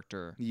of a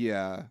character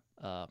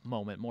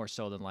moment more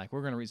so than like,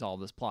 we're going to resolve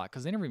this plot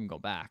because they never even go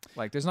back.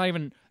 Like there's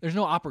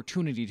no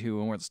opportunity to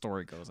and where the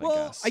story goes,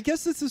 I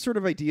guess it's this sort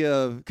of idea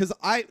of, because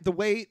the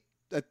way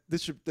that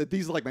these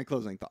are like my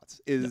closing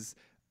thoughts is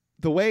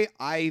the way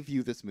I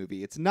view this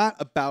movie, it's not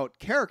about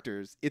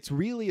characters. It's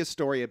really a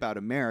story about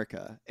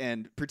America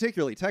and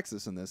particularly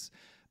Texas in this,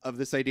 of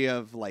this idea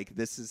of like,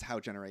 this is how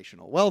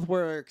generational wealth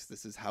works.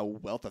 This is how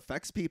wealth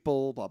affects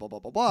people, blah, blah, blah,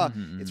 blah, blah.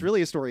 Mm-hmm. It's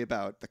really a story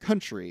about the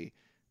country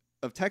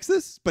of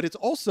Texas, but it's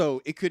also,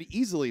 it could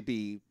easily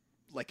be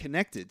like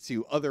connected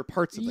to other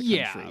parts of the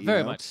country. Yeah,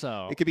 very much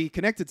so. It could be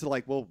connected to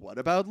like, well, what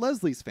about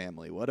Leslie's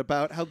family? What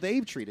about how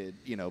they've treated,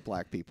 you know,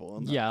 black people?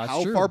 And Yeah, that's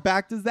how true. far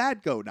back does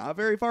that go? Not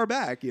very far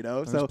back, you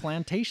know. There's so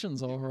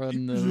plantations over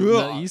in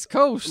the East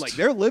Coast. like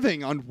they're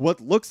living on what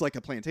looks like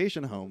a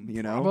plantation home,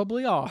 you know.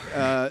 Probably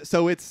are.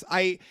 So it's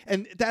right.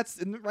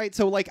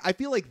 So like I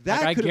feel like that.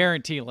 Like I could've-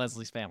 guarantee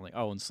Leslie's family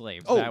owned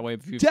slaves. Oh, that way,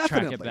 if you track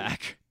definitely. it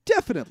back.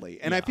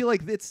 Definitely. And I Yeah. feel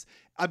like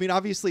I mean,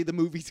 obviously the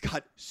movie's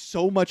got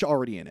so much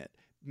already in it.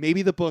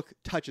 Maybe the book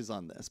touches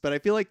on this, but I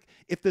feel like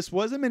if this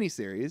was a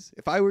miniseries,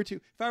 if I were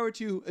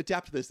to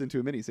adapt this into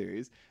a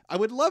miniseries, I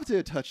would love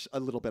to touch a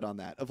little bit on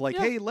that of like,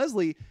 hey,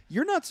 Leslie,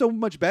 you're not so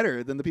much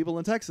better than the people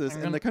in Texas,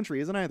 and the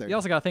country isn't either. You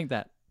also got to think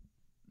that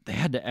they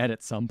had to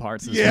edit some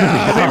parts of this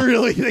Yeah,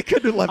 movie. they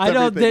couldn't have left I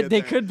know everything in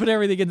they there. could put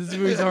everything in this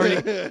movie. It's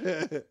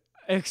already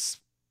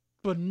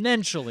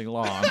exponentially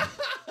long.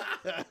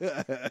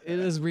 It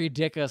is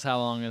ridiculous how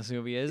long this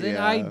movie is. And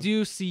I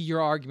do see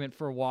your argument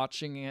for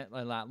watching it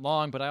that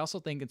long, but I also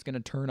think it's going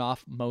to turn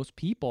off most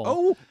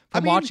people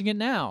from watching it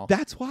now.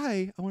 That's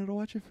why I wanted to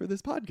watch it for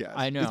this podcast.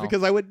 I know. It's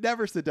because I would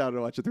never sit down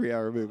and watch a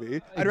 3-hour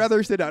movie. I'd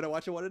rather sit down and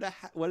watch a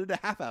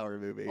 1.5-hour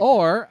movie.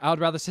 Or I would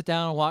rather sit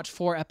down and watch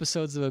 4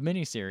 episodes of a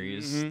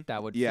miniseries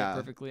that would fit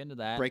perfectly into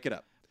that. Break it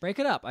up. Break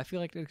it up. I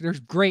feel like there's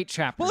great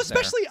chapters. Well,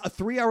 especially a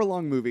 3-hour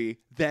long movie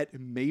that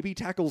maybe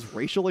tackles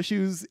racial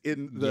issues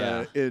in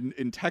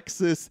in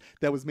Texas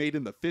that was made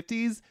in the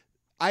 50s.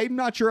 I'm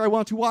not sure I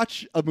want to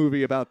watch a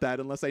movie about that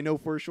unless I know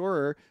for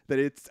sure that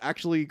it's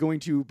actually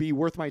going to be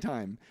worth my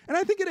time. And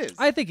I think it is.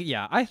 I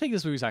think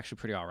this movie's actually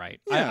pretty all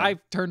right. Yeah. I've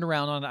turned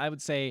around on it. I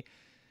would say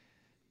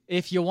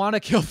if you want to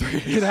kill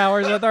 3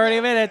 hours or 30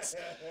 minutes,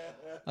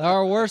 there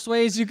are worse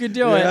ways you could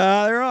do it.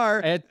 Yeah, there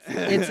are.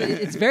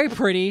 It's very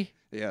pretty.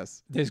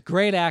 Yes. There's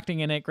great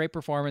acting in it, great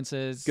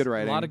performances, Good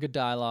writing. a lot of good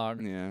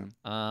dialogue. Yeah.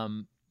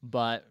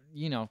 But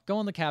go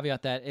on the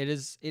caveat that it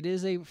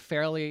is a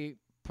fairly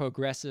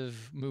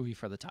progressive movie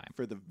for the time.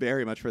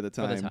 Very much for the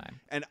time. time.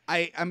 And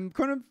I'm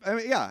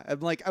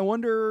like, I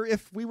wonder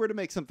if we were to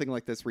make something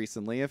like this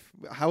recently,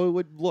 how it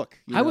would look.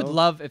 I would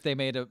love if they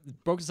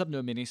broke this up into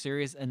a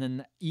miniseries, and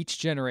then each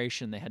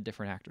generation they had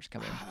different actors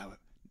come in.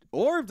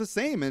 Or the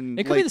same, and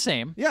It could be the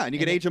same. Yeah, and you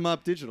could age them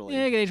up digitally.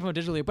 Yeah, you could age them up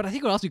digitally. But I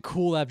think it would also be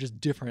cool to have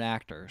just different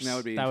actors. That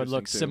would be look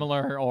interesting, too.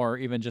 similar, or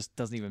even just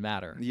doesn't even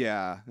matter.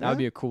 Yeah, That would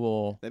be a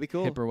cool, that'd be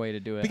cool. hipper way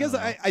to do it. Because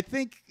I I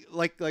think,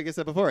 like I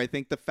said before, I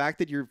think the fact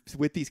that you're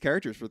with these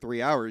characters for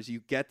 3 hours, you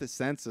get the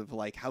sense of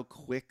like how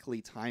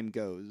quickly time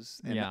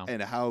goes,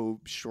 and how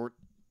short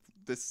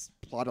this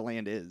plot of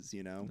land is.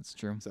 That's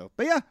true. So,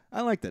 but yeah,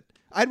 I liked it.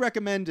 I'd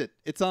recommend it.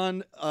 It's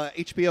on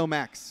HBO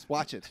Max.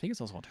 Watch it. I think it's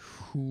also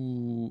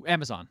on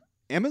Amazon.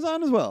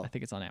 Amazon as well. I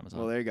think it's on Amazon.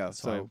 Well, there you go.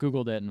 So I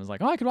Googled it and was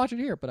like, I could watch it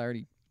here, but I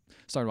already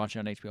started watching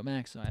it on HBO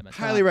Max. So I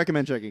highly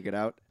recommend checking it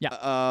out.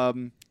 Yeah.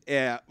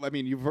 Yeah. I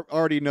mean, you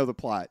already know the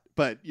plot,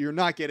 but you're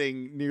not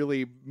getting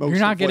nearly most. You're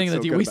not of getting what's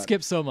the so good we about it.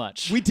 skipped so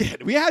much. We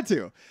did. We had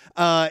to.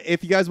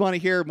 If you guys want to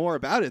hear more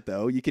about it,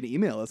 though, you can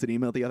email us at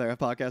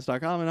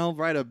email@theotherhalfpodcast.com, and I'll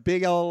write a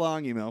big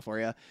long email for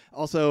you.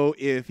 Also,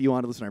 if you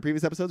want to listen to our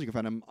previous episodes, you can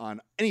find them on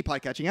any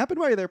podcatching app. And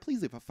while you're there,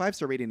 please leave a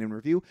 5-star rating and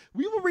review.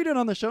 We will read it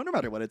on the show no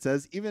matter what it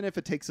says, even if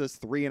it takes us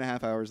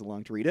 3.5 hours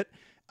long to read it.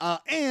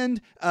 And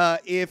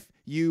if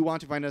you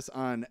want to find us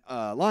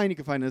online, you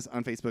can find us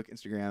on Facebook,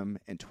 Instagram,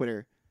 and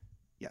Twitter.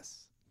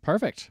 Yes.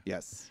 Perfect.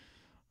 Yes.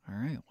 All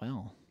right.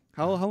 Well,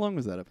 How long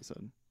was that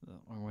episode?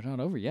 We're not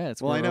over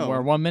yet. Well, I know.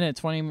 We're 1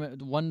 minute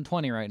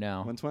 120 right now.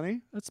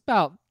 120? That's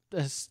about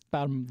as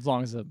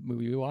long as the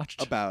movie we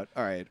watched. About.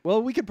 All right.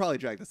 Well, we could probably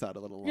drag this out a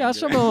little longer. Yeah, let's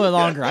try a little bit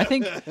longer. I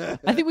think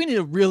we need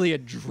to really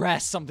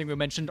address something we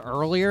mentioned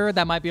earlier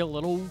that might be a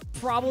little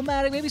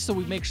problematic, maybe. So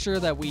we make sure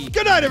that we.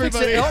 Good night,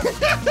 everybody.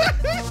 Fix it.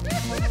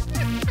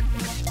 Oh.